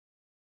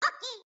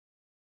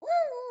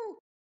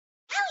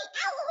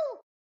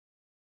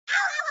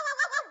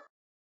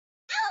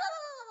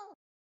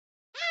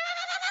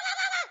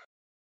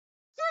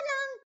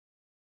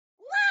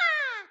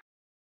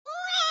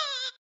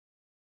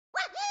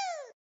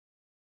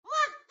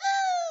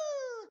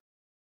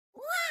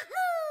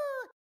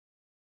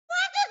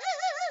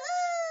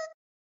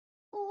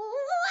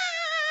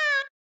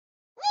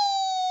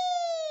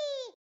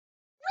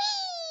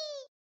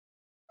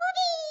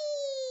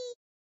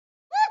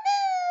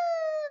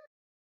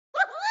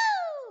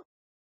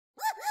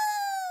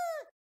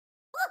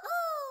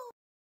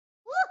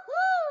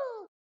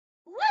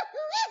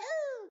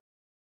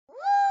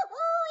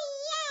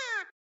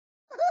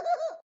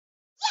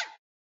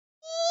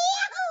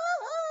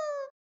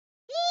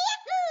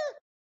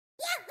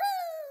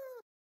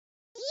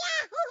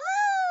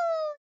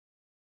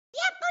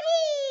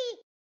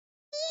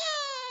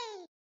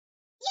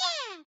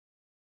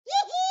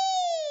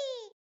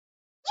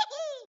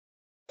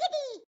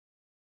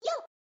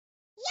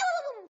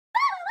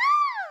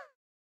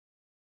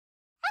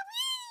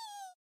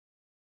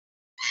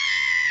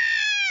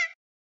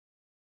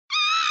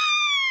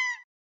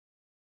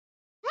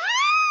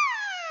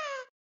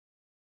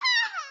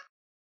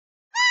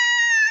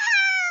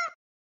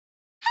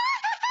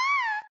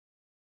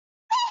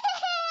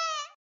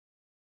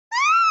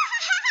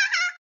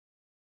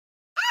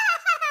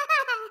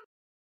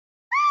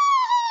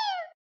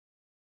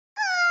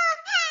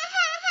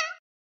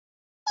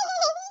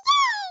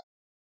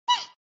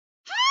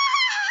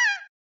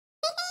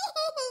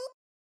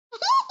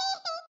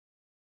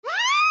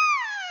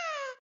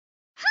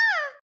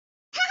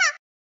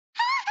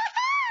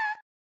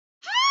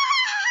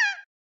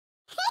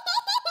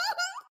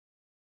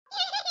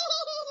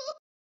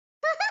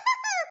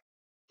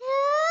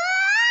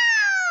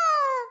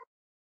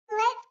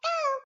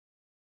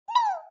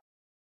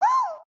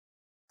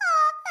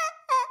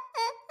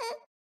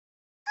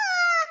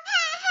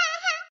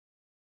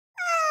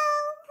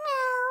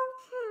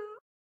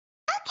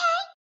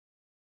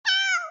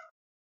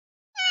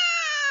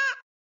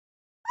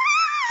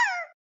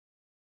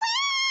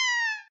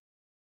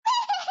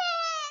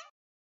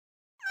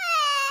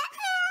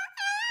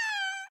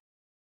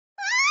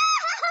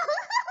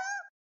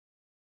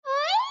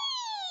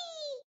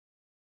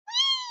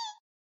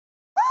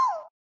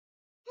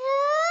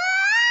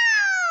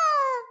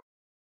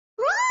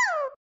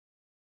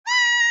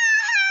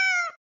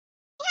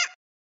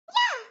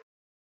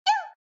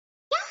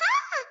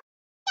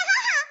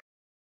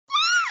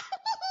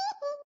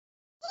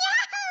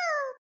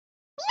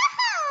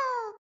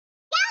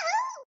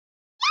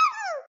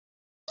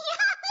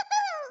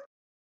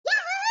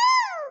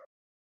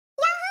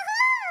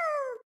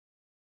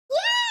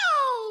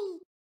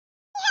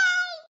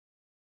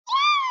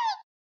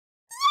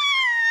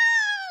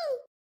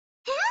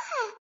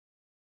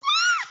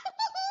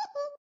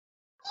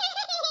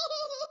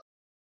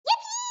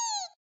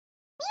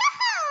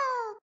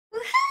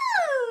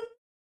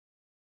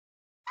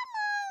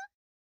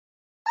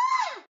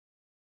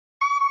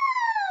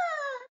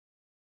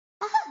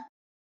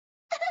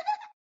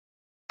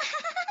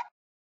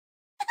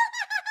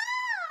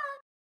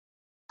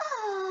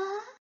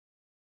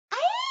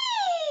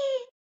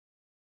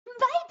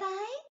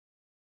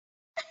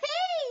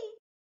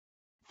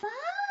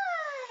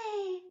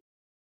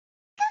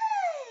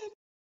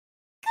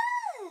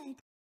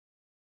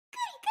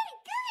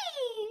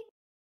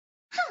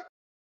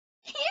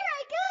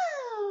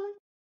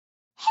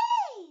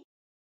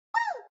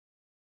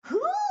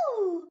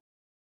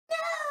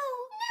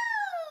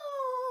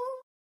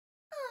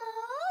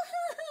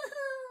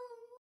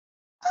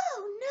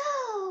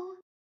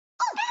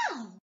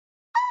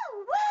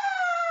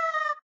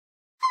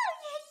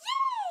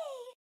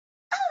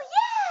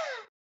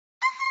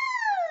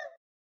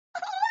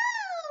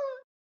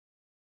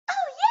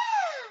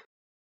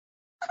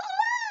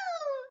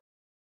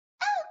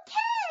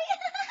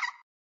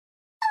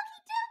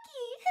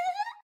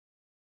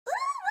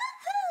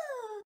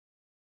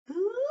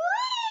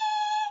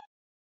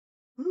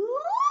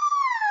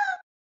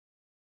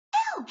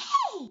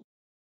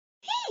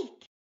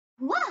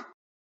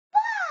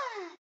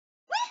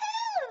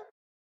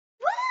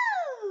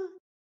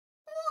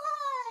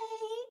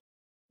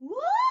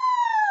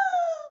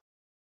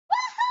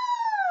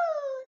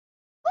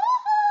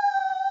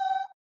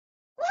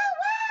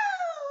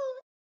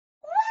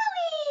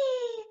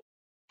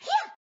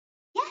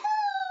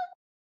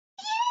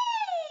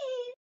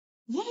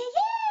 Yeah,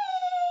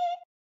 yeah!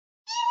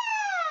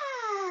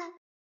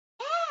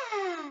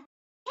 Yeah!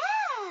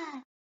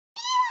 Yeah!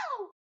 Meow!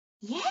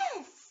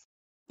 Yes!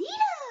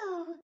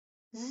 Neato!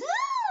 Zoom!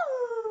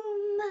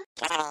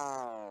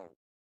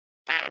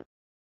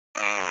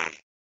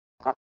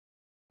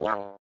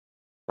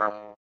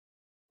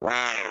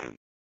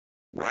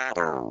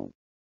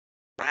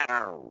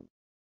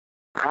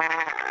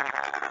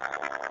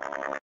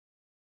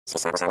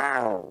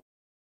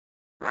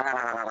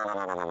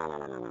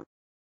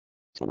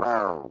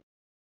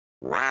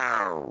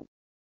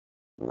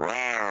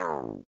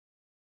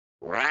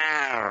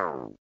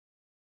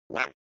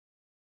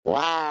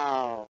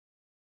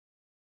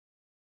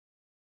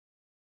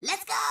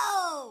 Let's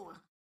go!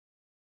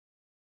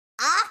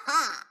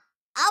 Uh-huh.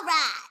 All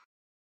right.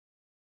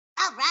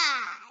 All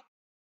right.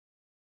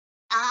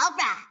 All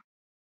right.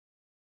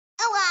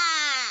 Oh,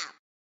 wow.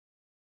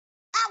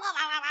 Oh, wow,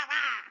 wow, wow,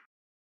 wow.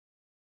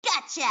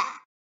 Gotcha.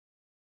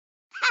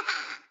 Ha ha.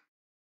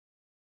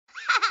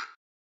 Ha ha.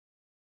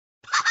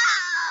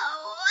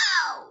 Oh,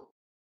 whoa.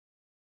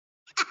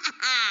 Ha ha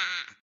ha.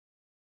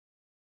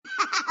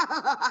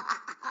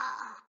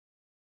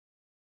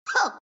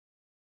 Ho,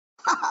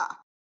 ho, ho.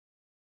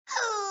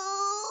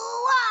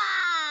 Hoo-wah.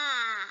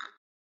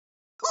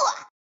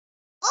 Hoo-wah.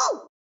 Ooh.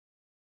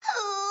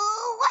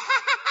 Hoo-wah.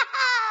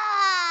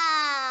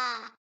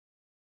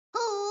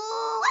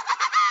 Hoo-wah.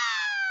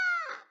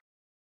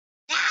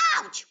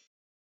 Ouch.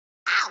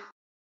 Ow.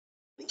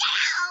 Ow.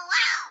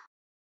 Ow.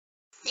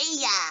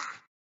 See ya.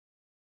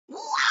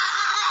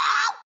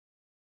 Wow.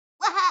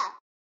 Wow.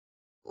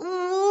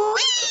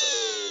 Wee.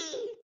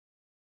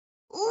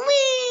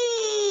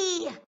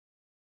 Wee.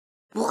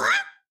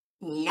 What?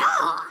 No.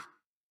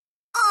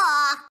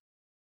 Aw.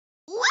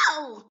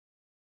 Whoa.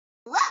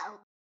 Whoa.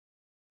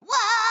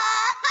 Whoa.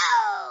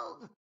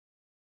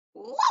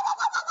 Whoa, whoa,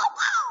 whoa, whoa, whoa,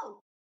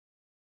 whoa.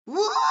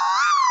 Whoa.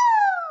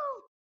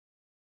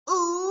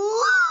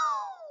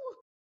 Ooh.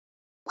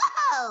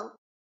 Whoa.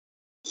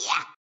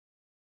 Yeah.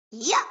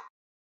 Yeah.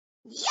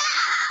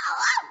 Yeah.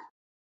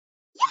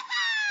 Yeah.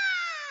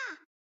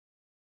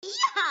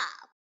 Yeah.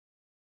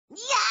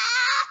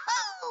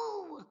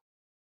 Yahoo!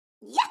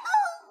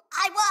 Yahoo!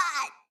 I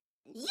won!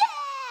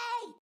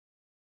 Yay!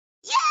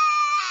 Yeah!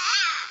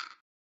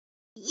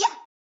 Yeah!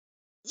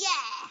 Yeah!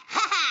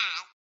 Ha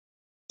ha!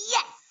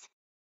 Yes!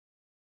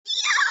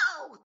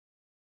 Yo!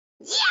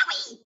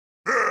 Yowie!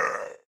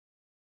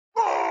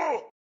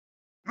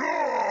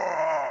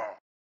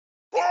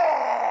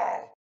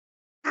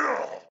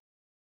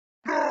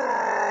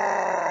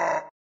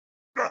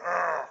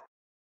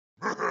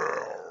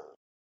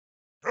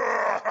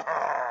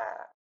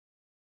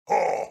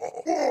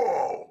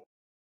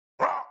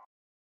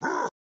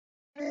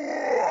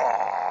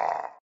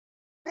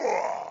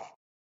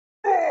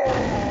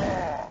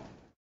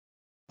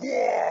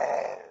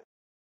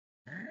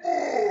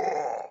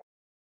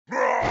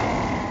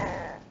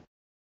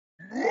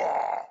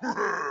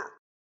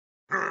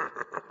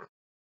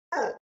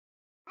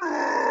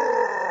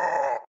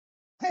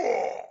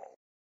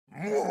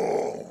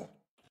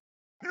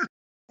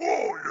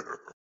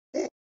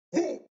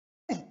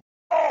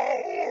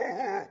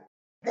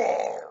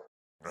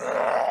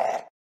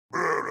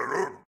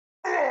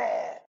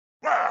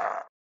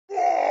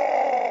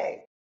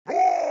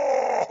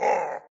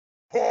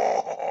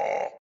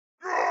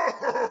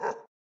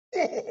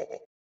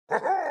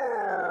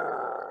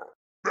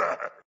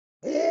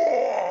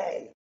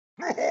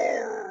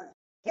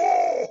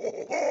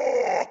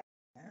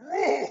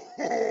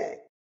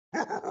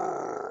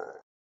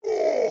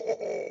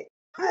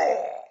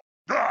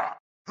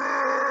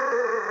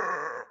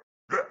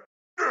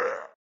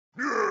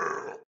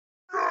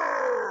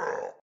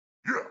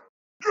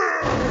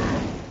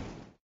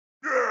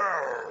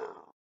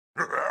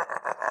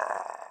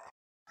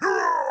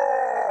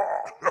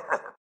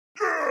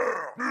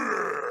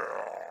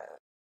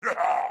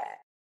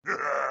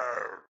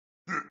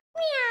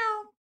 Meow.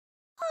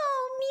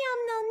 Oh, meow,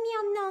 no,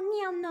 meow, no,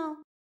 meow, no.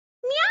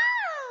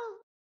 Meow!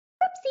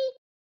 Oopsie.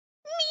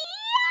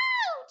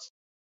 Meow!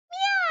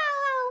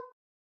 Meow!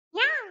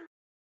 Meow!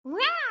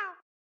 Meow!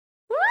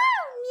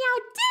 Woo! Meow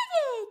did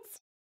it!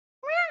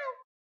 Meow!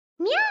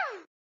 Meow!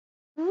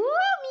 Woo!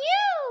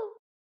 Mew! Meow!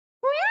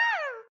 Meow!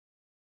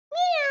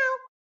 Meow!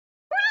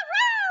 Meow!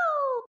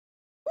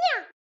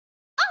 Meow!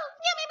 Oh!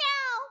 Meow!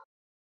 Meow!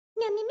 Meow!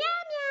 Meow! Meow! Meow!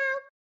 Meow!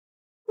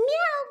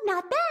 Meow!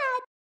 Not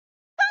bad!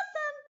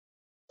 Awesome!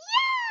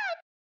 Yeah!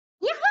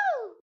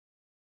 Yahoo!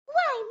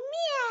 Why,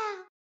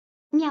 meow!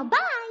 Meow,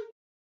 bye!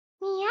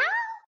 Meow!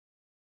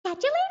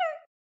 Catch you later!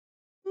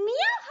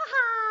 Meow,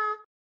 ha-ha!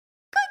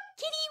 Good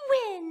kitty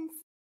wins!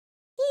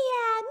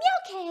 Yeah,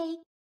 meow-K!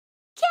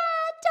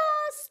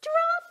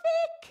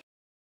 Catastrophic!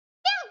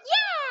 Meow,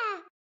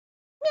 yeah!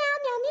 Meow,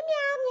 meow, meow,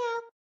 meow, meow!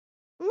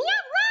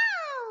 Meow,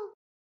 wow!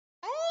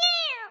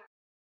 Meow!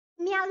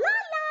 Meow, la,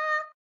 la!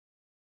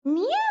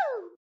 Meow!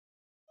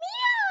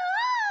 Meow!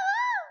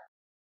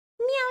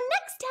 Meow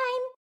next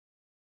time!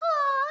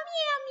 Oh,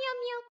 meow, meow,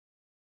 meow!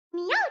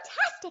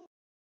 Meow-tastic!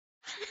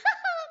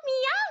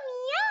 Meow,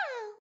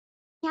 meow!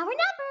 Meow or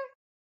never!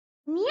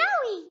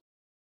 Meowie!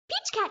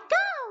 Which cat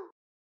go?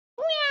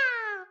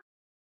 Meow.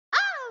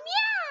 Oh,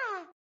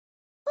 meow.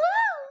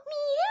 Oh,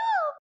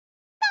 meow.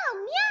 Oh,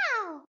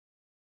 meow.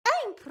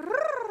 I'm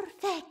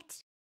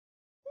perfect.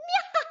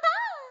 Meow.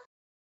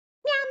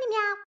 Meow, meow,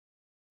 meow.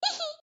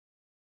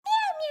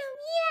 Meow, meow,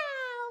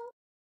 meow.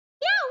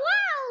 Meow,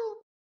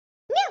 wow.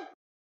 Meow.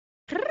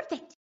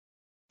 Perfect.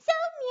 So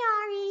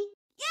meowy.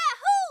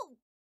 Yahoo!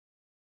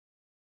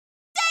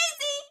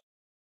 Daisy!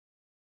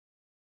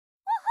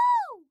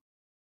 Woohoo!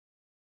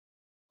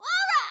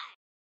 All right!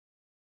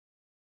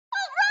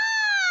 All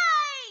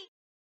right!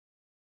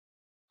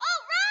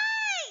 All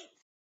right!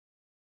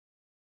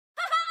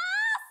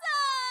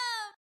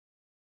 Awesome!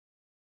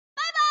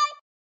 Bye-bye!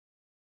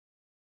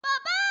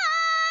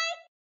 Bye-bye!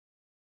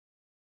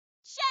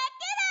 Check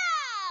it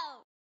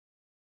out!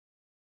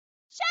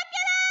 Check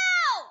it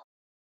out!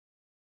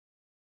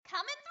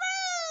 Coming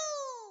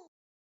through!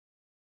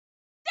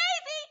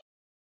 Daisy!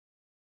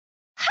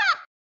 Ha!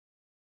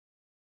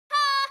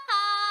 Ha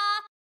ha!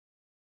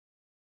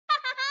 Ha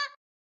ha ha!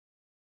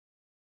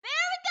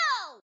 There we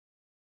go!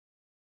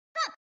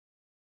 Huh.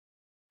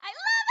 I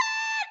love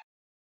it!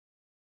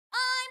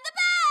 I'm the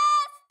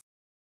best!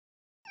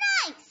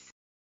 Nice.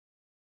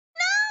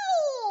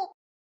 No.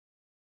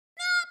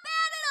 Not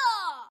bad at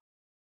all!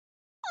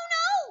 Oh,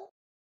 no.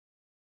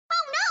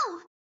 Oh, no.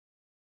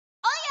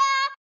 Oh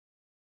yeah!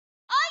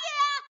 Oh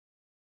yeah!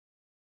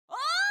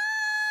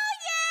 Oh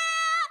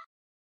yeah!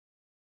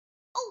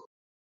 Oh,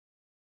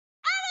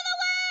 Out of the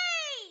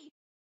way!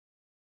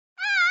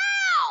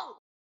 Ow!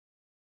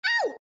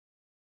 ow.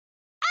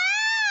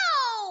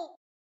 Ow!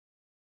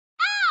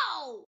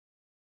 Ow!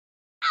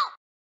 Ow!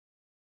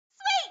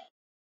 Sweet!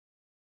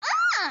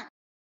 Ah.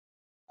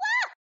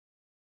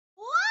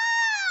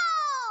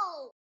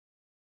 Whoa!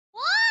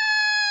 Whoa!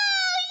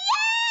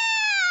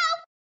 Yeah!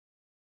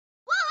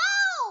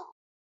 Whoa!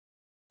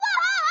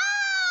 Whoa!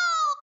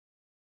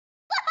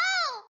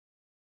 Whoa!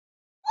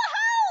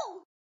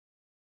 Whoa!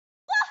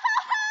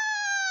 Whoa!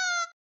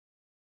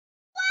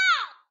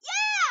 Wow!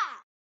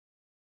 Yeah!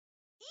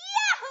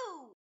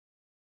 Yahoo!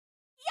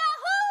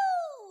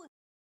 Yahoo!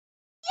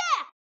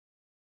 Yeah!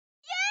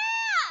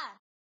 Yeah!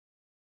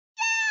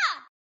 Yeah!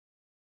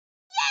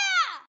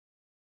 Yeah!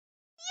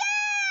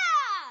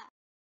 Yeah!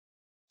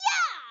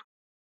 Yeah!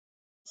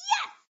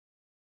 Yes!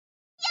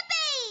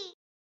 Yippee!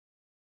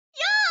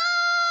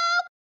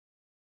 Yup!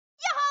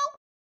 Yo-ho!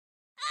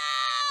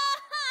 Ah!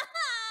 Ha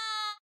ha!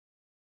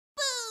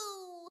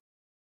 Boo!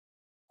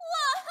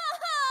 Whoa!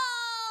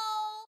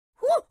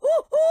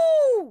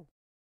 Woo-hoo-hoo.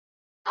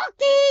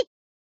 Okay.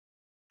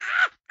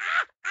 Ah,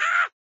 ah,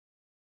 ah.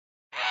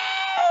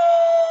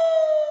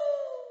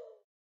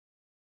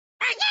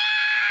 Ah,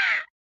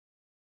 yeah.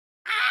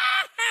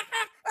 Ah, ha,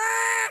 ha,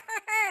 ah, ha,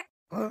 ha.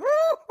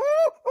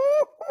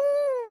 Woo-hoo-hoo-hoo.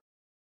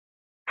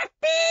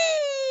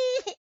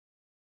 Appy.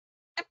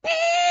 Appy.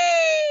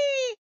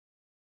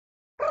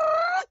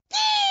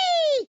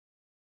 Okay.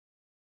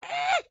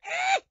 Ah,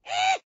 ah,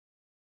 ah.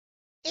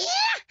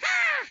 Yeah-ha.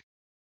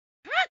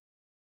 Ha,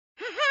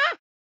 ha, ha.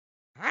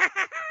 Ha,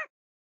 ha, ha.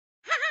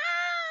 Ha, ha.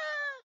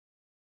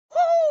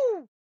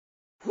 Hoo.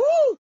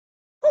 Hoo.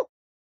 Hoo.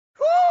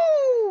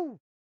 Hoo.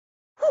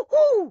 Hoo,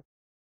 hoo.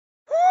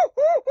 Hoo,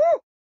 hoo, hoo.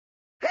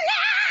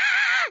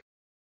 Ah!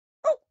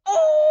 Oh,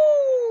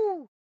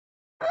 oh.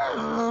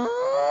 Oh.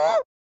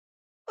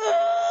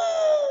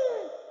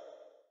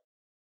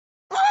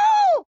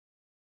 Oh.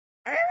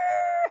 Oh.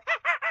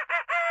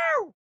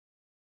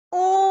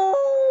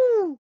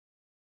 Oh.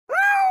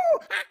 Oh.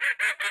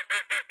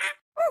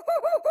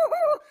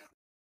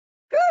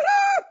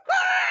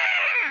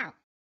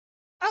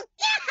 Oh,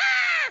 yeah.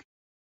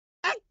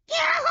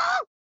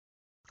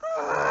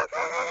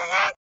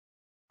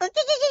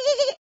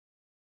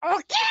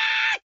 Oh,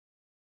 yeah.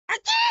 Okay.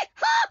 Okay.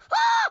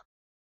 Okay.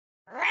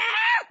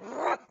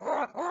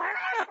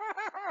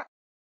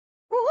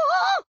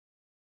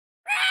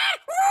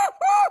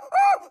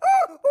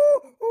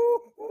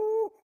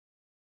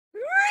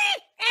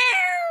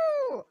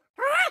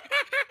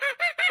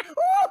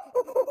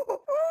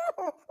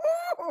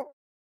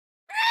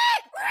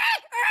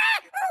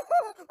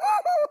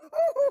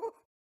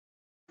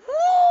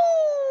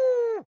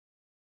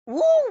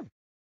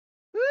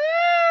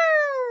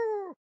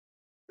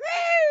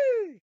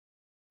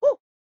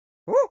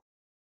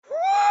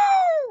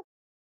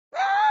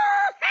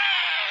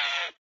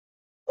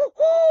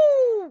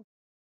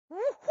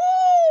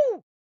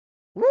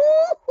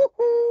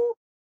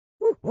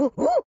 Ho,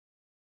 ho.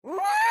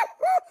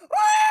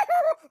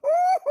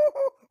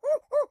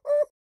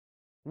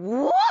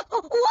 Woo!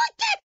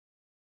 What?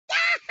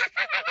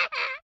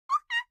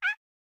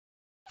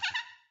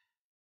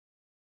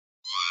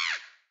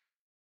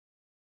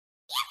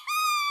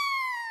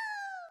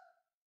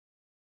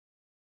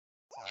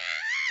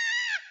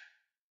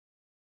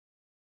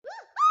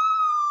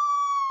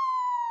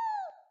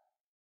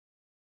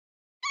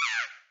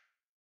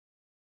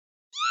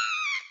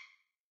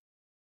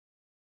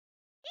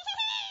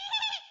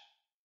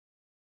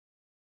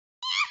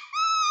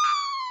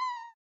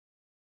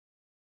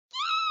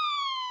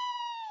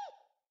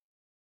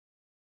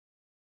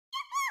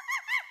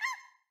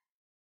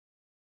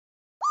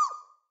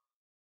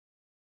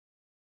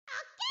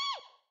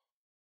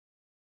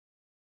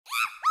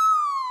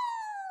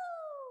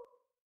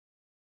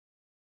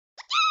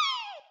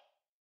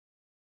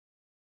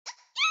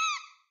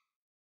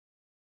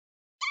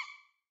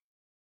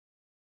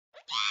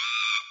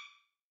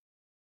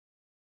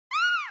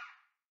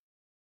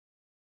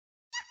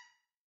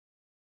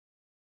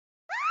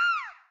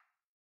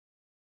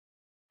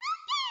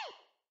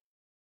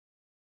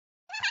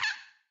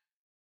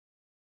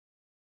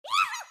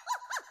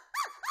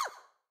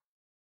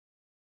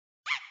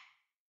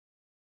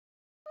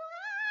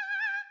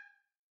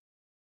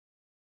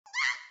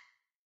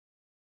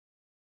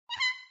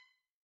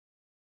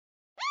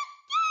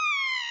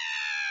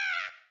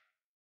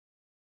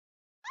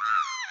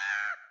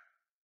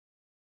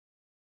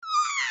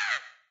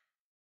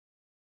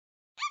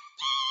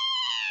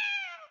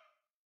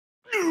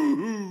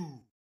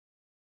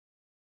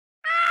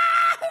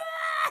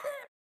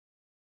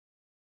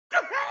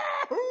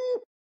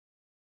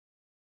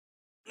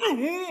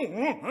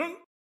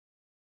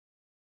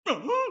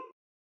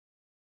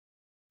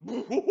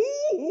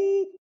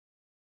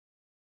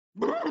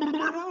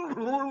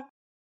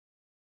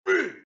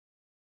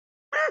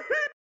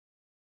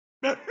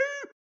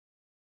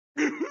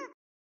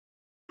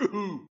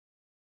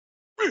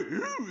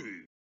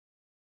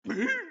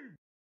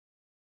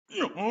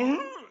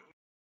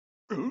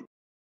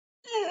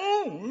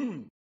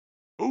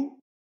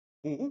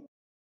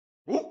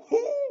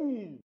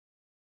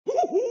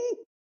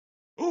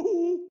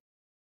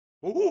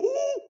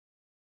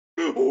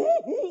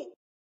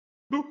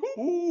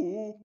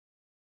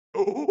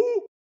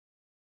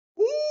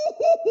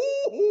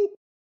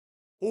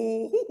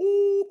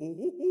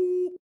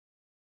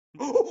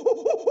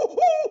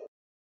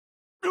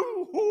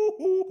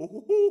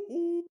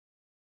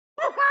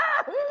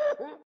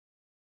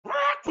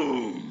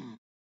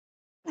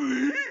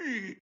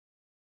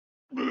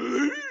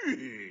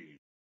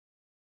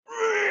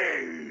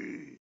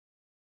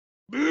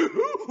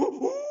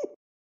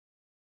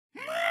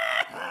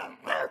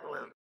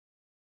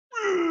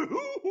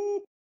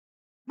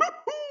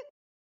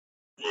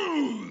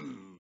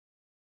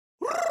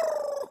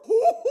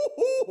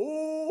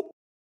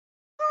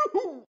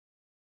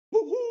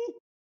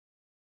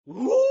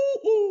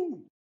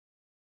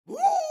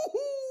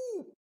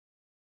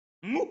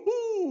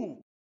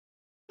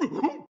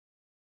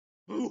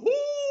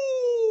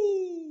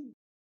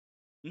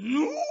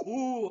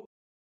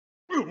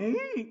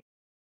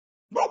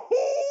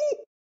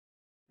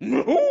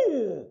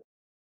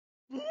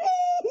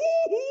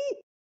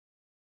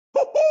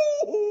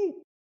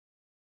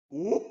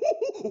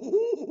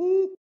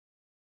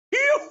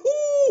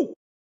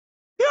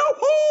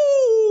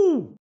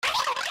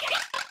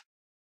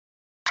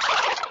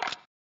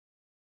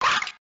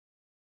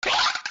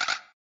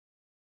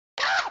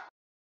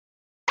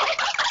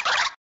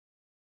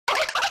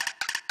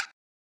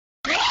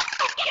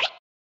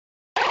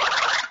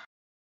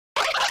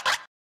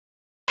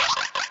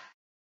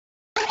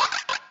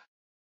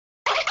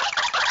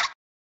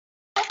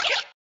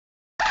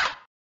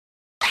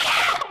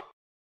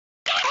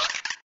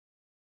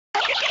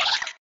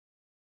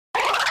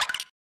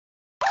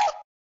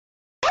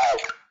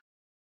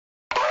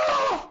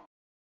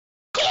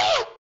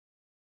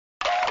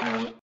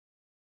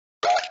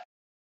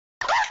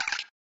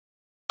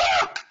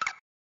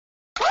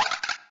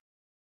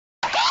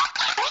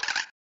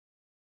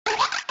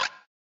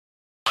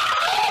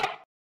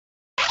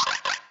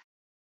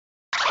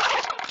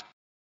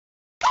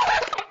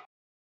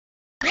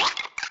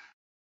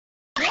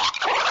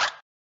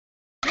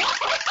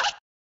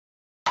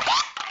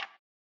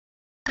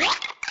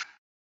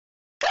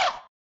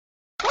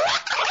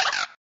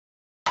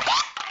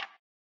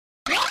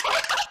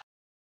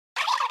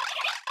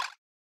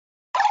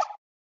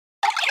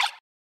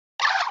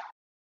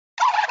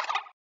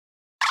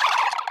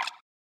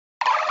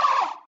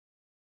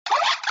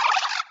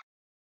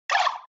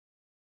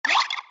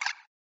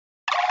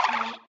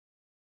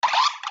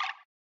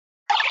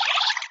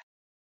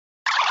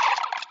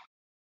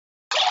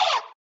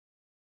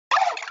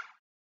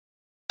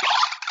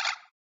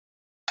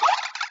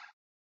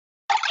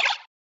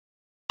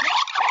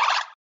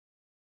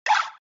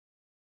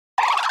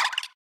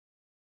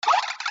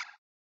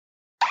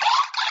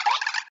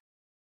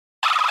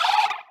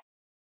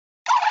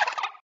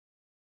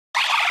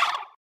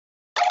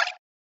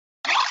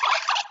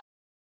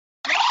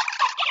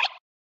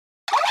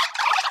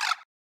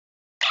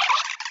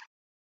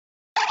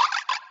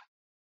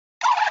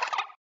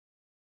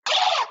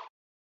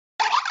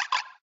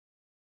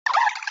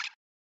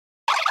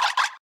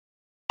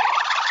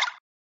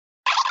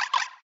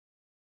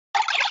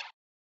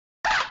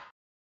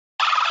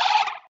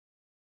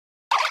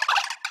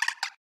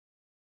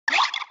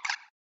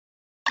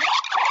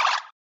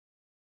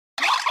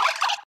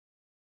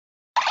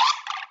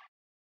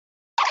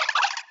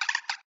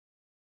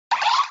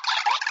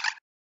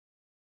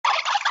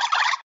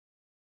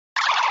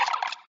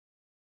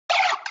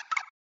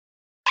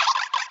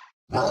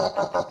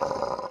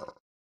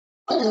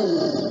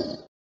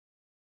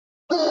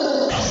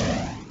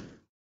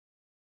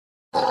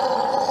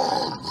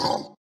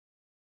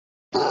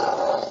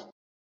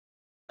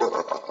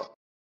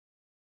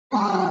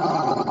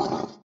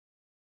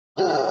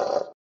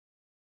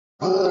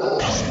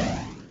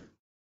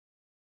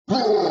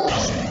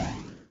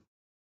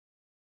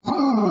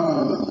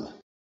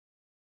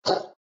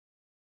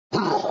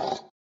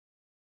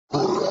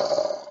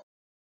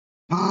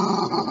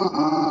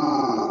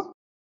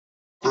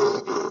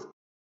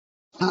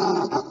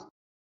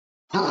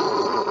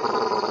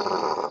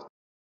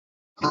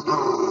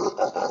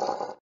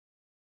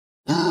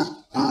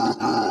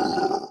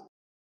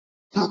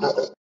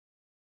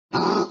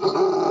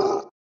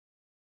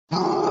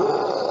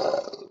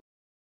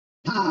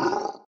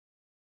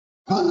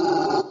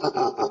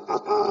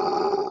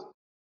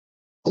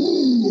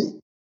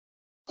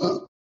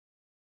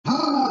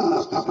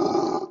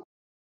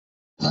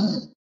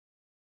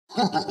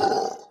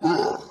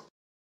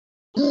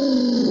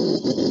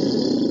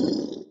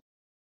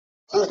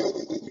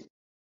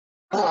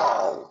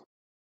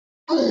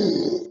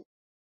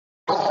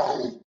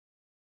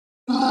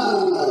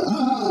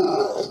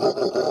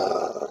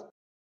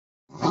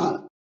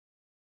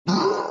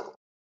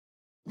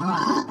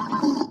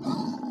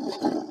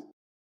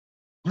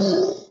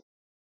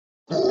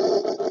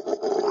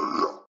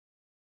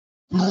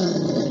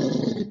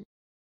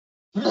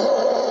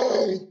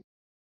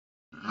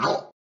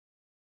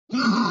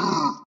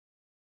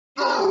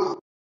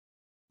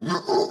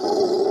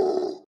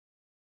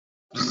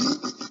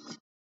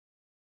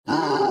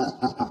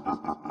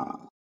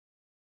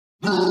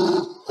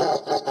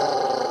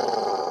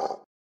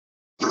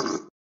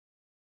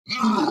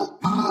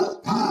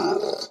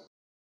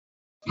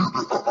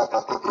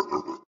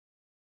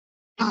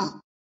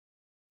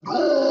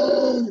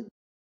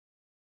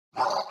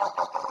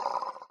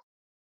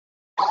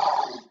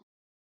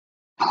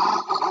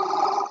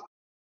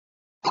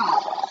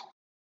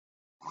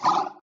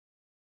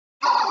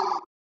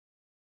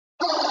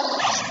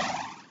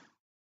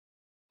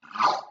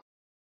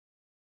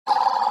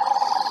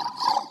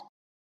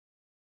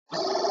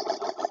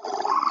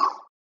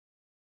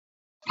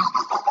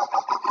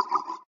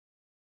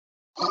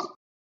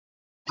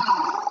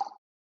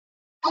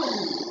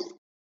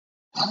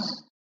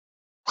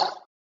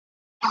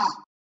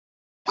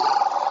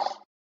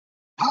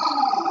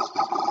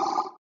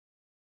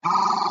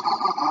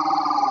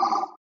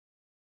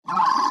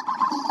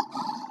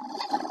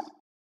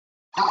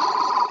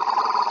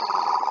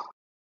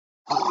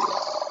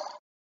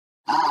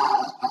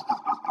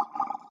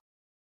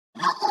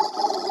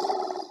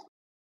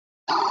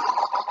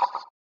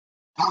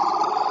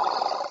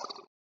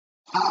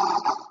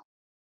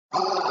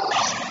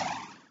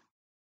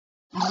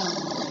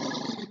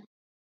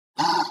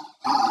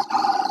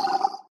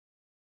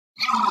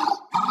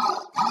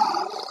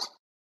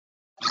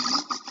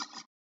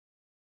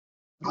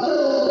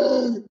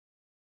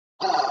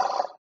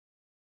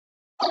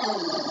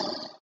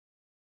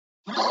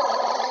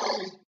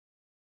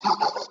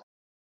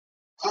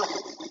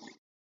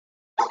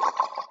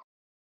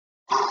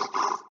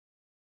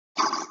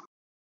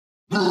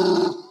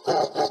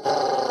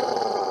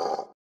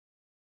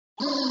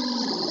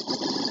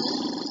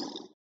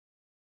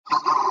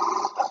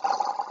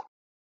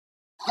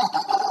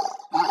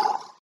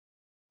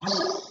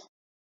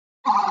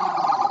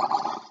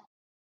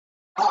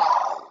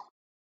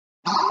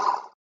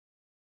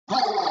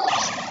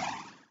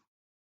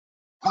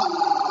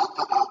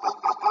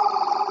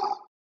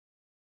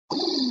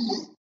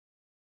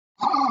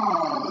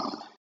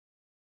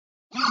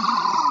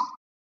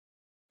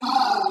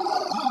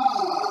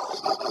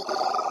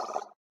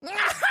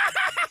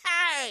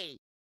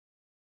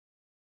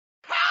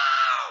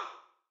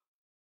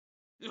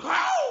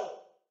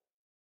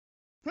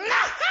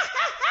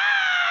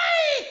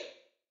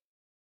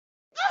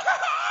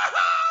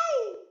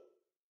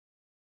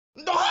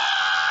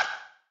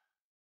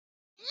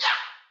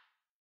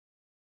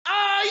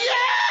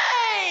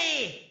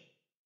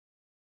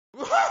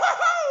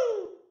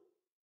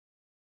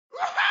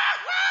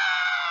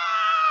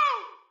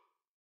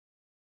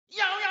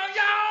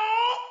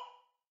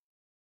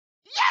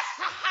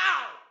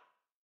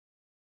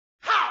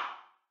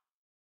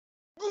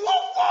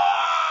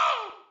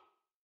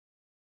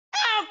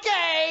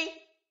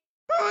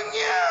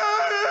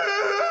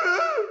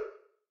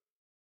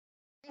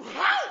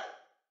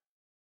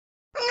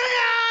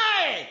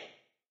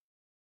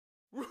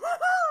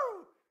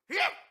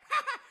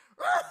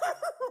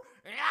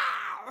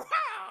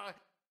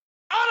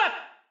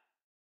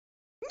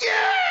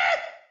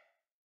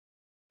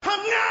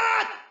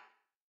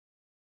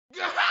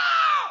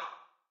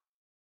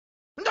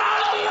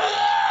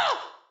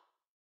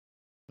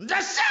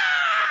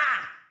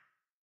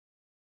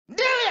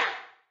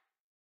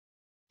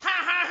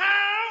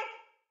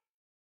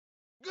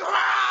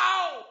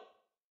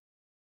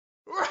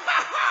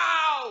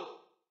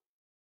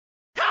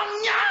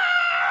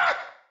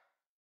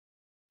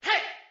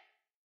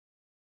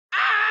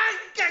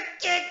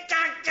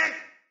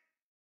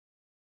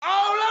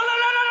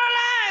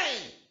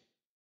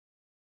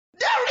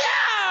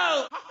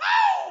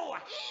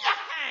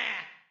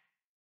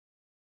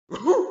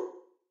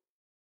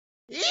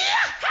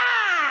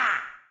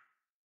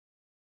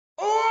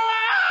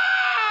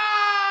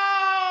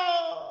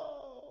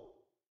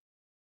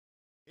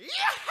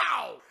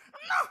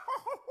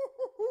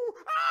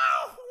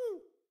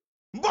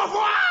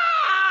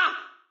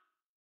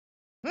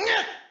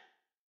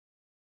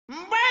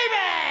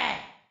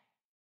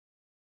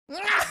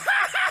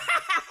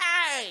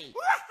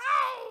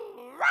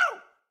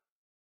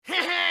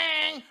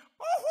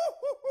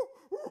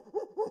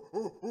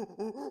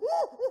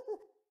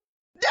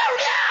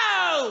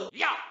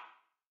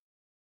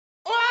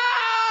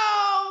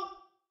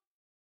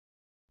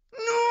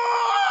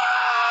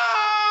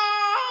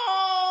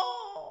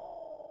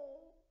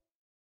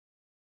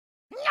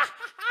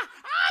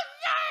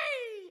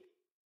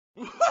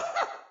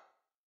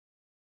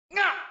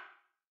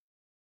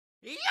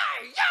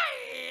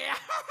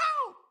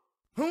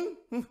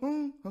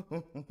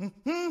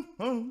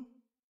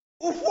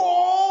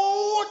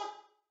 What?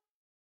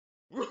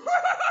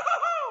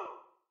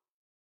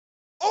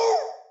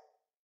 Oh!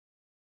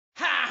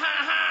 Ha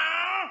ha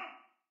ha!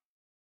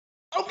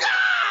 Oh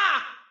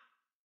God!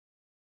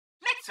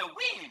 Let's a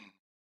win!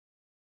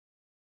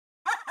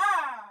 Ha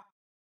ha!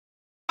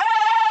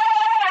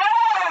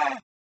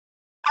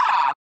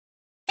 Ah!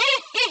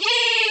 Hee hee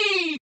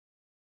hee!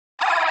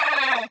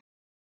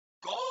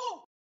 Go!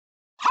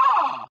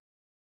 Ha!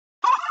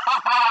 Ha ha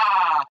ha!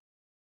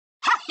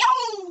 Ha yo!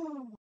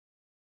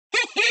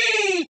 Hee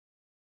hee!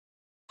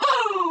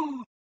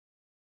 Hoo!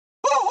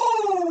 Hoo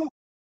hoo!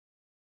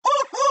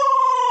 Hoo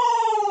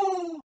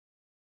hoo!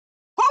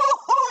 Hoo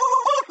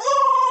hoo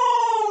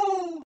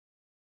hoo!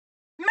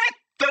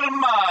 Metal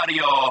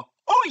Mario!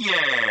 Oh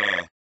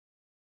yeah!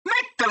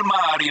 Metal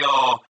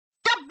Mario!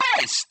 The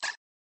best!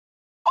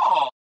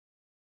 Oh!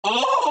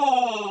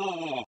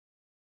 Oh!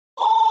 Oh!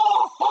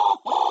 Oh!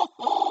 Oh!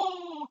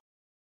 Oh!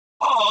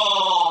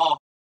 Oh!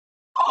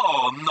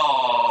 Oh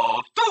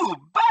no! Too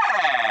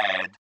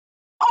bad!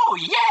 Oh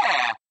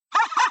yeah!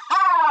 Ha ha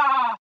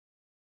ha!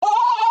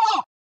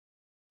 Oh!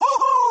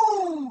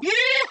 Woohoo!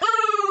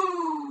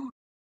 Yee-hoo!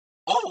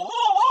 Oh! Oh!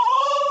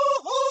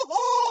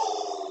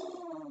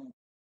 Oh!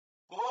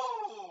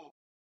 Oh!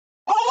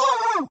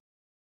 Oh!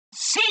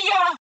 See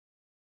ya!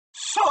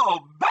 So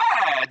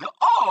bad!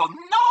 Oh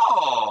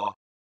no!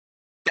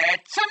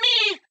 That's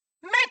me,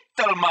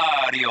 Metal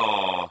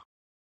Mario!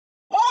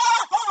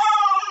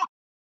 Oh!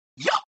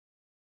 Yeah!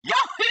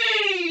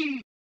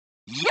 Yahoo!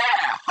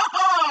 Yeah! Ha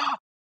ha!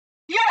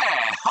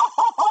 Yeah! Ho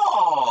ho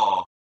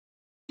ho!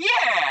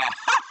 Yeah!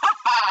 Ha ha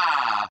ha!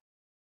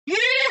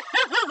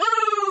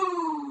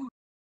 Yee-hoo-hoo-hoo!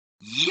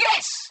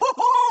 Yes!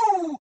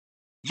 Woohoo!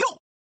 Yo!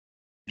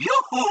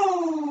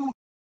 Yoo-hoo!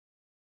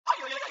 Ay,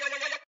 ay, ay, ay,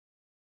 ay, ay!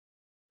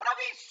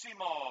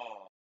 Bravissimo!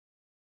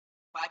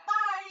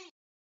 Bye-bye!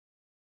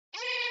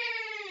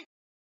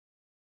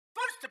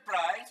 First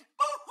prize!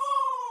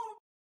 Woohoo!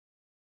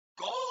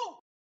 Go!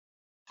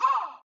 Ha!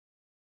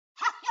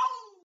 Ha-yo!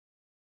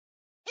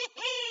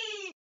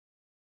 Hee-hee!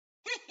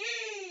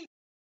 Hee-hee!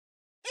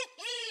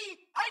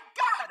 Hee-hee! I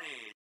got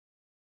it!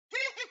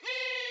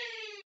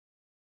 Hee-hee-hee!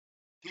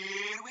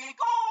 Here we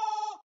go!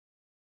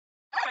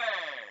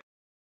 Hey!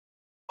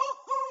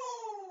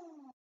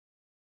 Woohoo!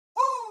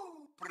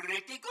 Woo!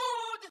 Pretty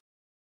good!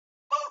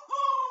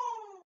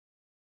 Woohoo!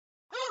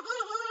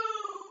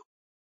 Hoo-hoo-hoo!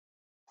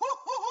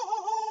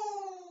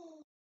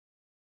 Hoo-hoo-hoo-hoo!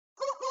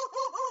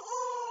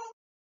 Hoo-hoo-hoo-hoo!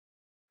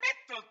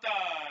 Metal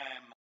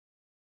time!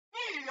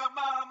 Mia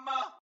mamma!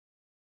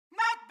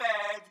 Not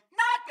bad!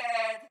 Not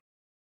bad!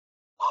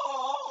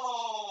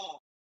 Oh!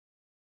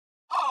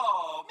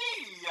 Oh,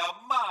 mia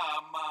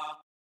mamma!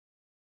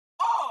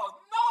 Oh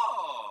no!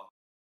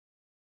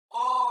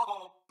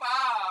 Oh,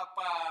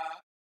 papa!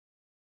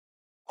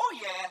 Oh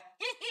yeah!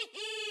 Hee hee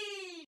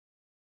hee!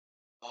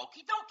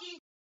 Okie dokie!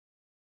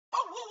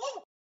 Oh, oh,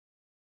 oh!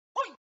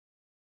 Oi!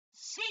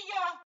 See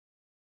ya!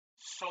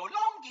 So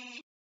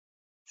longy!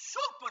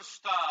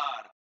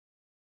 Superstar!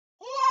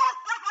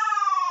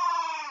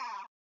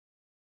 Wah-ha-ha!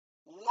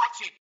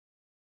 Watch it!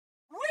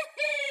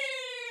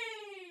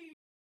 Whee!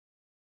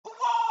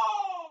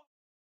 Whoa!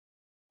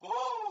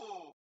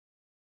 Whoa!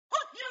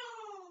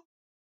 Hoo-hoo!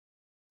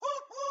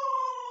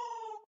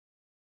 Woo-hoo!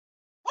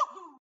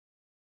 Woohoo!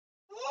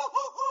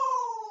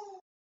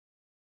 Woo-hoo-hoo!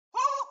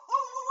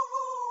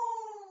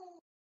 Woo-hoo-hoo-hoo!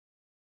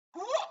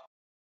 Whoa!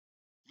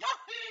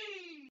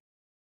 Yahoo!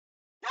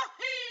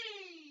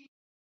 Yahoo!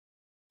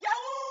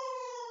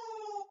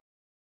 Yahoo!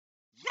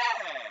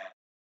 Yeah!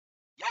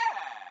 Yeah!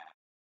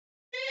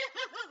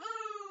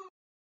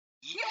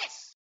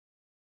 Yes!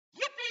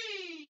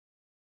 Yippee!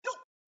 Yo!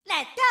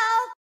 Let's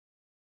go!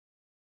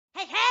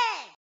 Hey,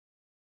 hey!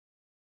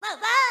 Whoa,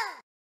 whoa!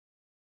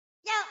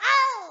 Yo,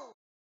 oh!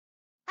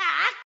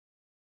 Ah!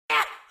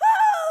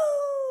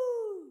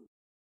 Yahoo!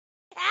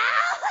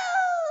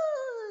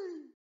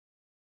 Yahoo!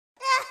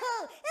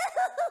 Yahoo!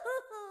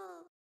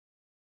 Yahoo!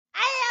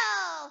 Ayo!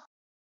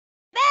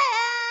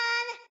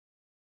 Man!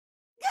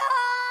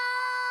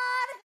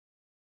 God!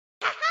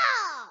 Ha-ha!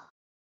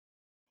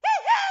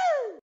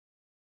 Hoo-hoo!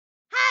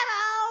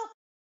 Hello!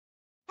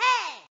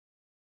 Hey!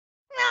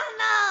 No,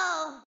 no!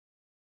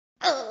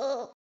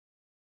 Oh!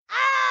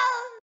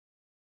 Oh!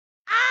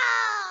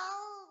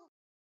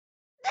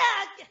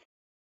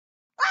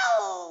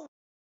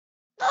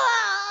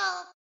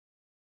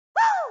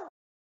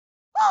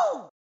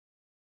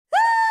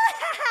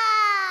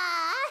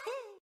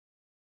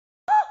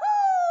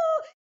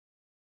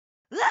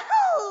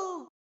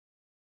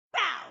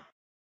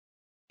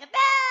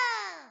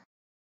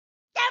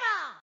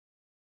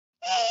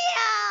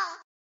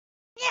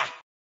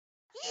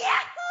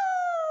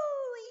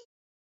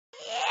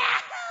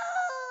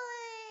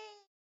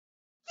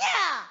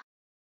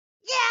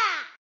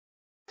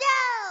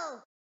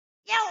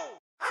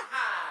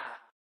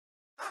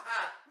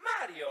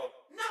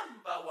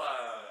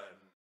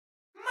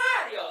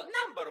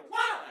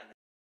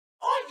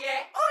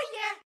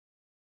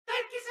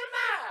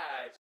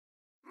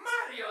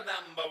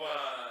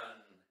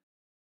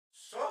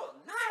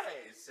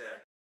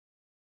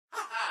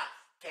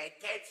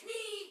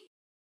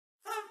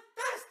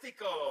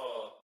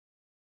 Minako!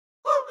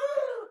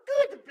 Woohoo!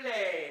 Good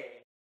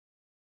play!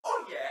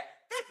 Oh yeah,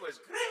 that was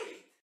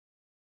great!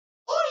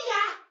 Oh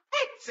yeah,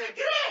 it's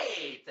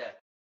great!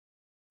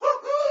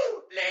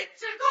 Woohoo!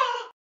 Let's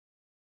go!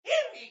 Here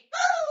we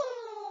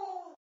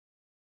go!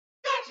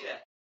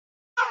 Gotcha!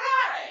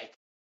 Alright!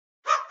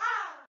 Ha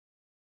ha!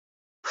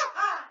 Ha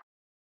ha!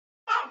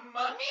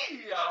 Mamma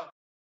mia!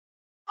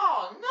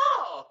 Oh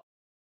no!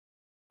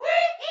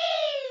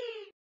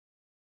 Whee!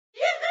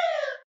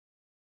 Yoo-hoo!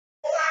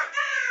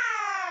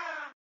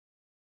 Waha!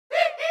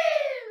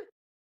 Wee-hoo!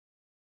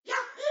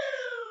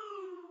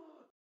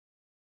 Yahoo!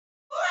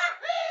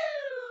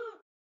 Wahoo!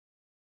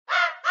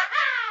 Ha ha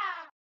ha!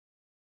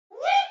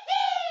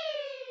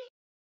 Whee!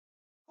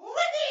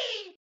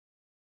 Whee!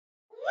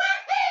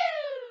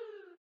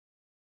 Wahoo!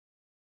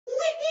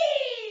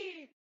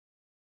 Whee!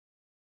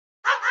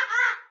 Ha ha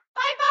ha!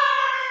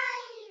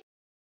 Bye-bye!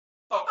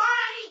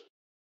 Bye-bye!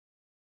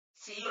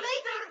 See you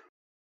later!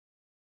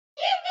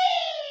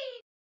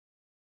 Yippee!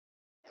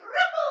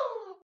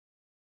 Rumble!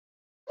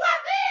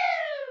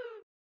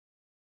 Wahoo!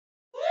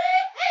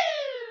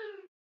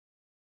 Woohoo!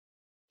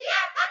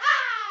 Yahaha!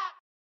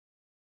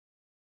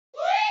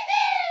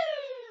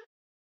 Woohoo!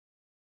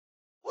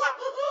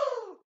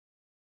 Wahoo!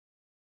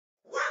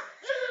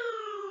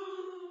 Wahoo!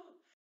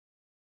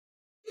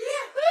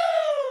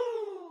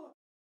 Yahoo!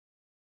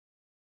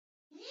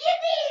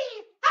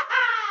 Yippee!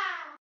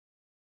 Ha-ha!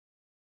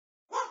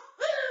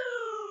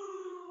 Wahoo!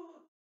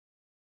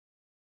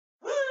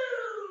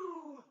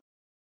 Woo!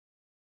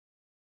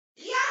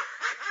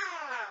 Yahaha!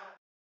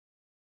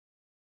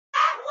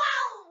 Ah,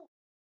 wow!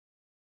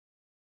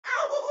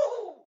 Ow!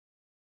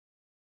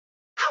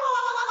 Ow, ow,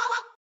 ow, ow, ow,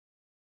 ow!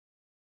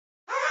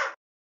 Ah!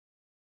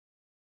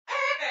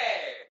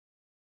 Hey!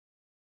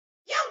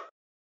 Yo!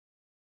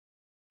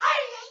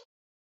 Ay, ay!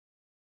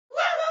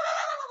 Wow, wow, wow,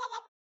 wow, wow,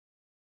 wow!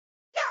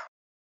 Yo!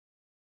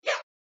 Yo!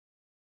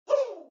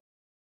 Hoo!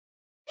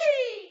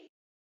 Hee!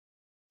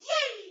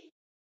 Yay!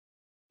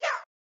 Yo!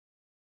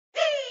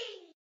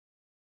 Hee!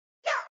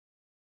 Yo!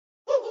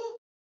 Hoo hoo!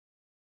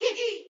 Hee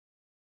hee!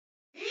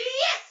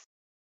 Yes!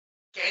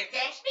 Can't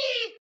catch me!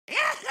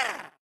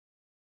 Yeah!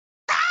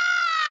 Ah!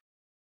 Ah!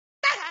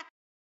 Ah! Ah!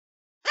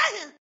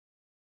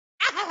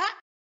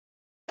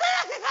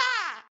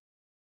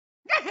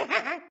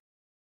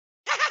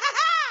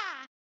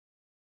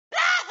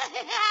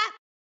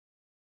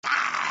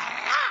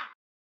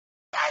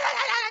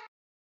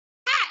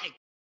 Hey!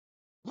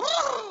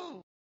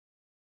 Woo!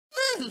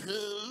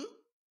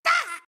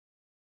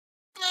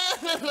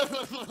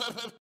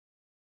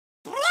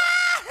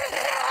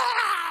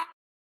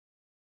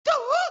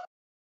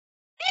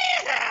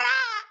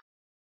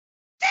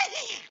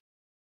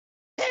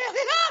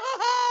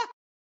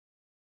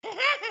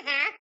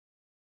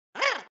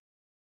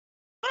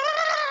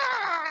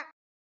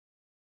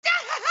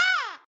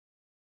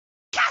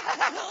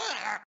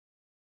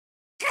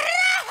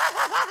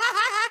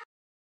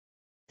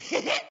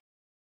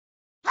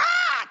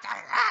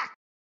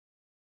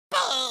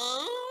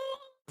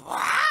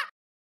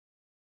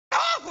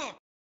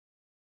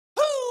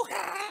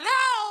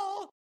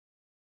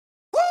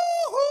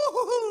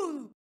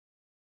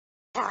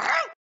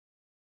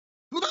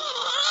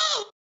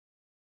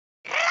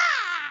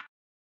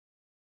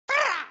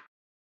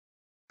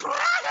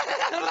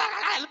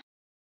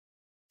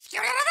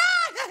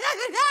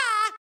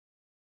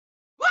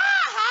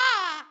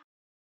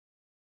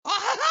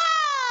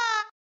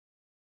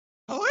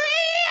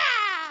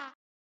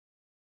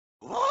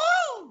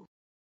 Woo!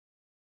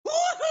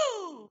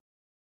 Woohoo!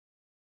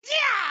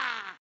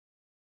 Yeah!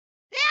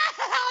 Yeah!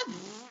 Yeah!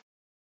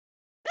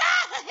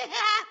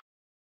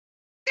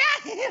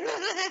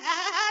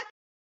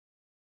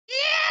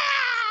 Yeah!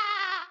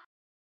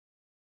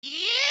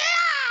 Yeah!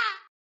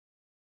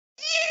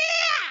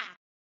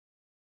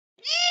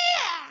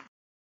 Yeah!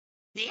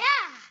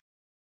 Yeah!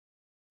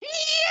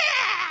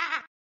 Yeah!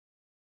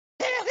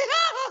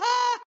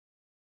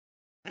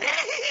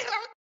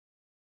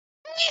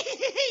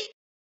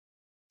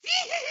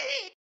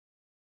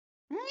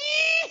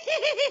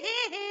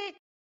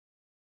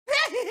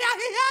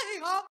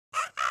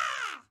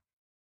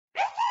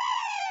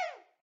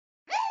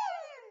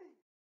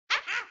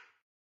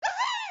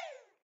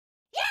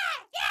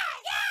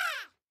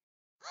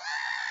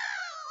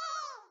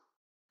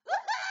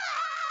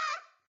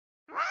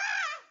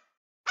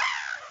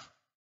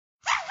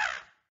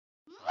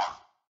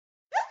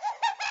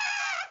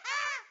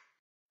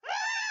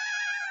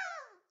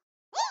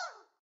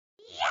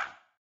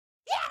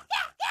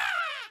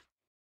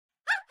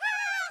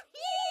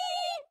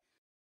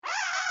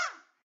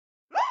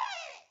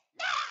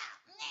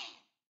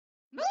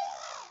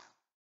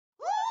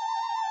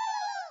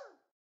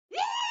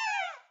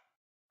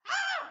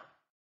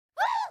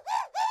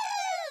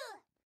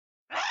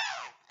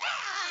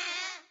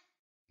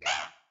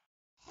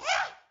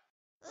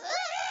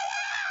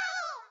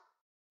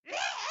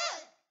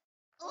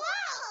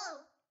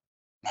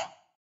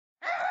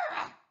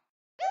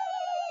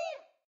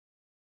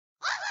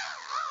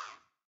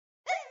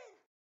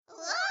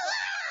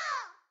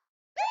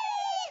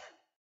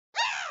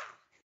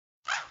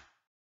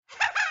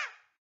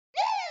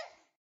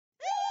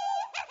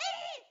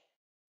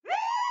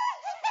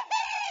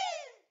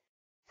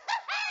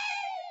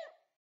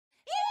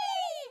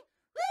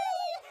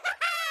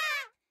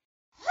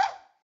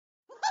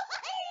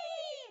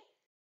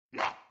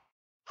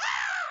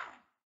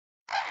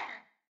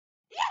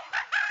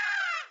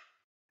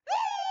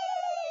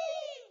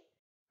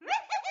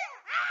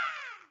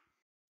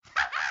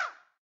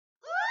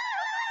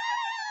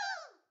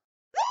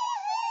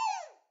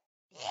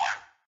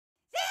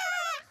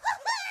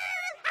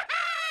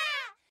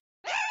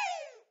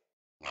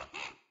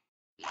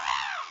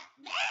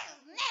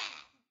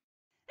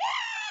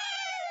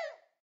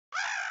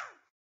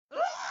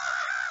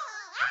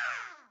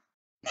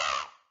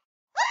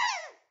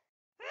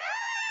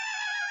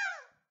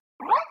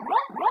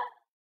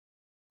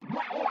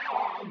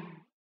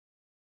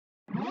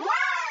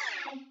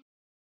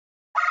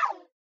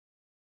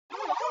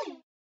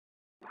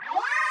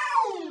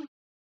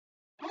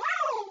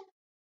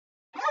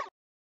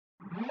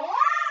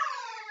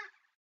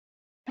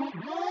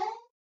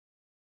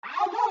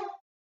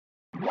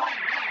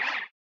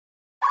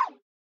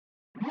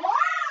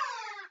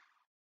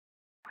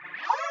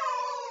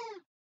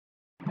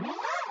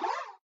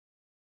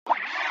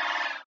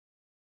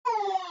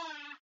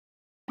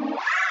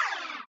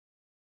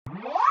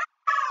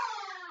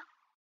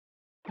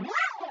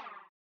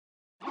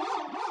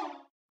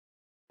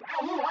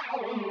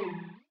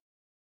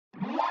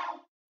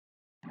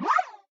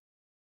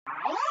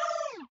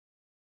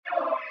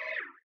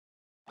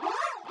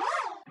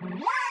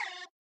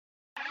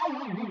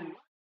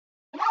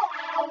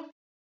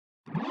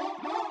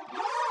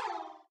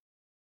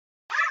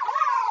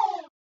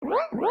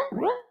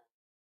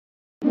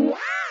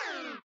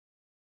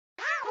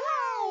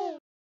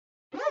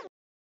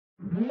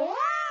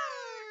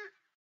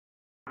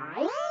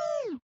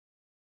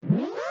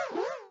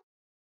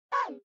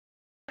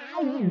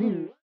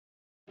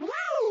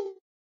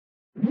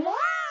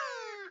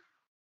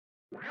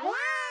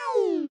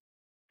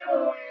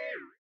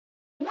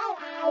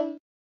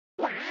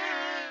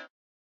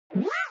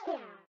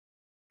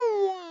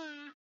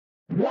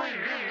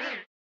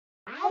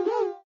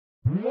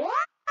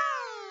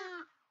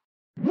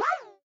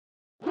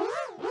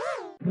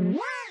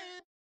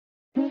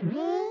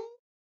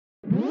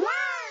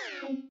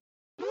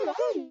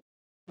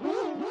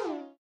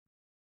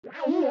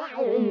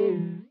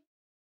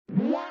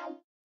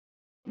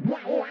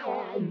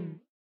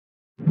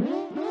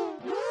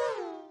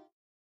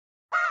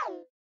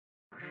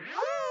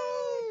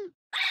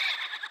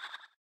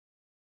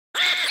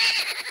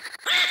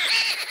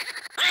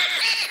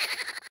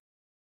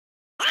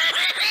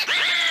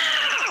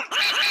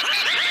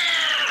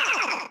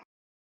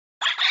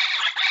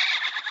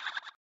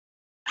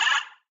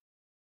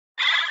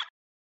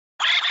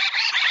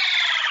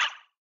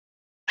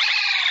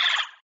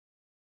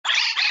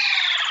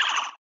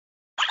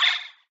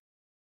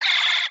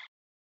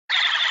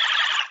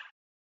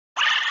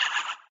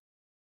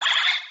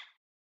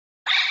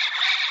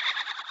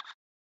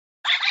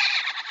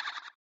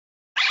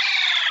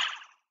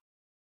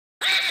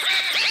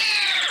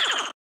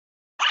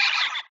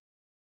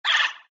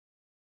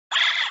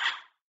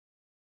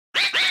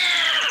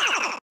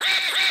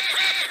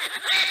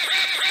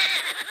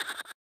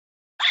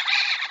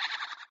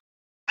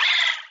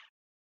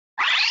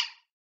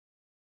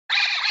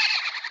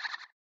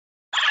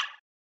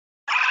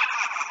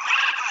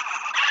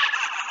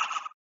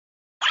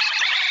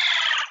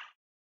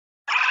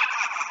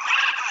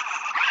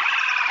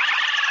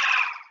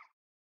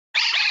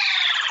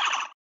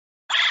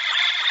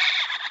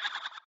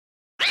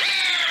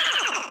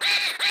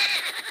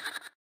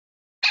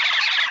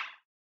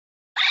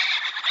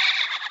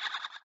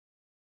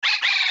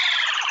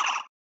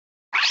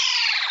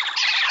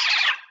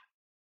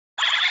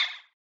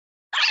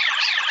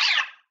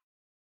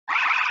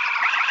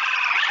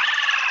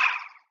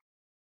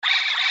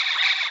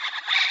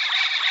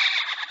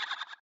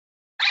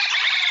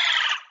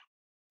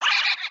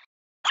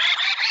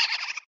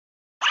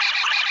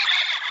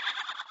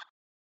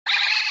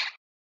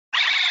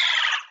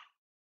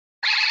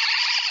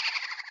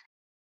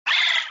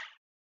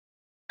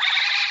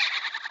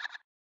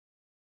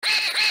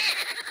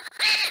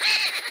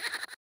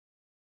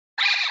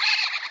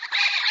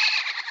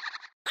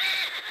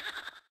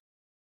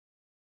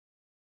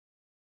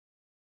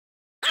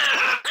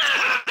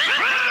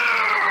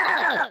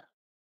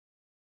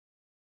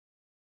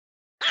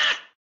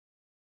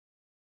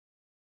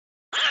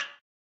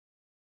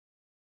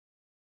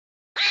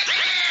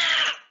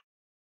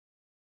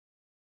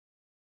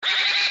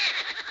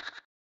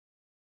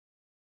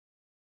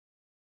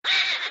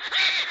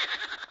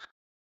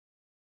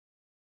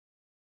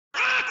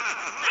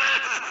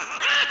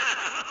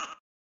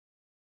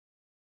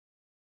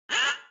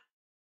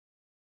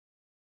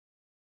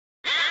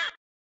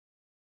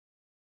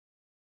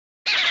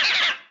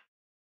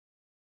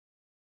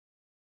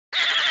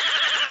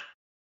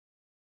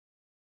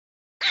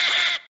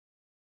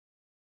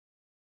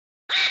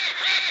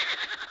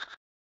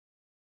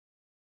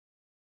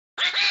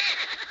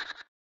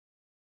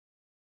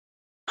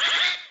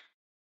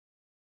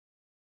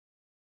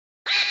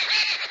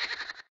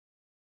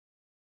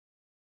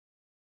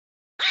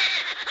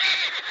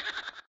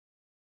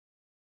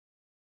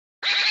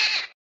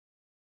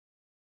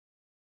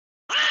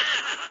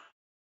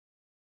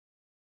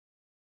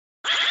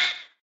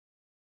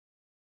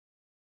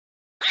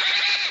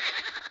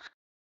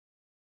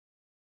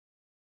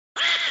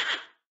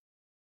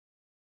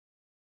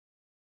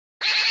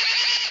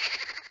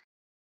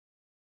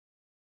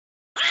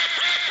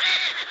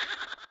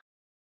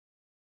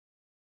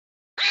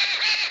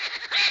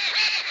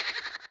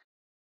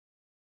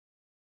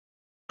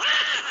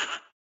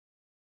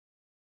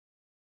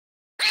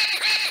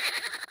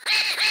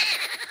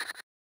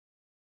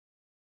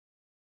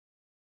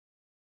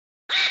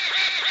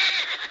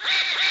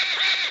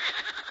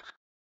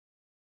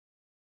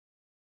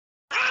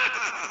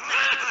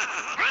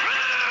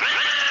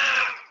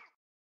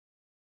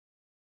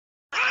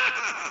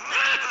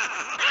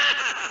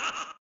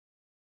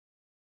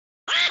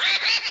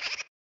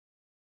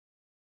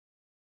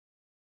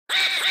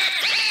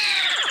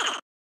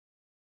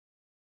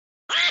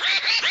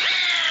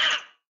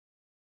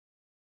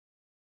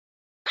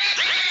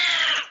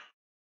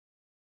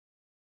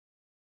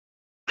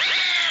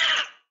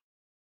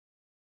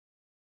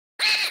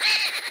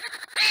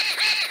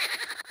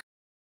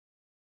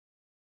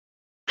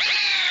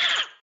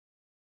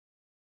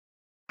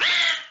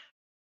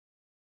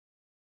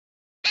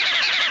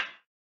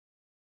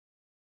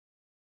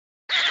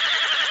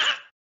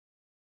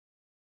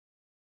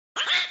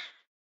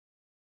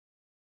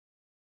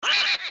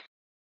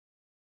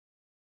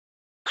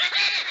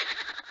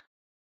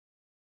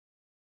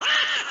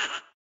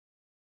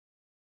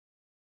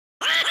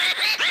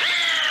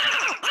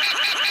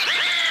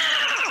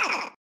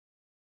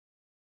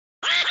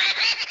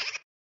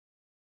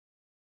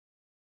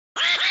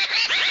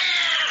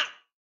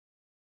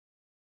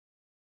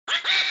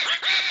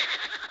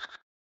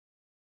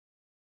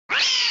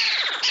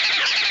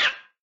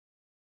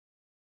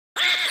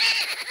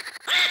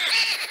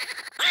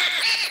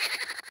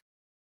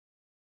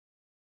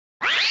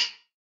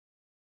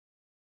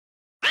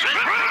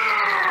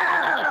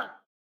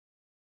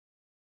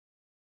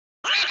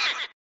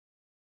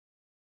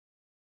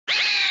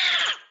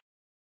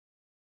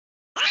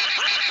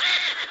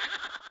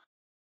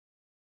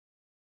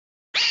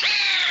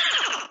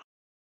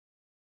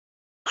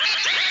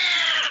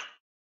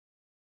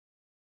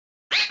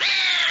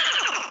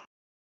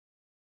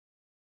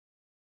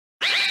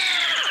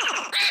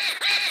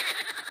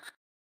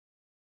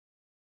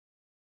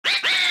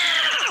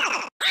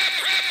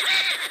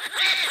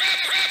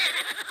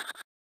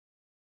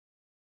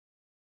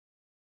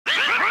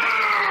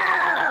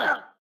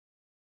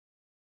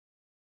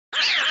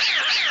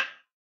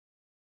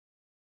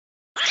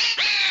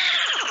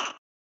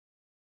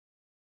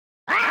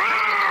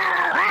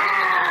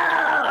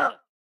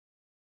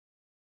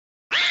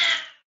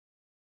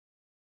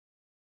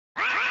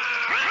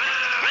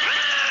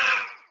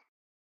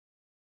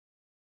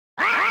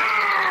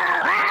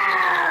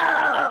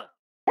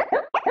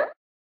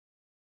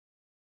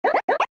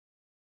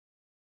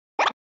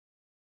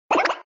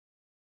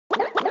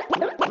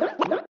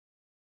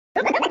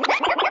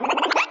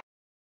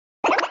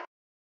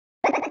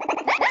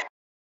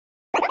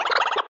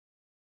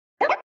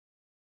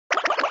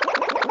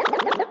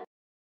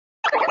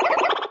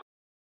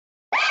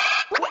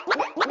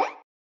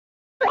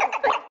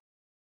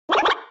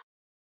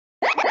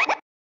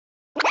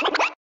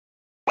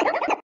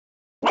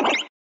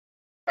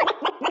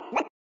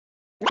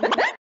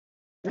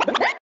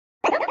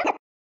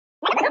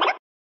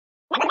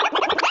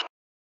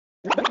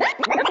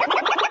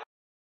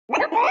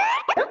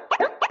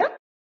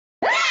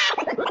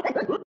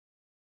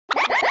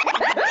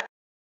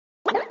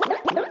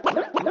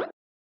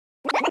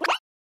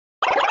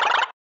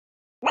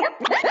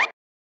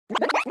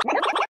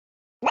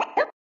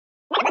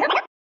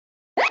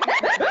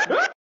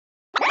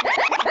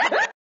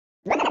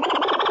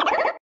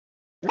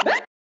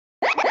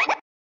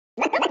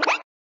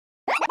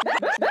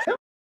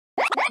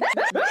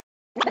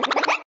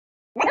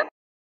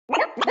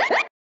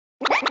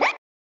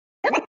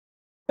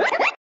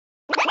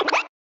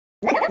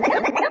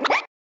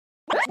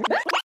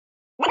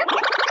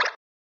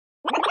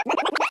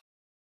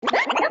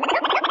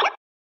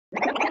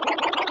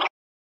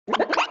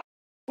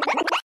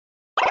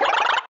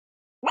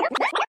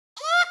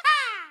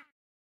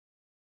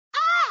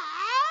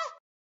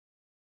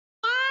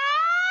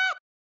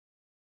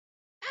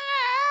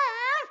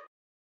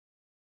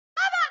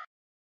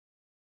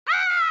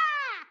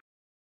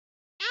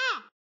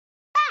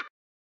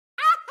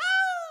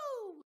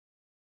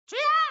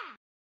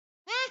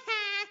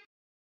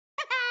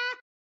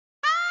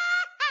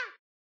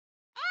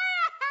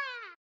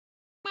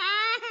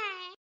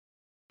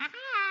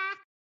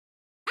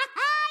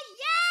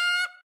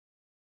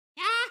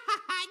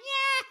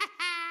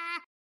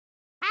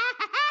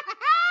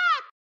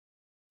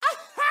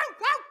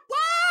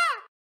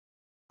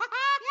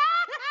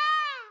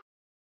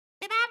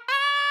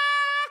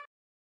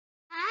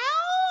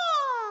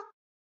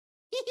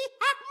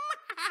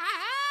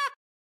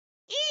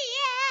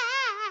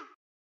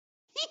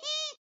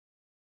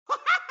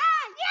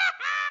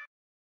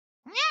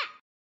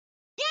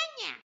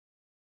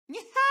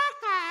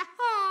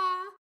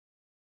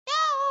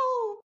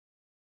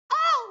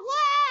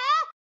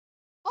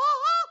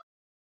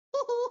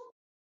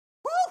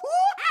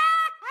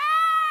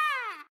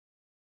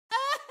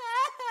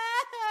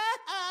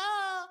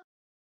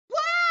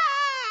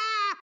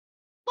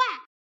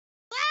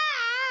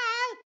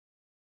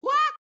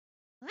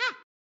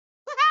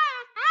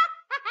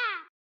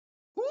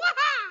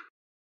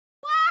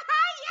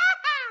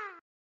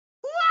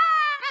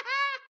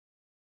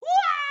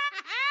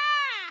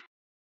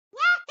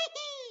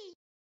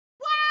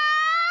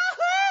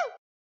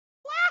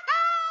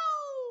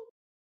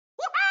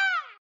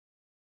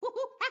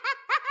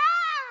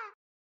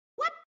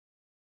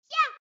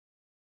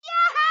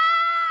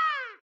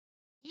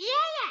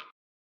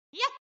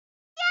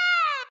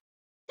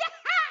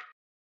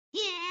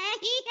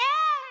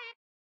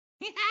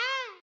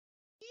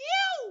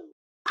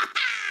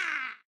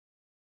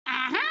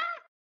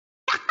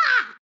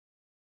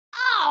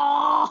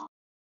 Oh,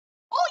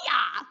 oh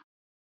yeah.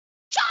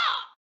 Cha,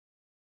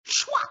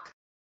 schwack,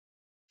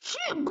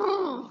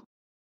 shibr,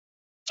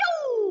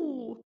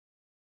 choo,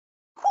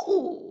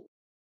 hoo,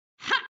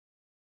 ha,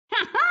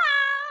 ha, ha,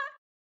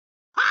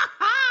 ha, ha,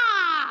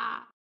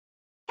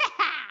 ha,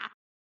 ha,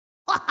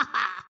 ha,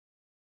 ha,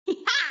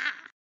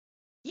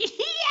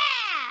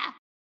 yeah,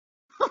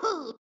 no,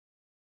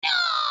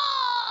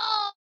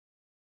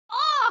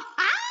 oh,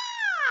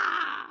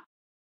 ha,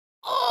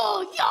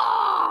 oh,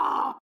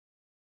 yeah,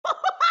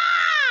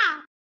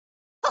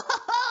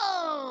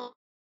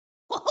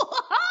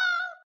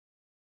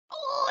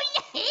 oh,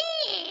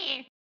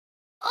 yeah,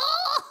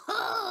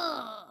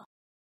 oh,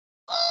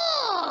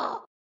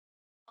 oh,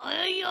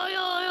 ay, ay,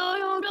 ay,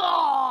 ay,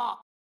 no.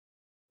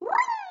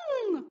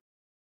 Vroom!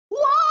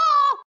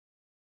 Wah!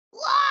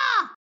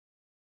 Wah!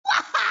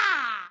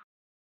 Waha!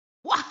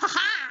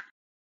 Waha!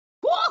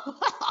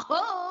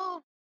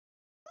 Whoa!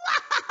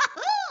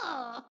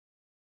 Waha!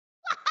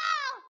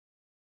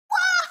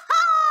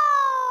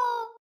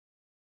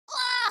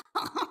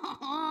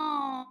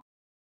 Wow!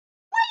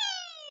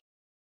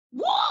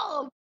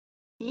 Whoa!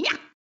 Yeah!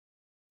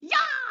 Yeah!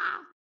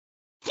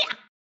 Yeah!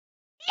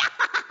 Yeah!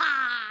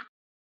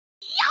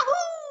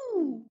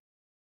 Yahoo!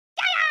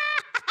 Yeah!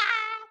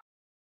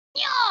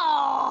 Yo!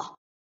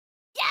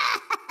 Yeah!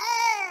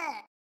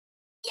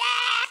 Yeah! Yeah!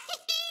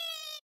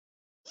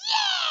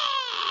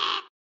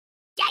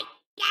 Yeah!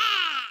 Yeah!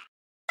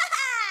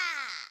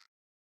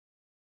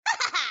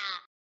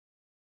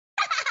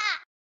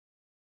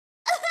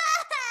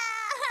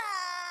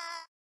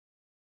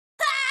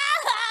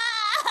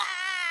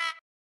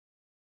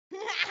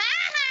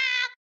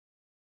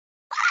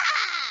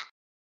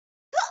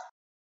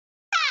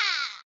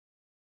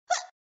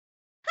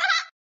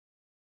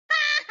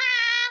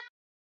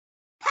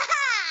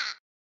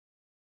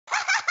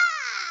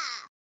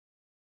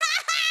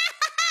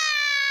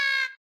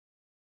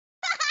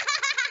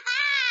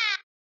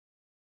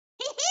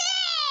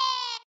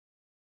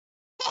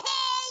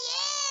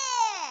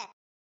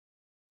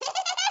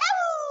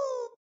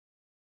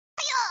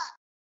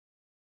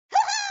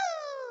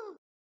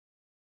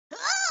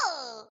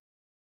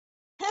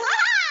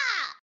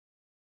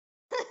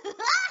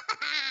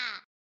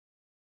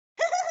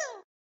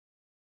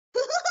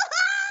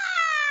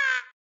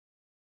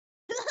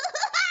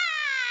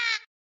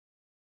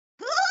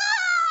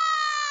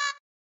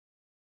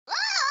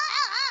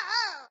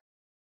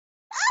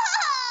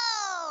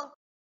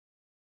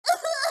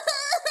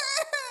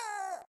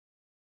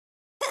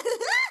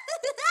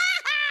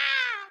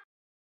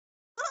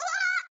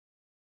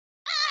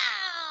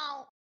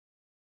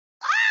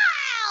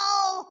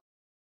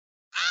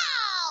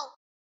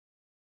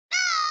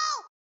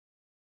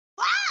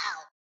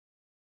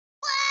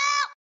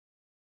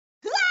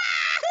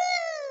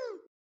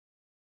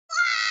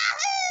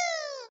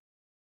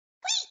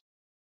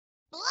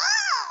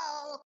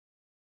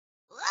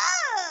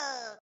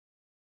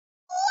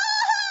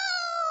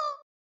 Yahoo!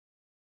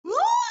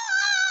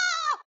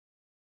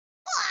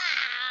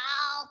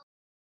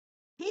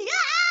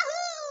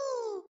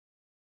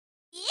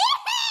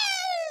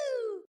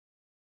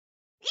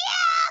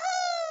 Yahoo!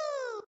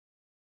 Yahoo!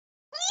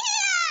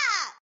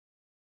 Yeah!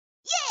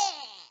 Yeah! Yeah!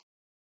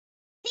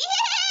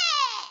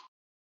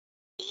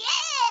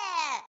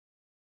 Yeah!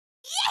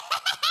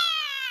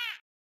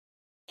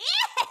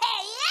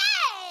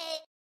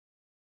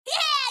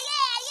 Yeah!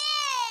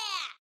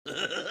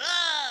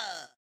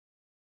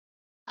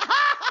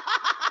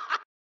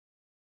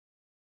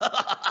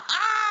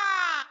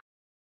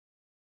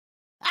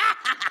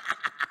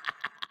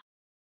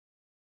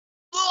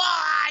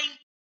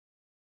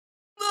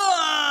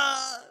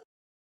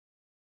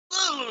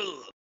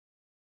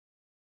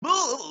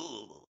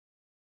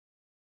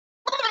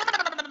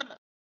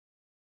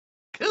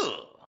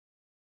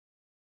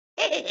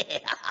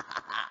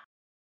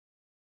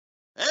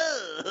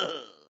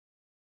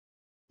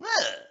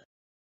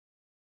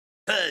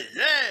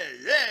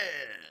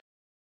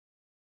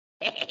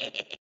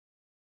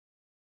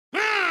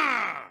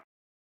 Yeah!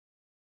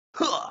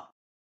 Cool.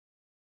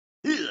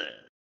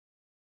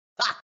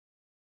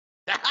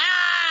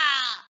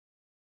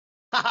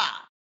 Ha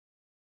ha!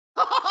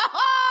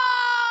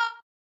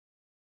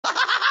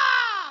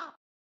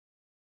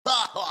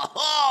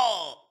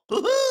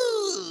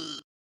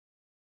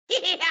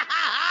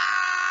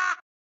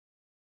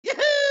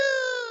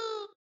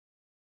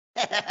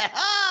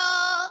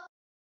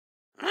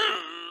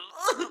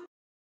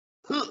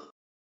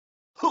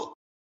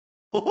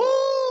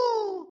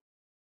 Hoo-hoo!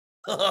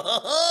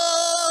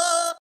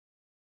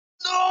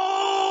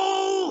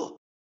 No!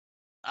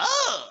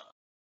 Oh!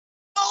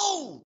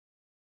 Oh!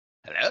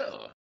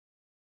 Hello.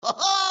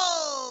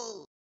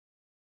 Ho-ho!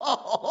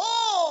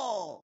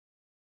 Ho-ho-ho!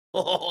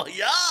 Oh,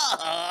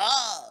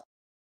 yeah!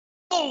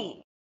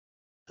 Oh!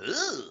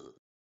 Ooh!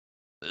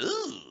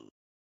 Ooh!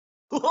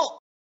 Ho-ho!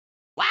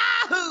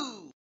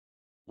 Wahoo!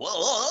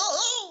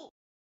 Whoa!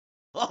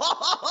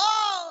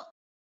 Ho-ho-ho-ho!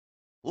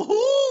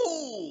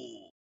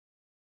 Woohoo!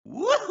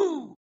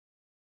 Woohoo!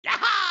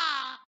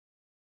 Yaha!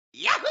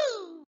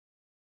 Yahoo!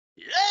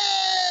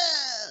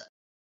 Yeah!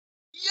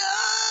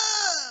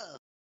 Yeah!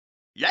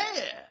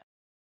 Yeah!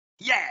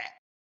 Yeah!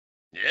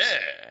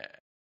 Yeah!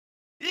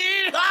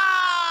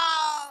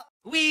 Yeehaw!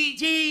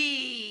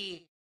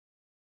 Ouija!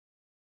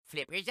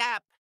 Flippers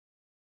up.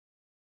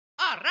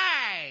 All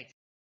right!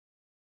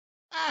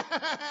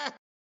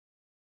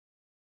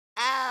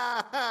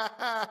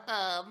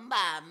 Oh,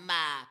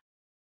 mama.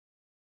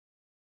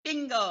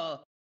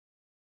 Bingo!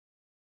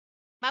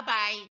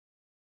 Bye-bye!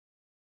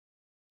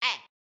 Hey.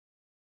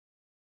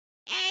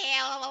 Hey,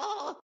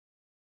 oh.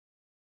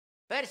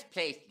 First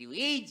place,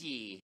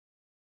 Luigi.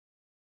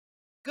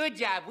 Good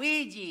job,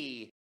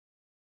 Luigi.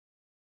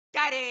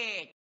 Got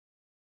it!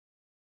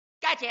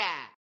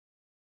 Gotcha.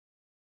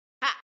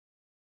 Ha.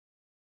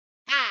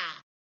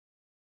 Ha.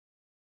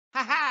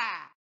 Ha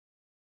ha.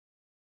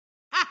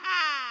 Ha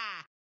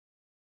ha.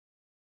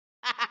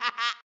 Ha ha ha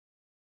ha.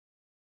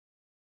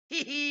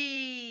 Hee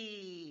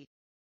hee!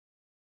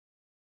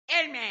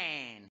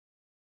 Airman.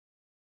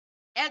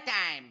 Air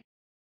time.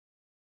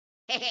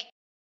 Hehe.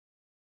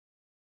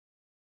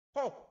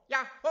 Ho,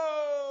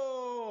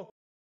 yahoo!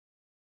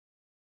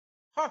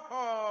 Ho,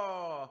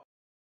 ho!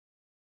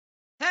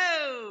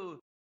 Ho!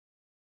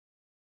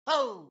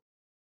 Ho.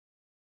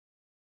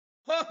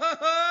 Ho ho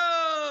ho!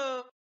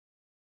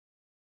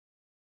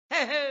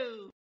 Ho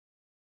ho!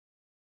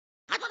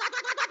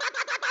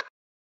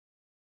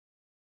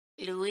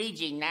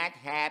 Luigi not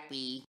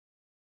happy.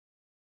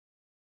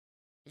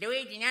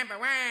 Luigi number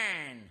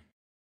one.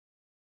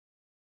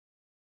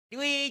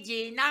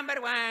 Luigi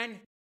number one.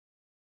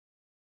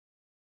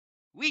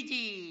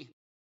 Ouija!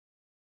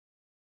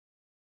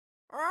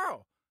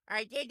 Oh,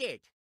 I did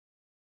it.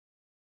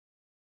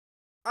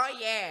 Oh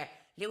yeah,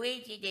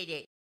 Luigi did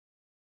it.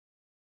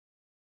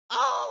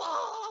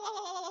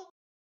 Oh!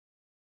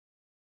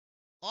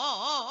 Oh,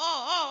 oh,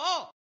 oh,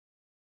 oh,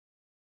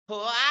 oh!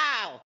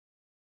 Wow!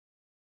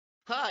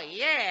 Oh,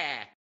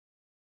 yeah!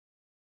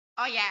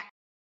 Oh yeah.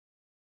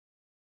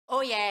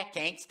 Oh yeah,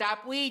 can't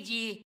stop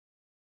Luigi.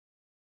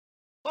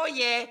 Oh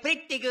yeah,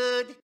 pretty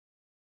good.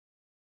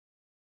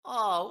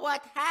 Oh,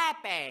 what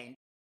happened?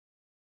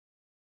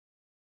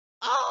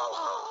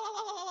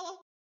 Oh!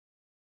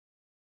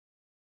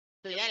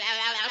 Ouch!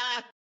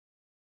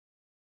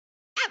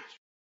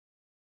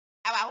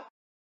 Ow, ow.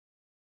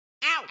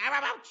 Ow, ow,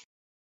 ow, ouch.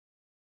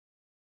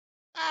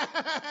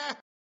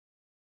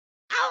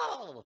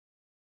 Ow!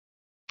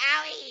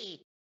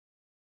 Owie.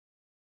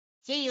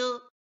 See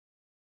you,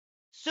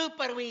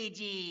 Super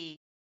Ouija!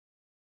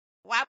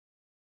 Whop.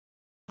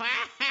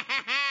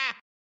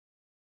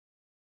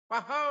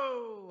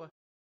 Wahoo!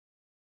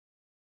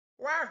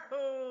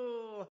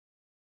 Wahoo!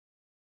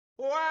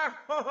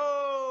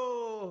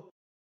 Wahoo!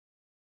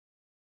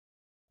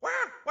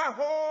 Wah,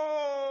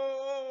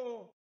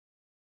 wahoo!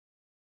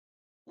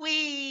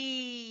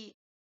 Wee!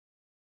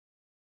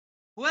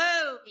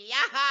 Whoa!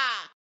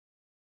 Yaha.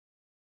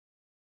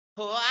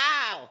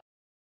 Wow!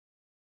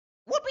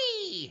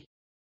 Whoopee!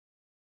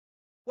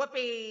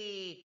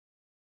 Whoopee!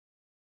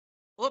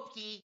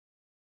 Oopsie!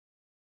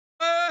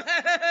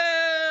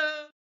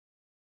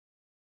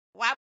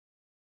 Whop.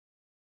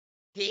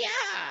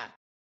 Yeah!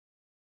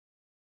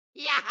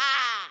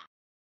 Yaha.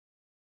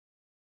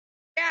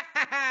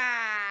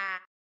 Yaha!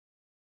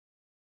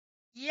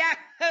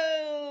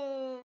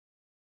 Yahoo!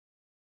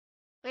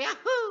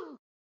 Yahoo!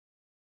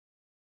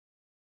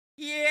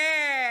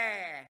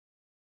 Yeah!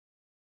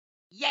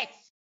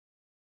 Yes!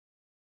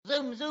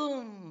 Zoom,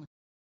 zoom!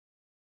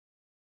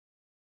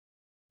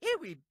 Here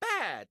we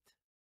bat.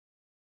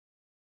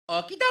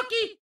 Okie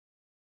dokie!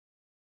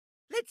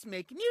 Let's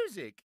make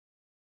music.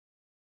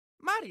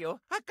 Mario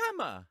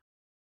Hakama.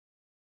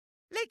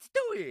 Let's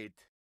do it.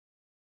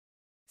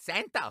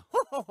 Santa, ho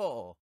ho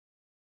ho.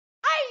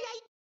 Ay, ay!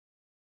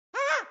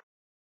 Ah!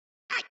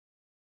 Ay!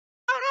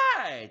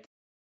 Alright!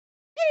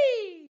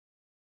 Hey!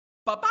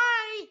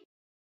 Bye-bye!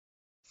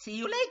 See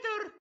you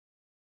later!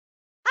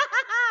 Ha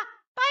ha ha!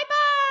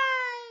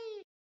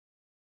 Bye-bye!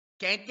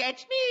 Can't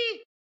catch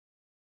me!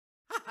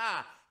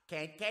 Haha,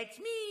 can't catch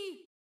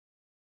me.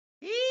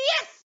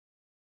 Yes!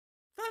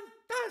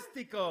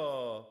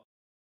 Fantastico.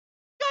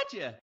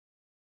 Gotcha!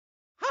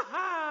 Ha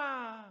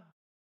ha.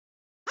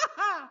 Ha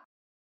ha!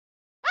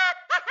 Ha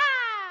ha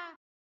ha!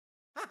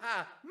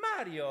 Haha,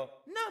 Mario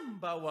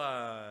number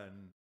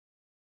one.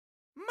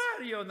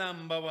 Mario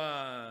number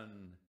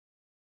one.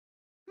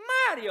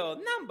 Mario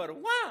number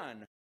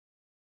one.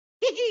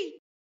 Hee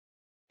hee!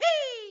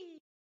 Hee!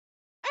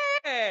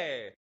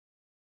 Hey,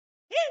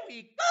 Here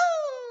we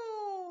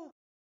go!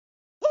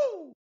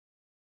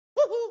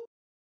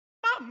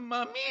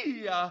 Mamma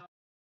mia!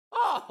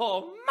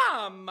 Oh,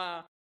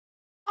 mamma!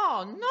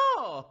 Oh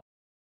no!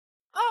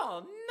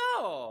 Oh,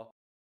 no!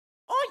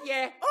 Oh,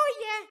 yeah! Oh,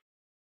 yeah!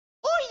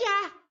 Oh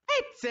yeah!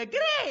 It's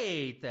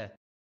great!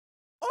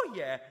 Oh,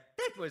 yeah!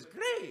 That was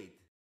great!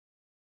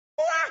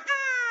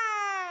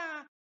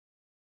 Waha!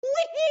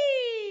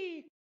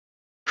 Wee!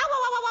 Ow,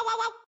 ow, ow, ow,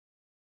 ow, ow!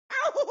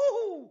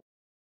 Ow!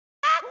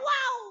 Ah,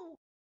 wow!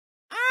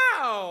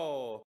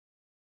 Ow!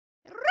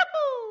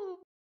 Ruhu!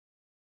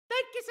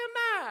 Thank you so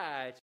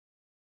much!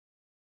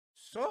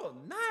 So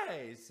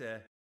nice!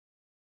 Wahoo!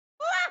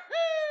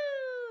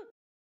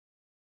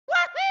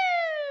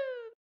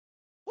 Wahoo!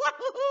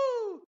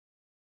 Wahoo!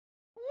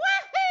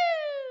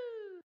 Wahoo!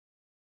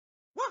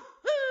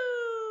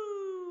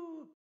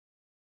 Wahoo!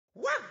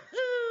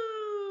 Wahoo!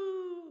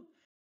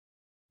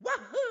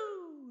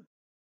 Wahoo!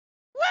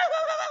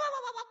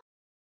 Wah-wah-wah-wah-wah-wah-wah!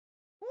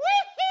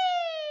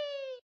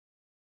 Wee-hee!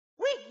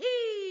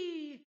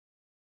 Wee-hee!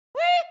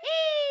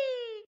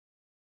 Wee-hee!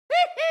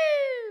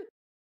 Wee-hoo!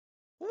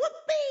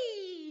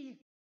 Whoopee!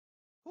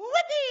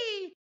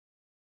 Whoopee!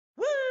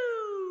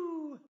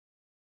 Woo!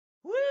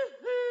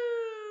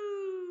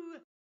 Woohoo!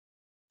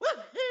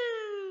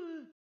 Woohoo!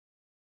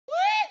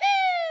 Woohoo!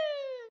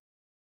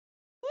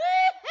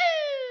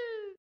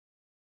 Woohoo!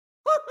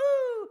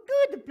 Woohoo!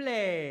 Good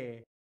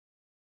play!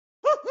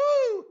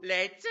 Woohoo!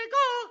 Let's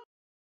go!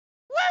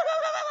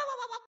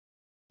 Woo-woo-woo-woo-woo-woo!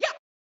 Yeah!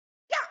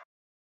 Yeah!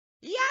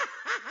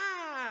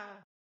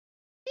 Yeah-ha-ha!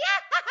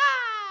 Yeah-ha-ha!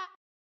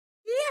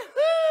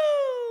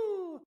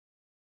 Yahoo!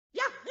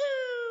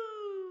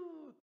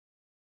 Yahoo!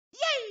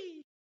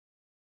 Yay!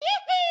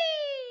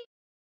 Yippee!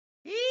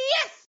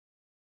 Yes!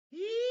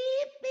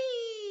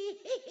 Yippee!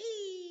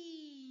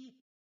 Hee-hee!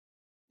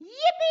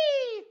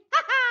 Yippee!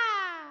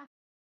 Ha-ha!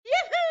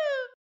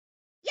 Yoo-hoo!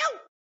 Yo!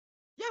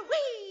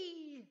 Yahwee!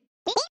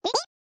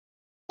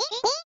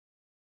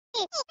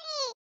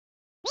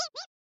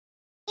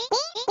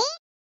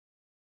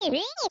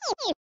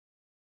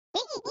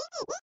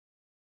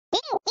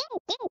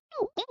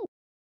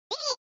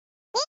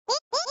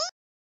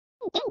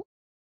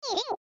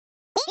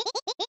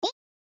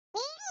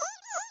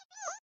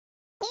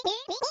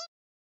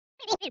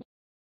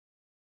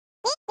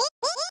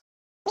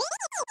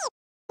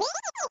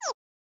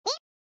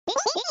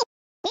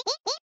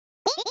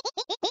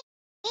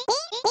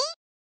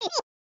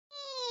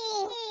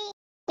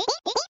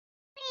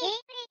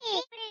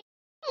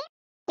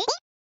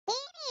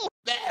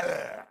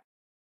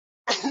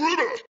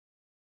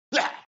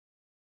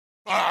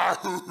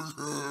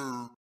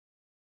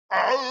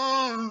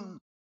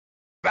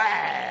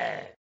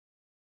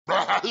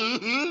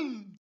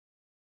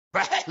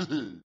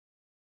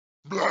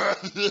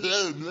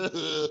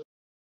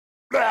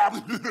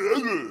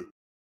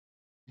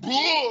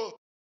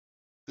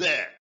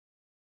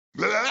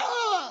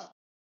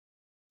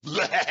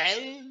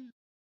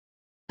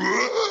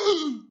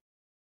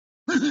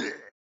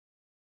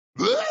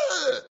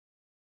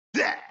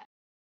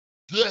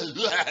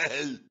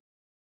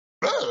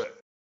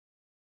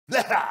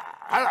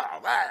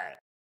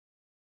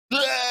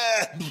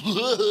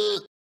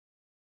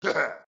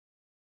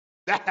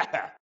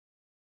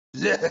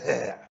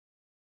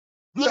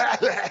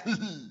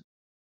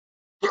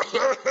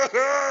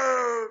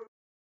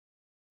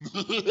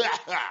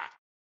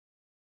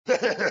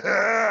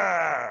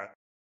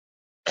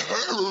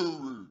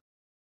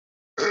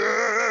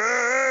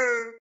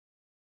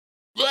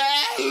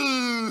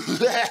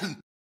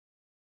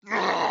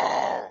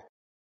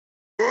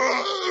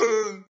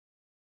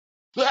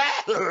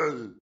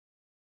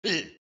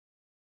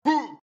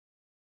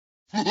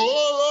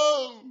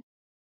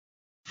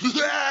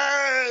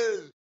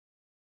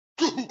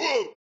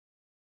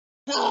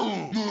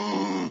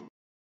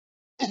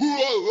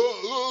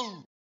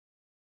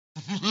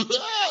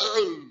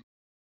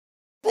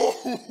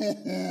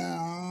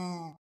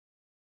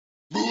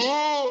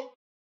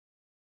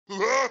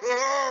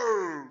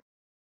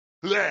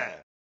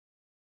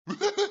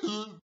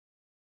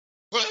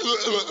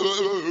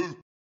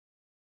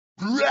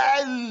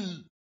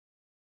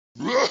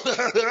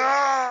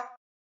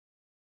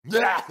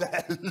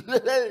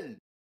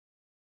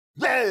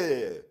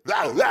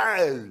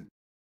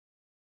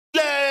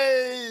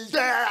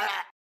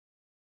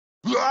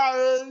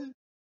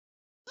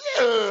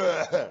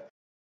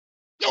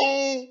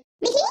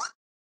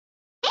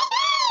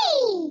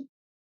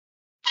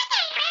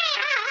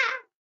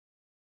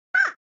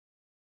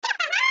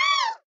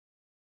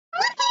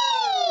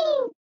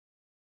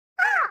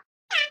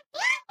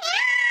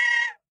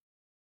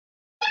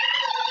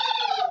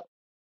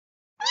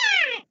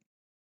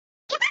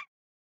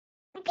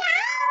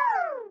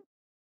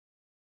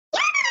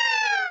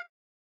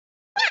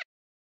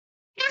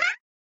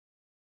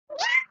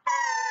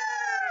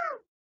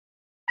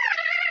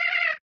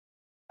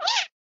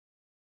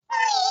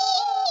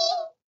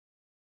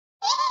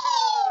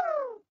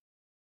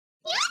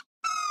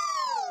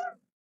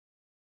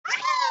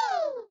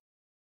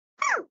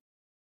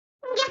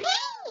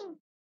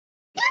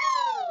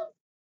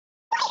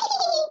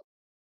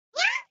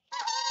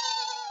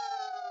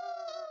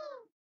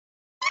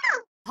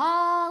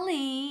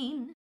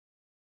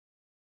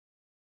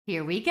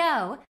 Here we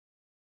go.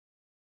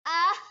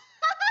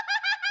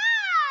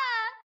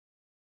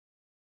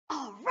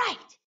 All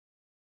right.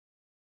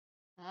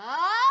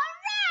 All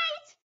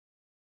right.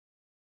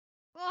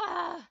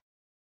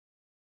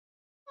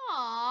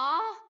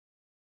 Aww.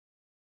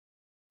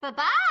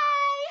 Bye-bye.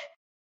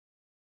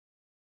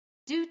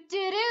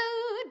 Do-do-do-do.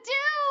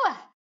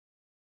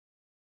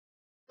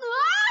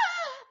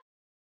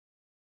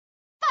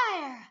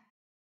 Fire.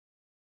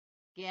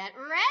 Get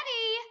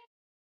ready.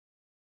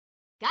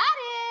 Got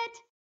it.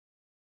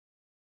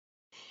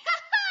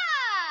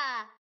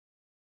 Ha-ha.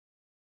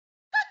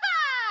 Ha-ha.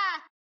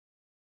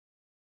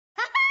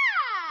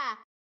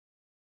 Ha-ha.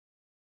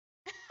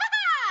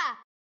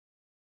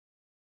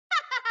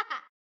 Ha-ha.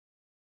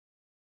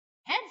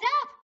 Heads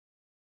up.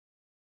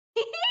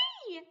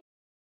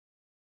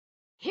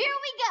 Here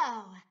we go.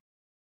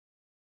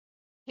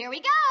 Here we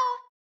go.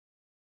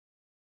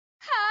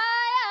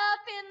 High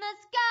up in the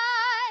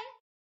sky.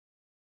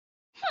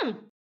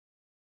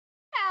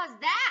 How's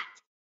that?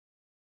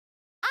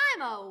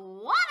 I'm a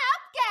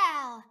one-up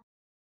gal.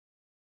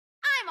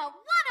 I'm a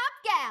one-up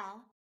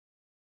gal.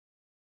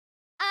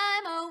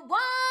 I'm a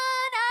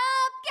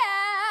one-up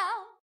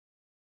gal.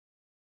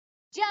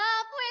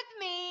 Jump with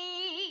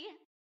me.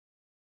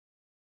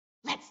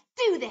 Let's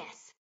do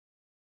this.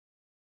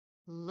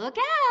 Look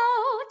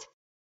out.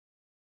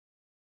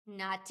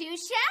 Not too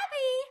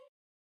shabby.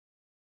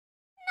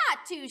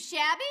 Not too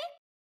shabby.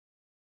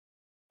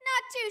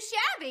 Not too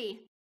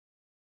shabby.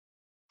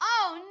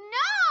 Oh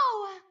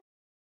no!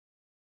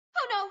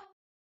 Oh no!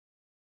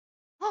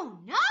 Oh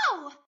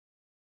no!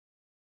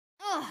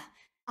 Ugh,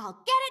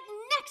 I'll get it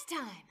next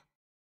time.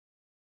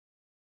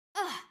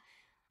 Ugh,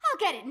 I'll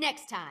get it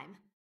next time.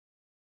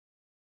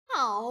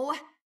 Oh,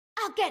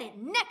 I'll get it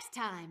next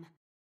time.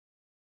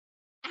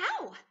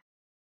 Ow!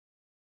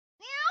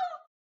 Ow!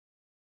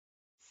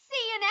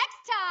 See you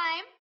next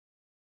time.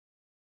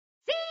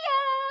 See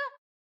ya!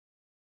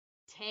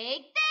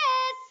 Take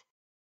this.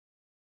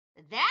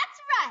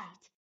 That's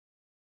right.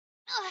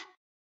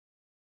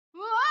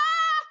 Wah!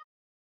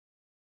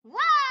 Wahoo!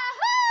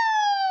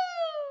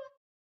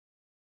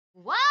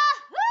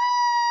 Wahoo!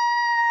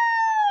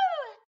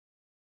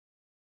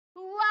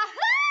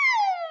 Wahoo!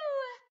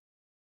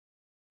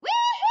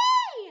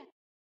 Wee-hee!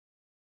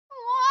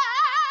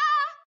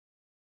 Wah!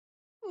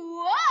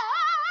 Whoa!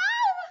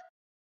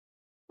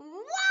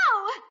 Whoa!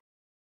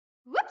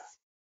 Whoops!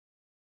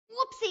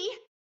 Whoopsie!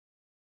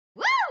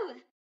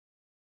 Woo!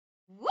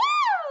 Woo!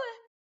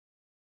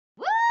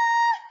 Woo-hoo!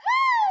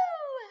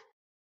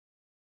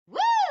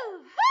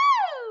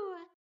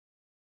 Woo-hoo!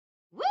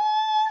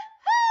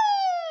 Woo-hoo!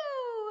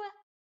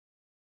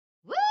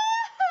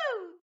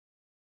 Woo-hoo!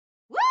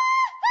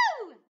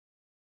 Woo-hoo!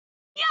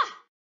 Yeah!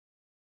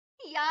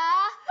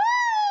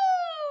 Yahoo!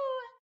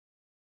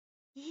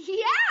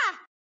 Yeah!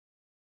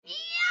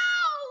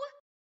 Yow!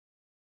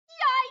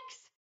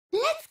 Yikes!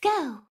 Let's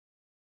go.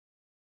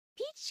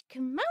 Peach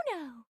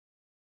kimono.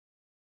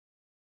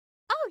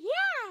 Oh,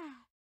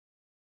 yeah.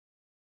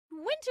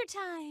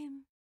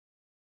 Wintertime.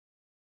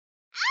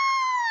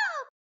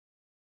 Ow!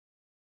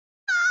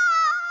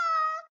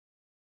 Ah!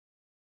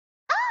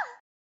 Ah!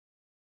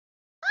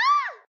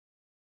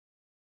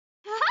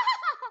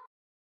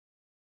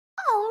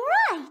 All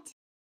right.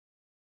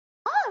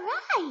 All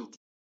right.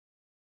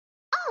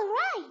 All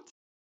right.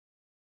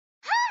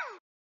 Ha!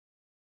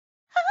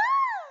 Ha!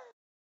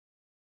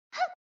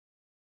 Ha!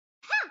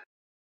 Ha! Ha!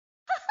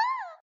 Ha!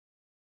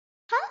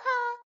 Ha! Ha!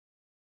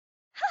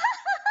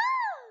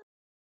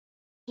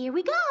 Here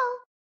we go.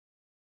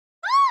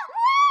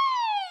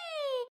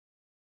 Whee!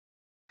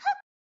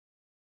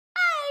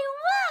 I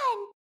won!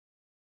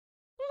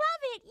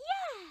 Love it,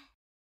 yeah.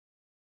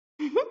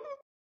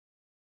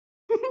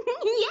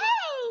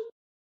 Yay!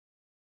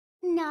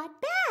 Not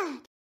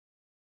bad.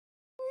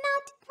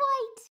 Not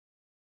quite.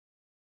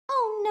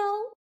 Oh no.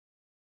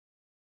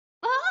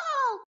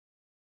 Oh!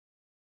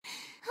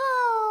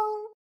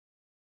 Oh!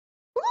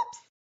 Oops!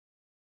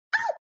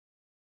 Ow!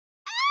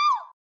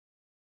 Ow!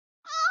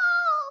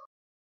 Oh!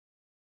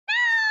 No!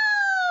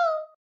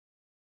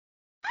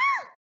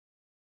 Ah!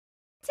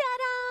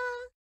 Ta-da!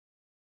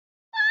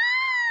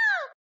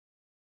 Ah!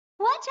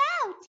 Watch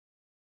out!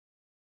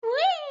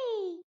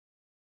 Whee!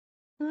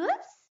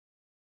 Oops!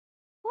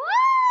 Woo!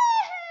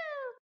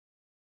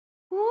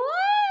 Woo!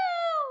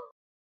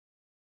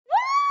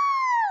 Woo!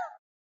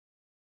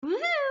 Woo!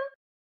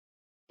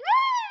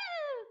 Woo!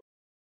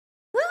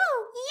 Woo!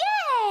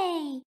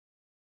 Yay!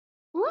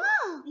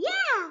 Whoa!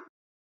 Yeah!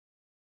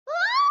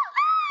 Woo!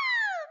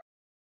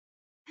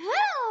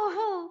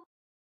 Woo!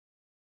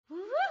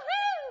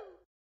 Woohoo!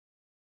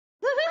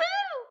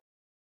 Woohoo!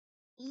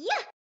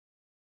 Yeah!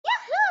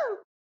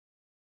 Yahoo!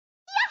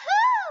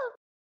 Yahoo!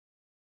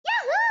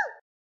 Yahoo!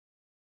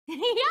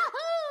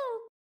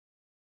 Yahoo!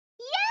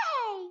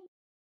 Yay!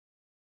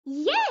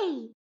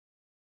 Yay!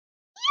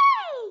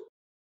 Yay!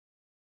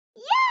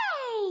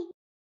 Yay!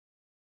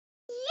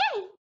 Yay!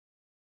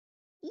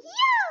 Yo!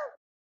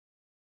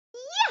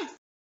 Yes!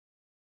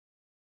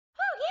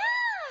 Oh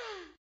yeah!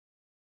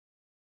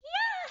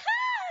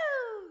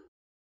 Yahoo!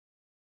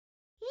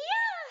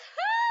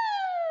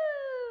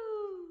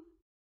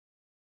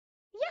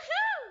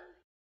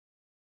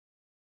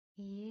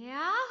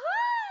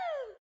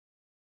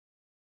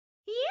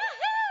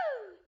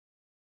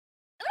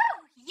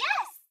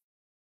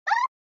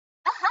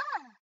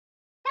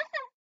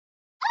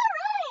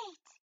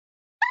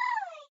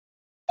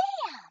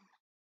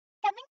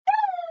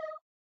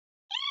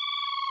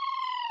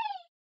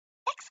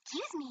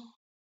 Excuse me.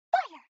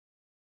 Fire.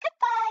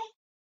 Goodbye.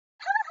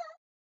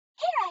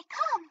 Here I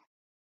come.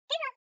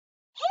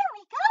 Here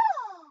we go.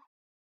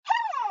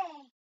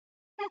 Hey!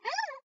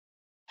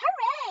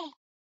 Hooray!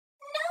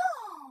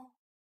 No!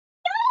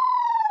 No!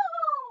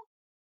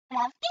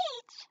 Love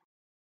Beach.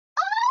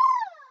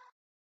 Oh!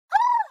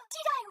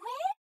 Did I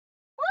win?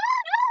 Oh,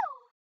 no!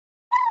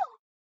 No!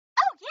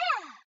 Oh,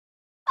 yeah!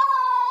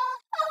 Oh,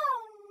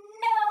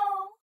 no!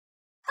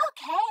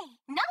 Okay,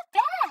 not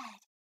bad.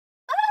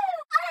 Oh,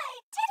 I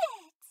did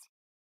it!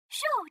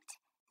 Shoot,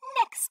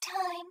 next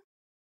time.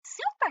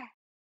 Super!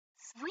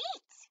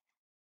 Sweet!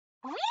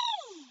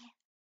 Whee!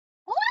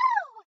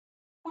 Woo!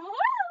 Woo!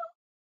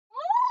 Woo!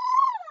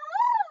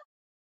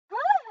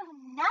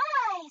 Woo!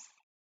 Nice!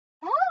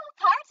 Woo!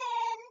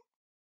 Pardon!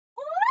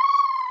 Woo!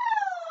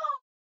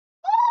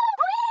 Woo!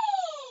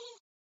 Whee!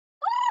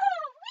 Woo!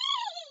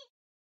 Whee!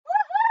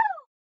 Woohoo!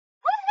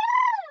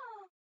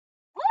 Woohoo!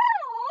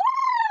 Woo!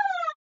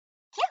 Woo!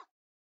 Phew!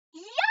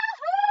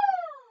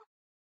 Yahoo!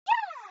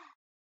 Yeah!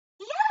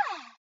 Yeah!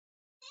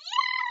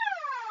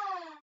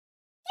 Yeah!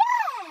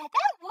 Yeah!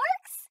 That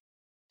works!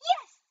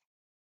 Yes!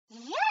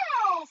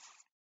 Yes!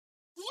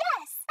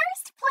 Yes!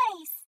 First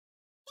place!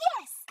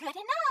 Yes! Good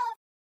enough!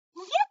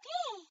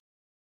 Yippee!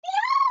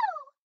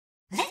 Yoo!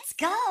 Let's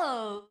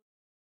go!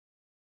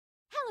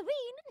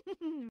 Halloween.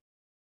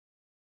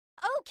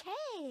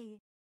 Okay.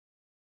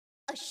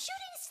 A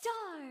shooting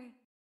star.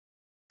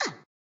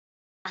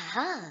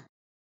 Aha!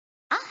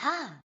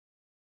 Aha!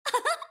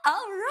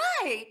 All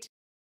right!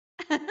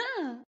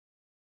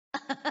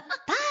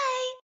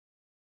 Bye!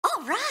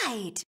 All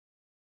right!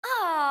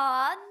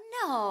 Aw,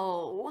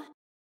 no!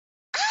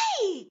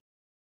 Aye!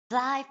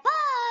 Fly,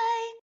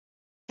 fly!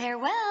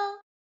 Farewell!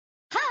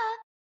 Ha!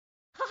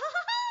 Ha ha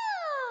ha ha!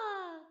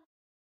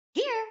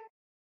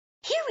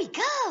 Here we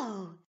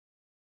go!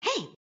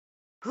 Hey!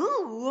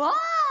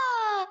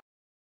 Hoo-ah!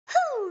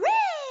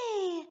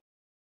 Hooray!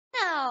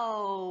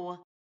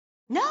 No!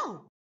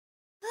 No!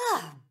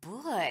 Oh,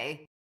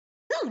 boy!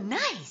 Oh,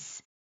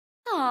 nice!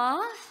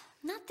 Aw,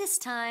 not this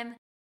time.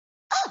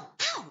 Oh,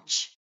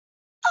 ouch!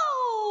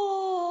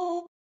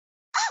 Oh!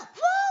 Oh,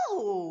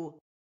 whoa!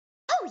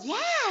 Oh,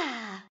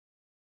 yeah!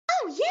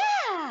 Oh,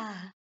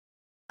 yeah!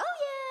 Oh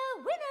yeah,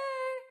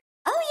 winner.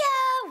 Oh,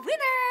 yeah,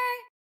 winner!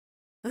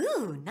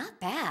 Ooh, not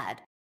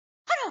bad.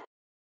 Hold up!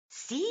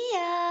 See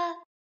ya!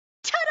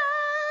 Ta-da!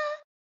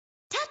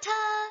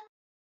 Ta-ta!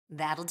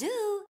 That'll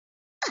do.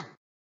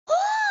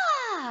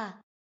 Wah!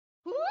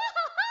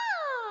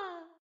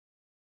 Wah-ha-ha!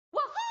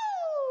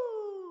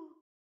 Wahoo!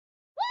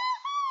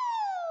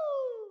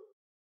 Wahoo!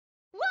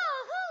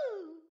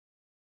 Wahoo!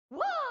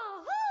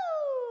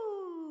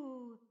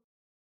 Wahoo!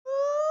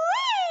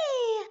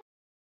 Whee!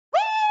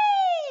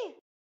 Whee!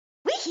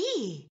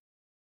 Wee!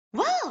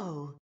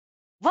 Whoa!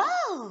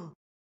 Whoa!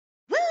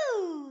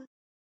 Woo!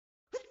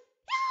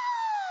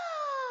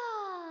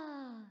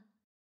 Yeah!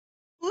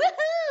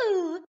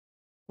 Woohoo!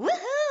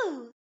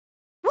 Woohoo!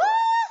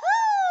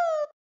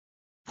 Woohoo!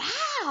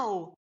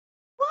 Wow!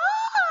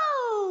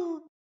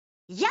 Whoa!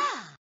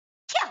 Yeah!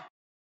 Yeah!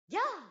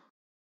 Yeah!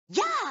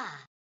 Yeah!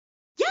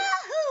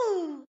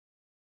 Yahoo!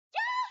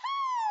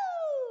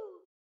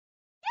 Yahoo!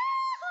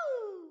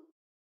 Yahoo!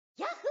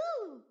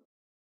 Yahoo!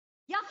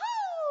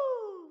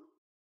 Yahoo!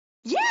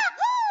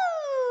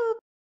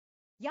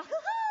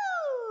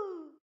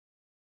 Yahoo!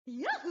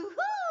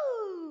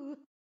 Yahoo!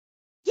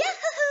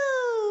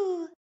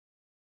 Yahoo!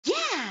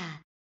 Yeah!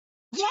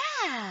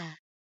 Yeah!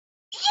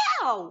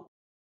 Yow!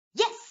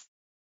 Yes!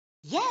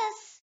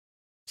 Yes!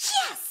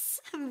 Yes!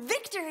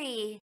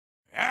 Victory!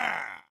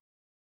 Ah!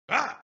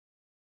 Ah!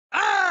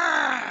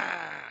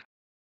 Ah!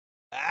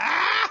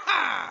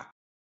 Ah!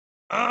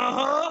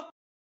 Uh-huh.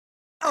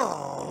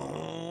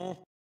 Oh.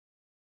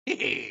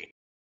 Hee.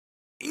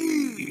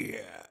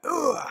 Yeah.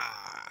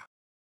 Ah.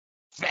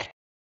 Feh.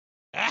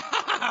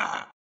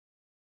 Ah.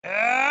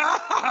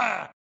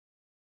 Ah.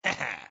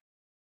 Ah.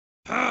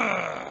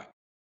 Ah.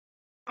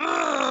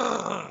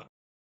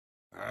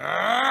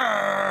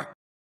 Ah.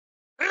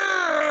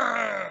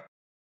 Ah.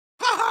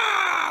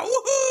 Ha-ha!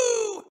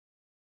 Woohoo!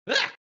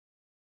 Ah.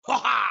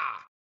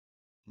 Ha-ha!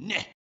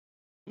 Neh.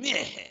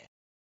 Meh.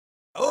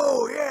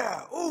 Oh,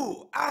 yeah.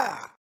 Ooh,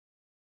 ah.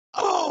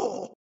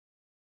 Oh.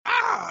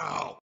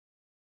 Ow.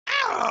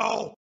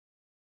 Ow.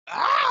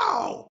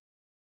 Ow.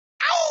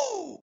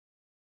 Ow.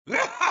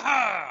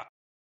 Ah.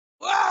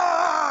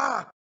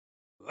 Ah.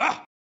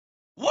 Ah.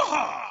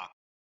 Wah.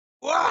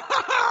 Wah.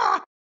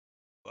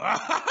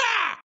 Wah.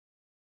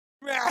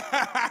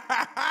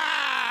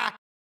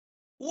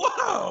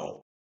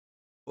 Whoa.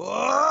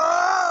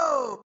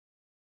 Whoa.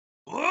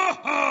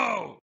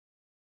 Whoa.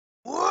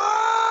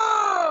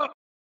 Whoa.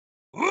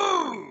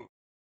 Woo.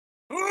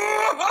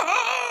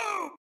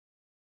 Whoa.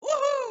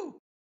 Woohoo.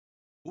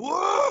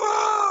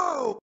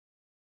 Whoa.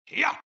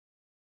 Yeah.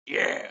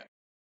 Yeah.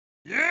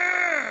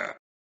 Yeah.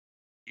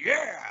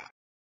 Yeah.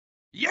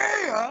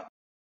 Yeah.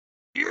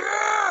 Yeah.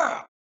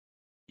 Yeah.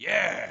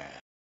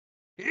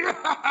 Yeah.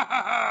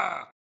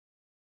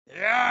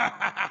 Yeah.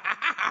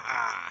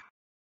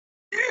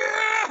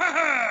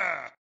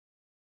 Yeah.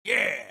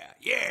 Yeah.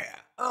 Yeah.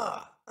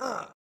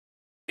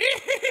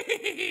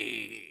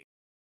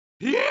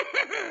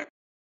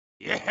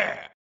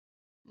 Yeah.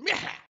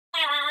 Yeah.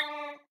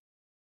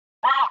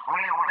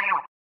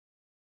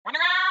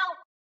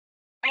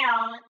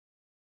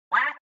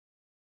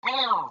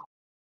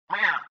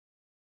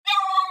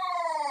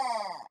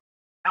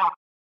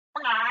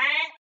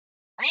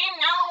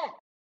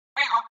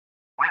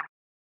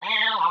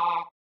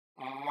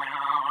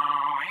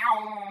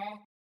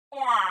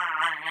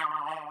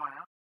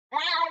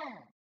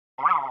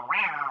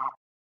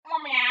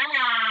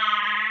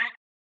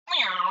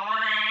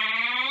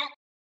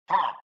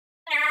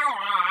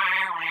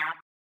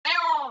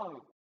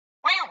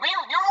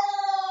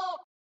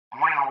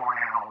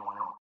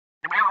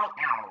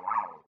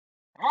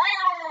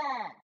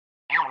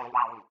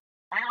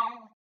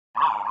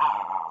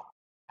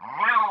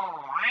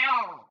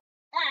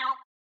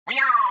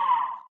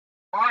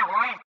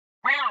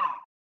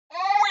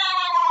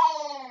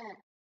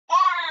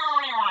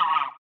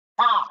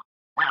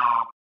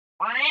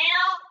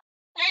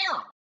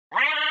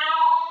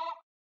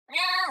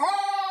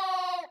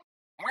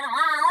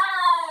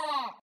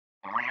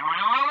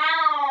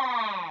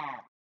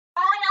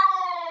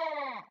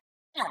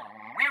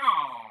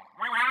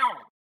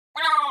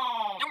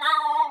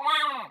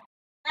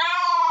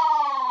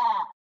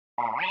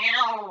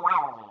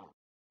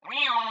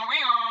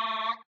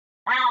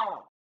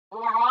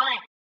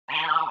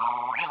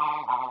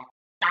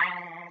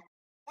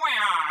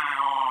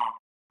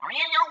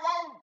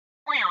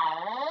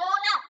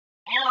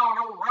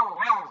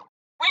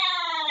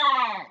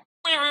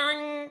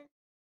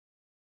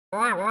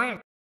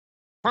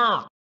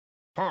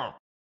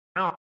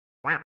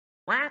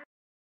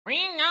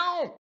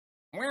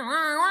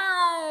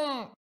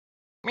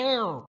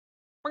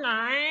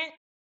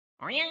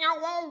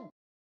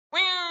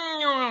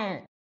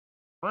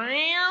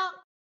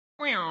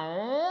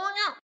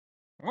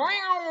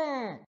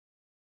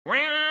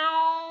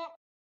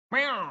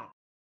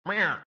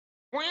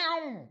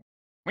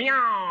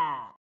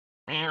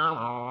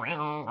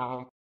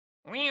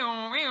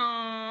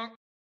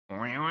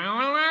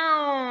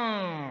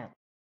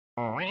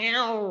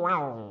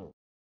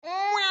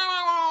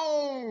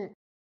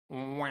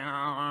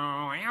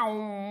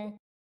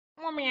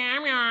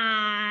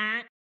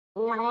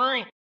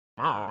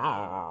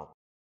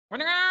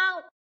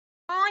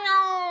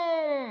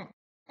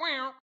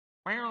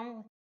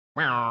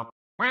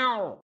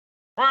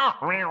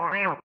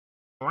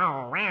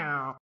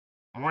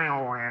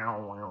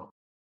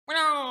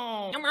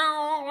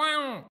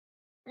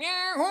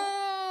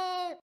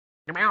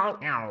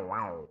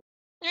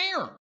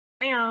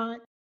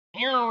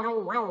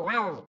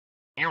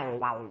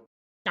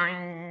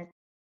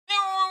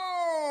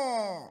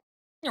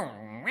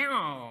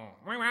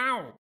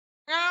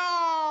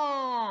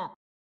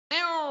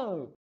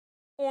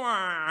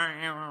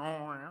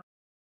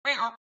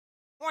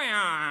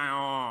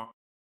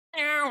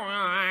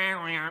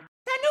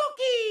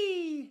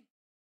 Tanuki!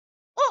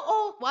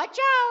 Uh-oh, watch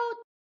out!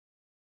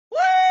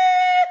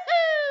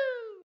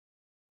 Woohoo!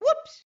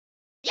 Whoops!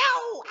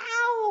 Yow!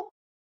 Ow!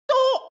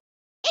 Oh!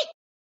 Eek!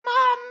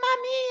 Mamma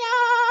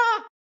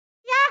mia!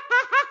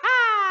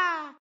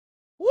 Yeah!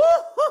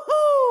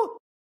 Woo-hoo-hoo!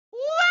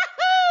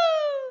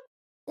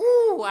 Woohoo!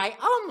 Ooh, I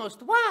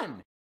almost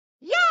won.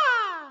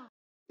 Yeah!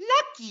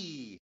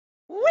 Lucky.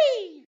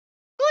 Wee!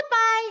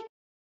 Goodbye!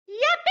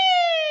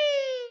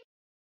 Yippee!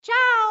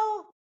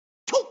 Ciao!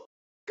 Choo!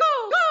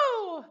 Go!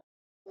 Go!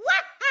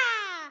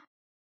 Waha!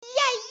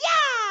 Yeah!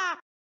 Yeah!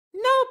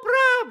 No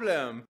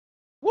problem.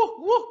 Woo!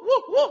 Woo!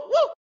 Woo! Woo!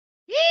 Woo!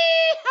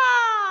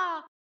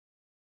 Yeehaw!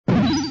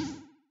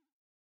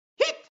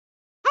 Hit!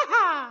 Ha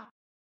ha!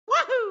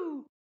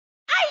 Wahoo!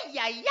 Ay!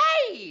 Ay!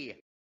 Ay!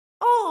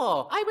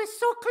 Oh, I was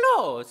so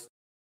close.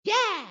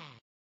 Yeah!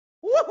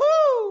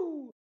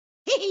 Woohoo!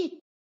 Hee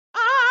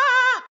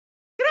Ah!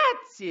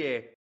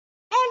 Grazie.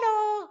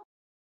 Hello!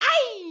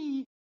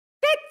 Ay!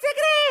 That's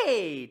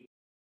great.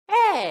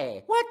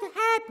 Hey, what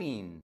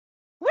happened?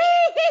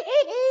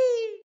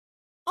 Wee!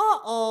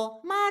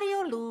 Uh-oh,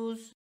 Mario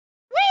lose.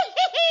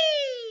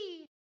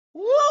 Wee!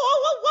 Whoa!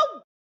 Whoa!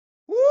 Whoa!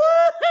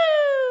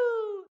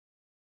 Woohoo!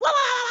 Wah,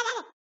 wah, wah,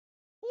 wah.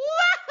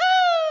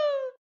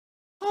 Wahoo!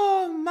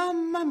 Oh,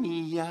 mamma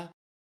mia.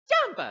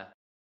 Jump!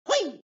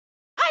 Hui!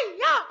 Ay!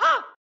 Ya!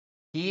 Ah!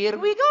 Here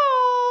we go.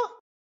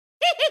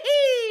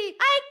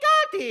 I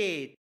got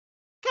it.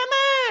 Come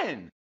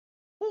on.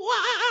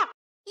 Wah!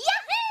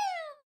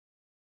 Yahoo!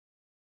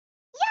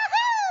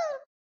 Yahoo!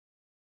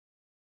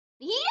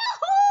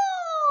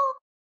 Yahoo!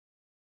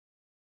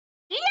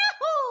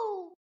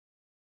 Yahoo!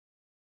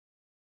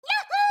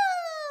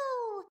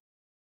 Yahoo!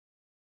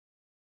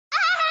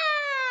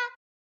 Ah!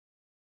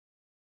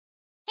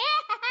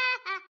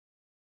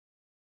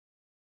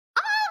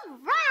 All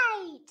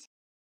right.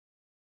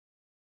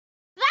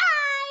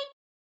 Bye.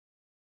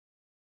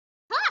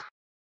 Ha!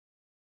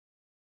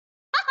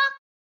 Ha ha!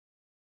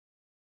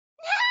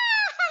 Ha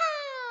ha!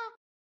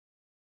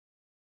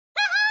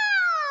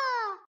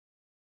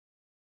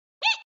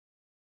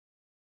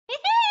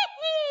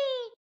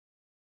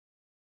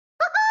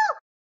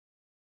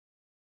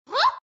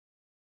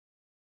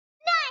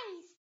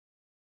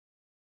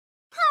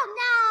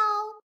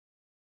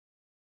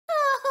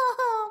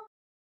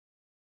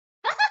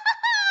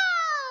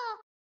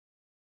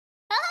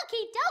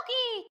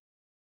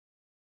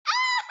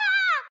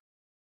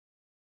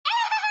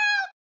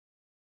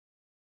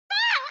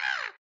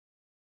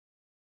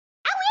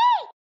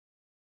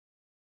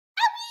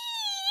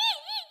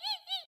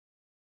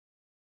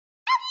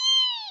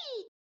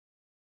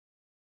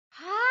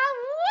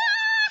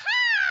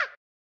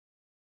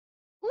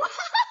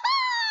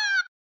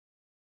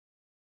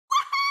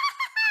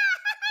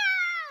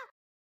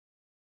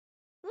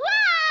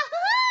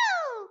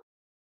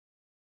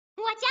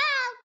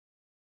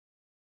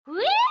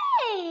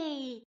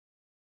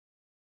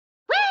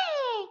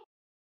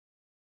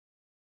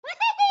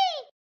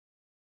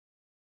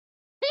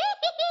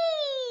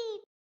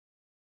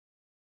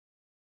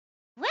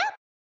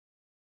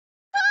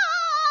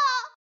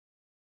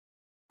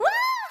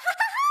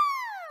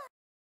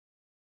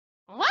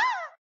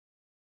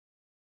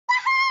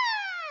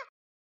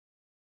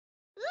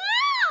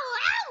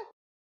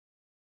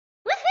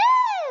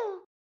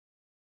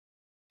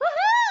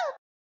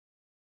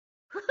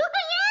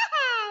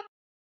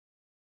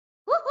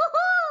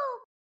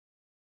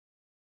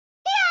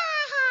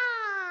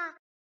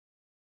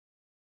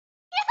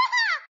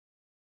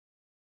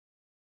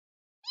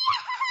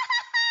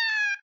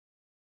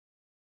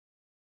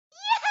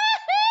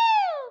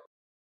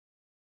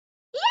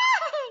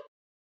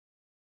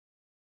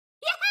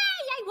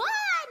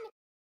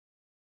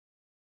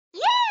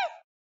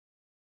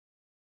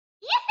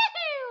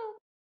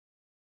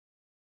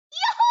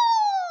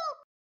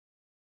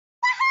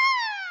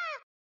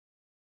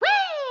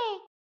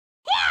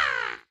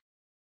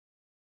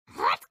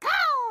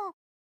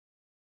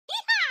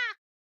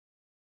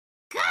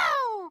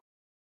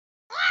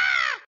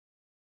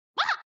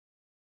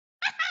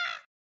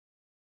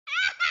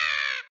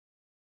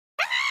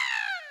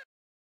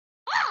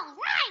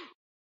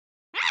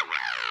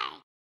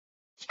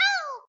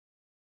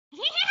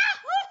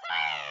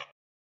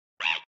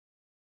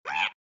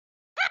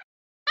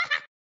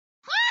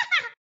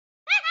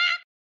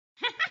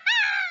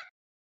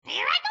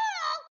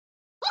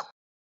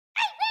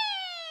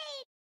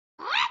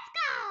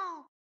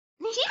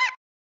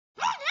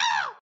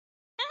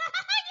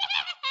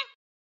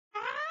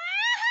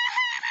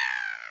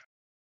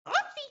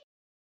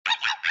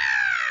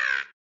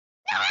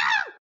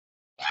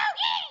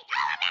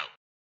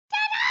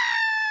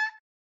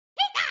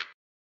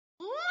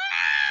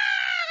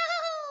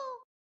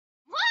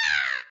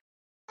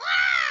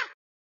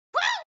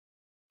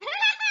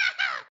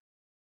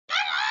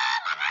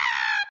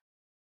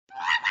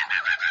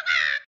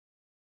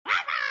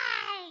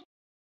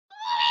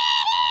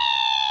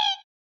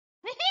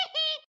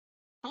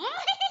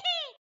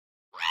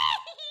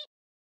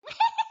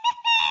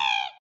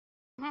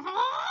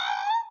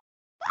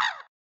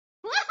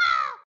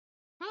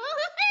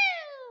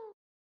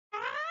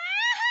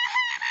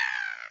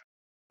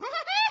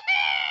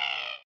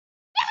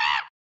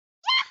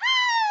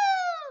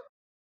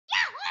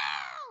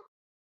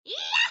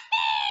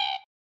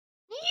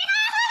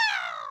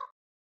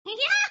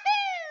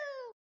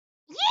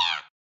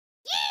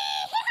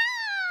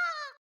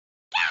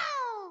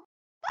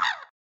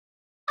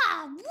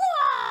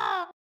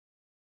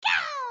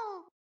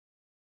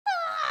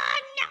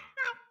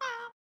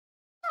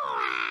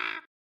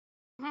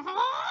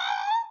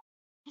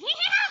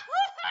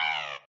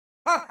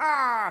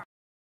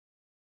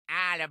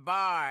 got a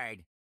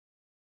board.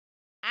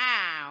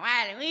 Ah,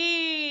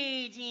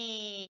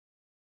 Waluigi!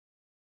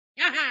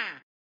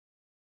 Ha-ha!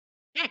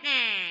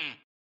 Ha-ha!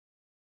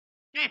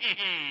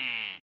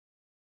 Ha-ha-ha!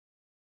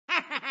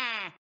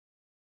 Ha-ha-ha!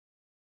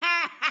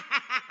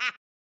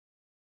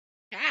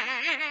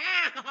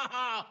 Ha-ha-ha!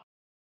 Ha-ha-ha!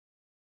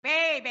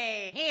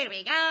 Baby, here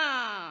we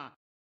go!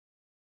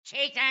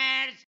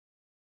 Cheaters!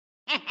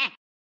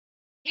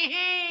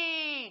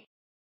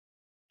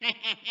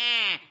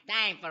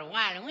 Time for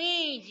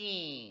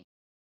Waluigi!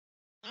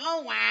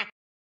 Oh, what?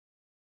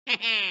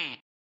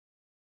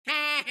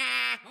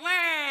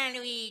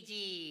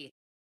 Waluigi!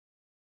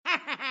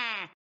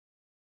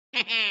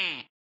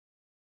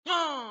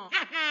 Oh,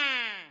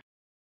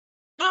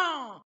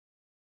 oh,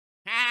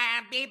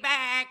 I'll be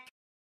back!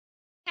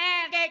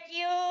 I'll get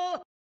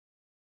you!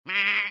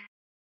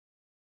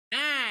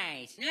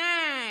 Nice,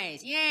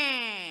 nice,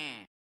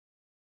 yeah!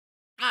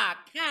 Oh,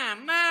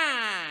 come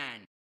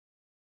on!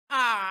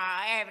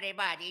 Oh,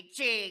 everybody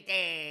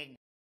cheating!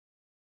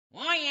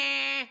 Oh,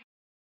 yeah!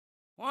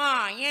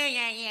 Oh, yeah,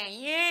 yeah, yeah,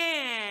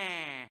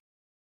 yeah!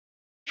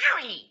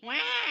 Owie!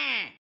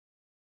 Wah!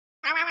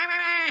 Wah, wah, wah,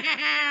 wah,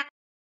 wah.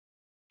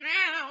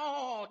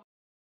 Ow!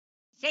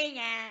 See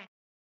ya!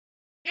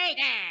 Hey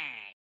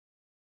there!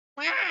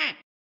 Wah!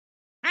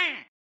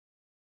 Huh!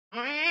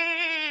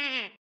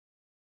 Wah!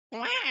 Wah!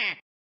 Wah!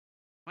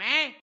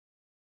 Wah!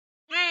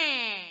 Wah!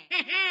 Wah!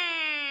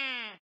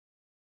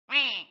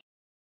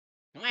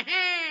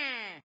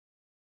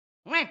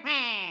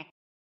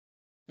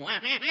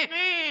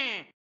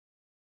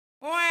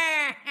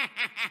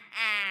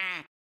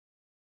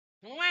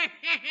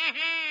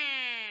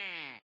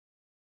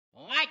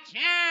 Watch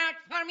out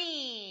for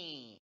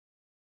me!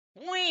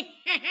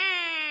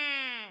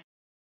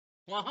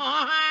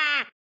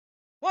 Whoa-ho-ho!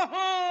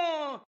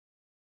 Whoa-ho!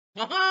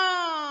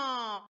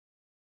 Whoa-ho!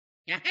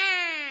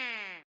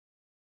 Yaha!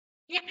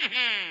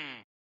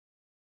 Yaha!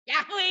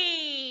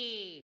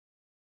 Yahoo!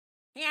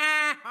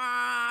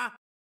 Yahoo!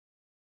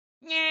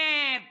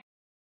 Yep!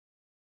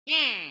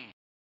 Yeah!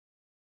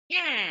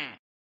 Yeah!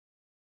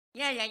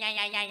 Yeah, yeah, yeah,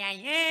 yeah, yeah, yeah,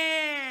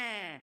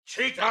 yeah!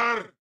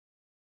 Cheater!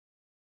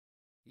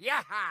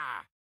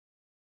 Yaha!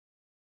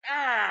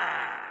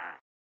 Ah!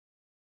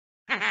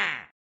 Ha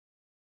ha!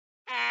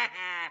 Ha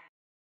ha!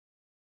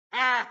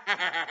 Ha ha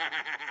ha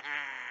ha!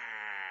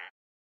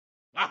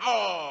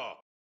 Wahoo!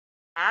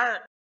 Arr!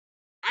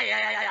 Ay,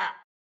 ay, ay, ay, ay!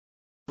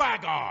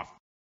 Back off!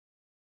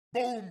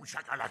 Boom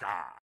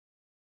shakalaka!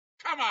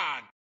 Come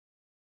on!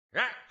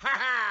 Ha ha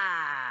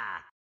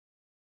ha!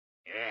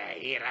 Yeah,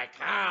 here I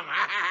come!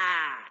 Ha ha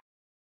ha!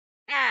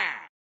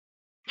 Ha!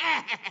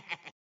 Ha ha ha!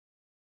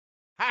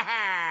 Ha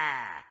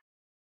ha!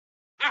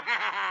 Ha ha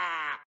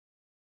ha!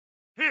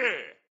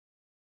 Here!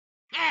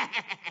 Ha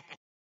ha ha!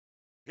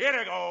 Here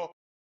I go!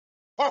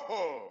 Ho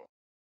ho!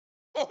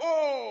 Ho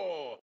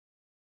ho!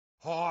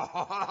 Ho ho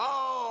ho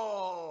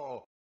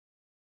ho!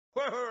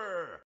 Ho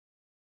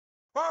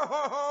ho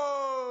ho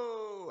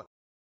ho!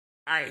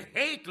 I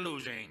hate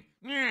losing.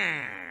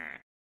 Yeah.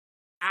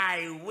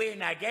 I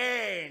win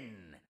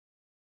again.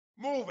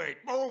 Move it!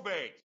 Move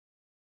it!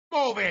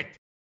 Move it!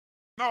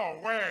 No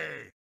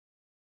way!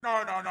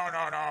 No, no, no,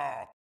 no,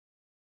 no!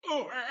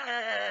 Oh,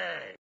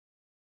 hey!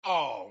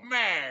 Oh,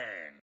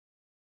 man!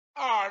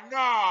 Oh,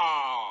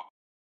 no!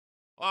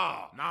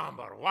 Oh,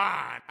 number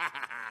one!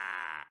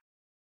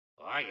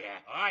 Oh,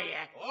 yeah, oh,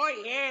 yeah, oh,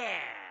 yeah!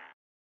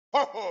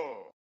 Ho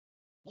ho!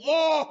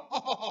 Whoa! Ho,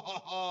 ho, ho, ho,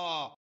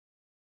 ho.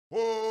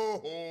 Ho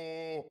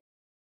ho!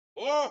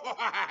 Whoa! Ha,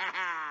 ha, ha,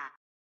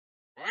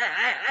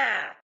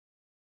 ha.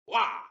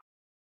 Wah!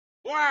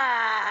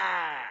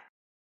 Wah!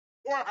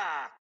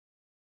 Wah!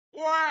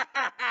 Wah!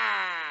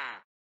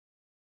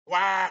 Wah!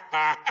 Wah!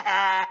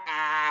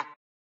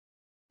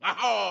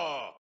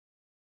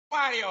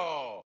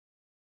 Mario!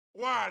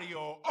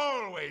 Wario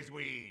always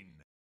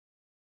win!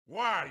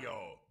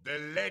 Wario, the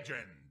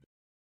legend!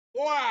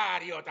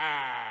 Wario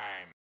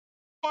time!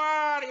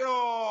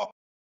 Wario!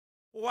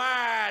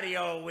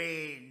 Wario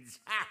wins!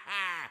 Ha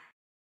ha!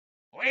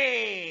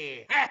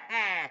 Wee! Ha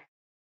ha!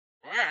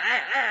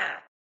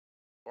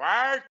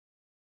 What?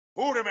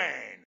 Who the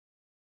man?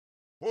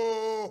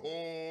 Ho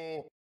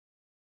ho!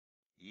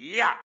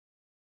 Yeah!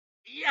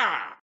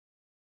 Yeah!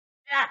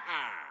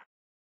 Yaha!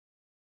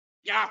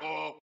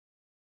 Yahoo!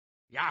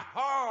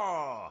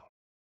 Yahoo!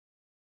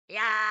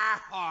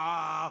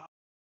 Yahoo!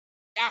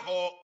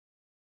 Yahoo!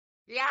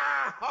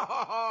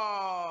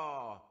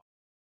 Yahoo!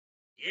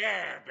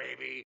 Yeah,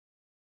 baby!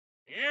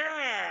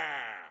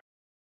 Yeah!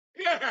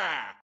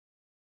 Yeah!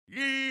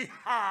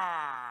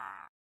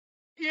 Yeehaw!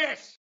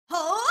 Yes!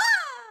 Ho!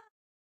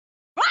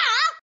 Wah!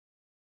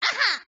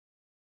 Aha!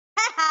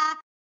 Ha ha!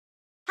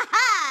 Ha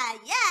ha!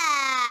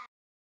 Yeah!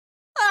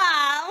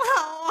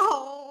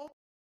 Oh,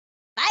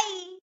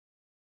 bye!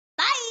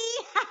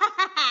 Bye! Ha ha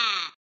ha ha!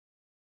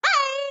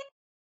 Bye!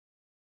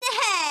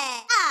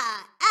 Ah!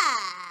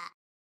 Ah!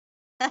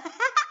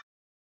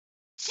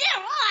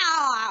 Chew!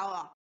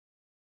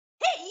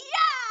 Hey!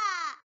 Yeah!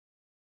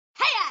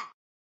 Hey!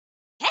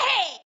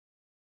 Hey!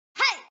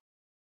 Hey!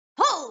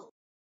 Ho!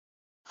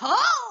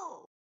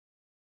 Ho!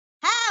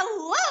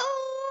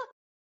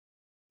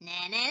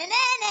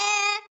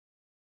 Na-na-na-na.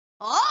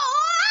 Oh,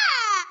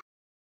 ah.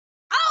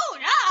 Oh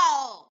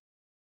no.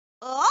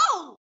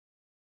 Oh.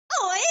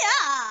 Oh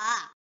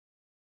yeah.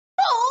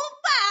 Oh,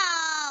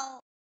 wow.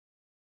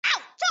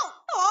 Ouch.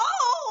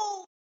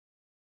 Oh.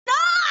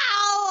 No.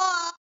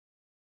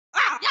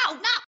 Oh, no,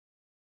 no.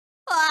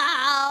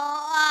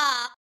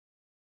 Wow.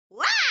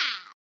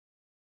 Wow.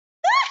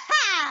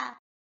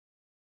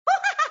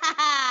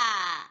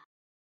 Ha.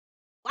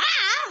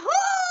 Wahoo!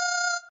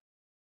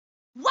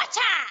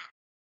 Watcha!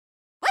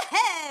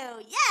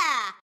 Woohoo!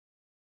 Yeah!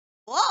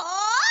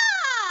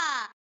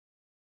 Whoa!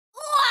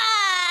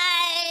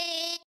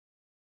 Why?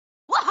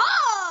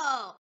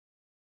 Whoa!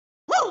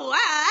 Woo!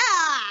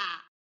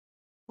 Ah!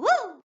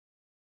 Woo!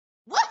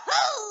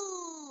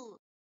 Woohoo!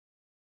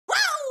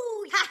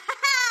 Woo! Ha ha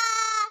ha!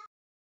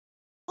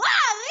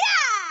 Wow!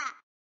 Yeah!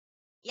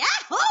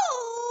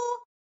 Yahoo!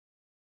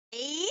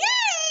 Yay!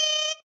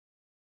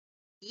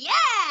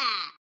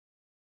 Yeah!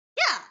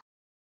 Yeah!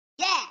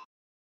 Yeah!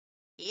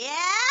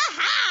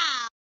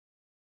 Yeah!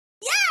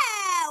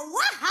 Yeah!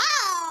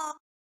 Wow!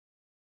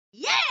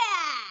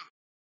 Yeah!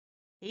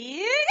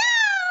 You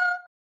know!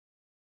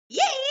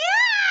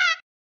 Yeah!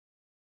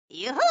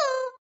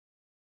 Yoo-hoo!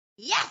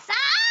 Yes, sir!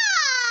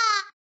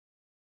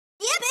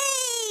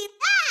 Yippee!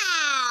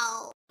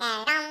 Ow!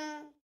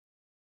 Dum.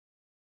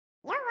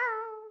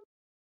 Yoo-hoo.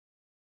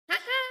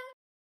 Ha-ha.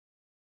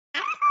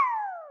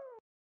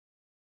 Ahoo.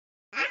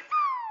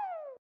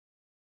 Ahoo.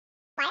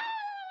 Wow.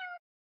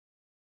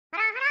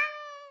 Ha-ha.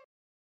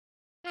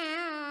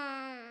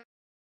 Ah.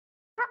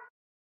 Hop.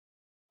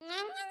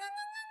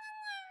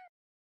 Nya-nya-nya-nya-nya-nya.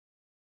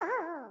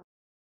 Ooh.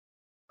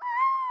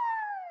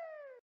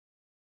 Ooh.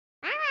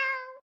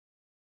 Wow.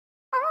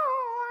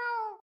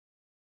 Ooh.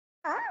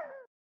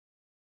 Ooh.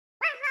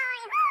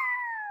 Wah-hoy. Woo.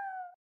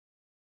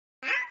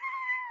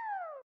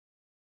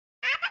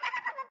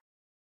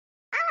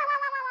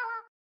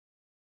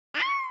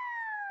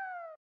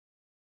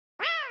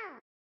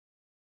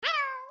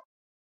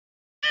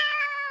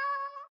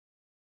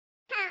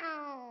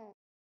 Ahoo.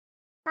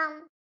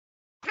 Wow.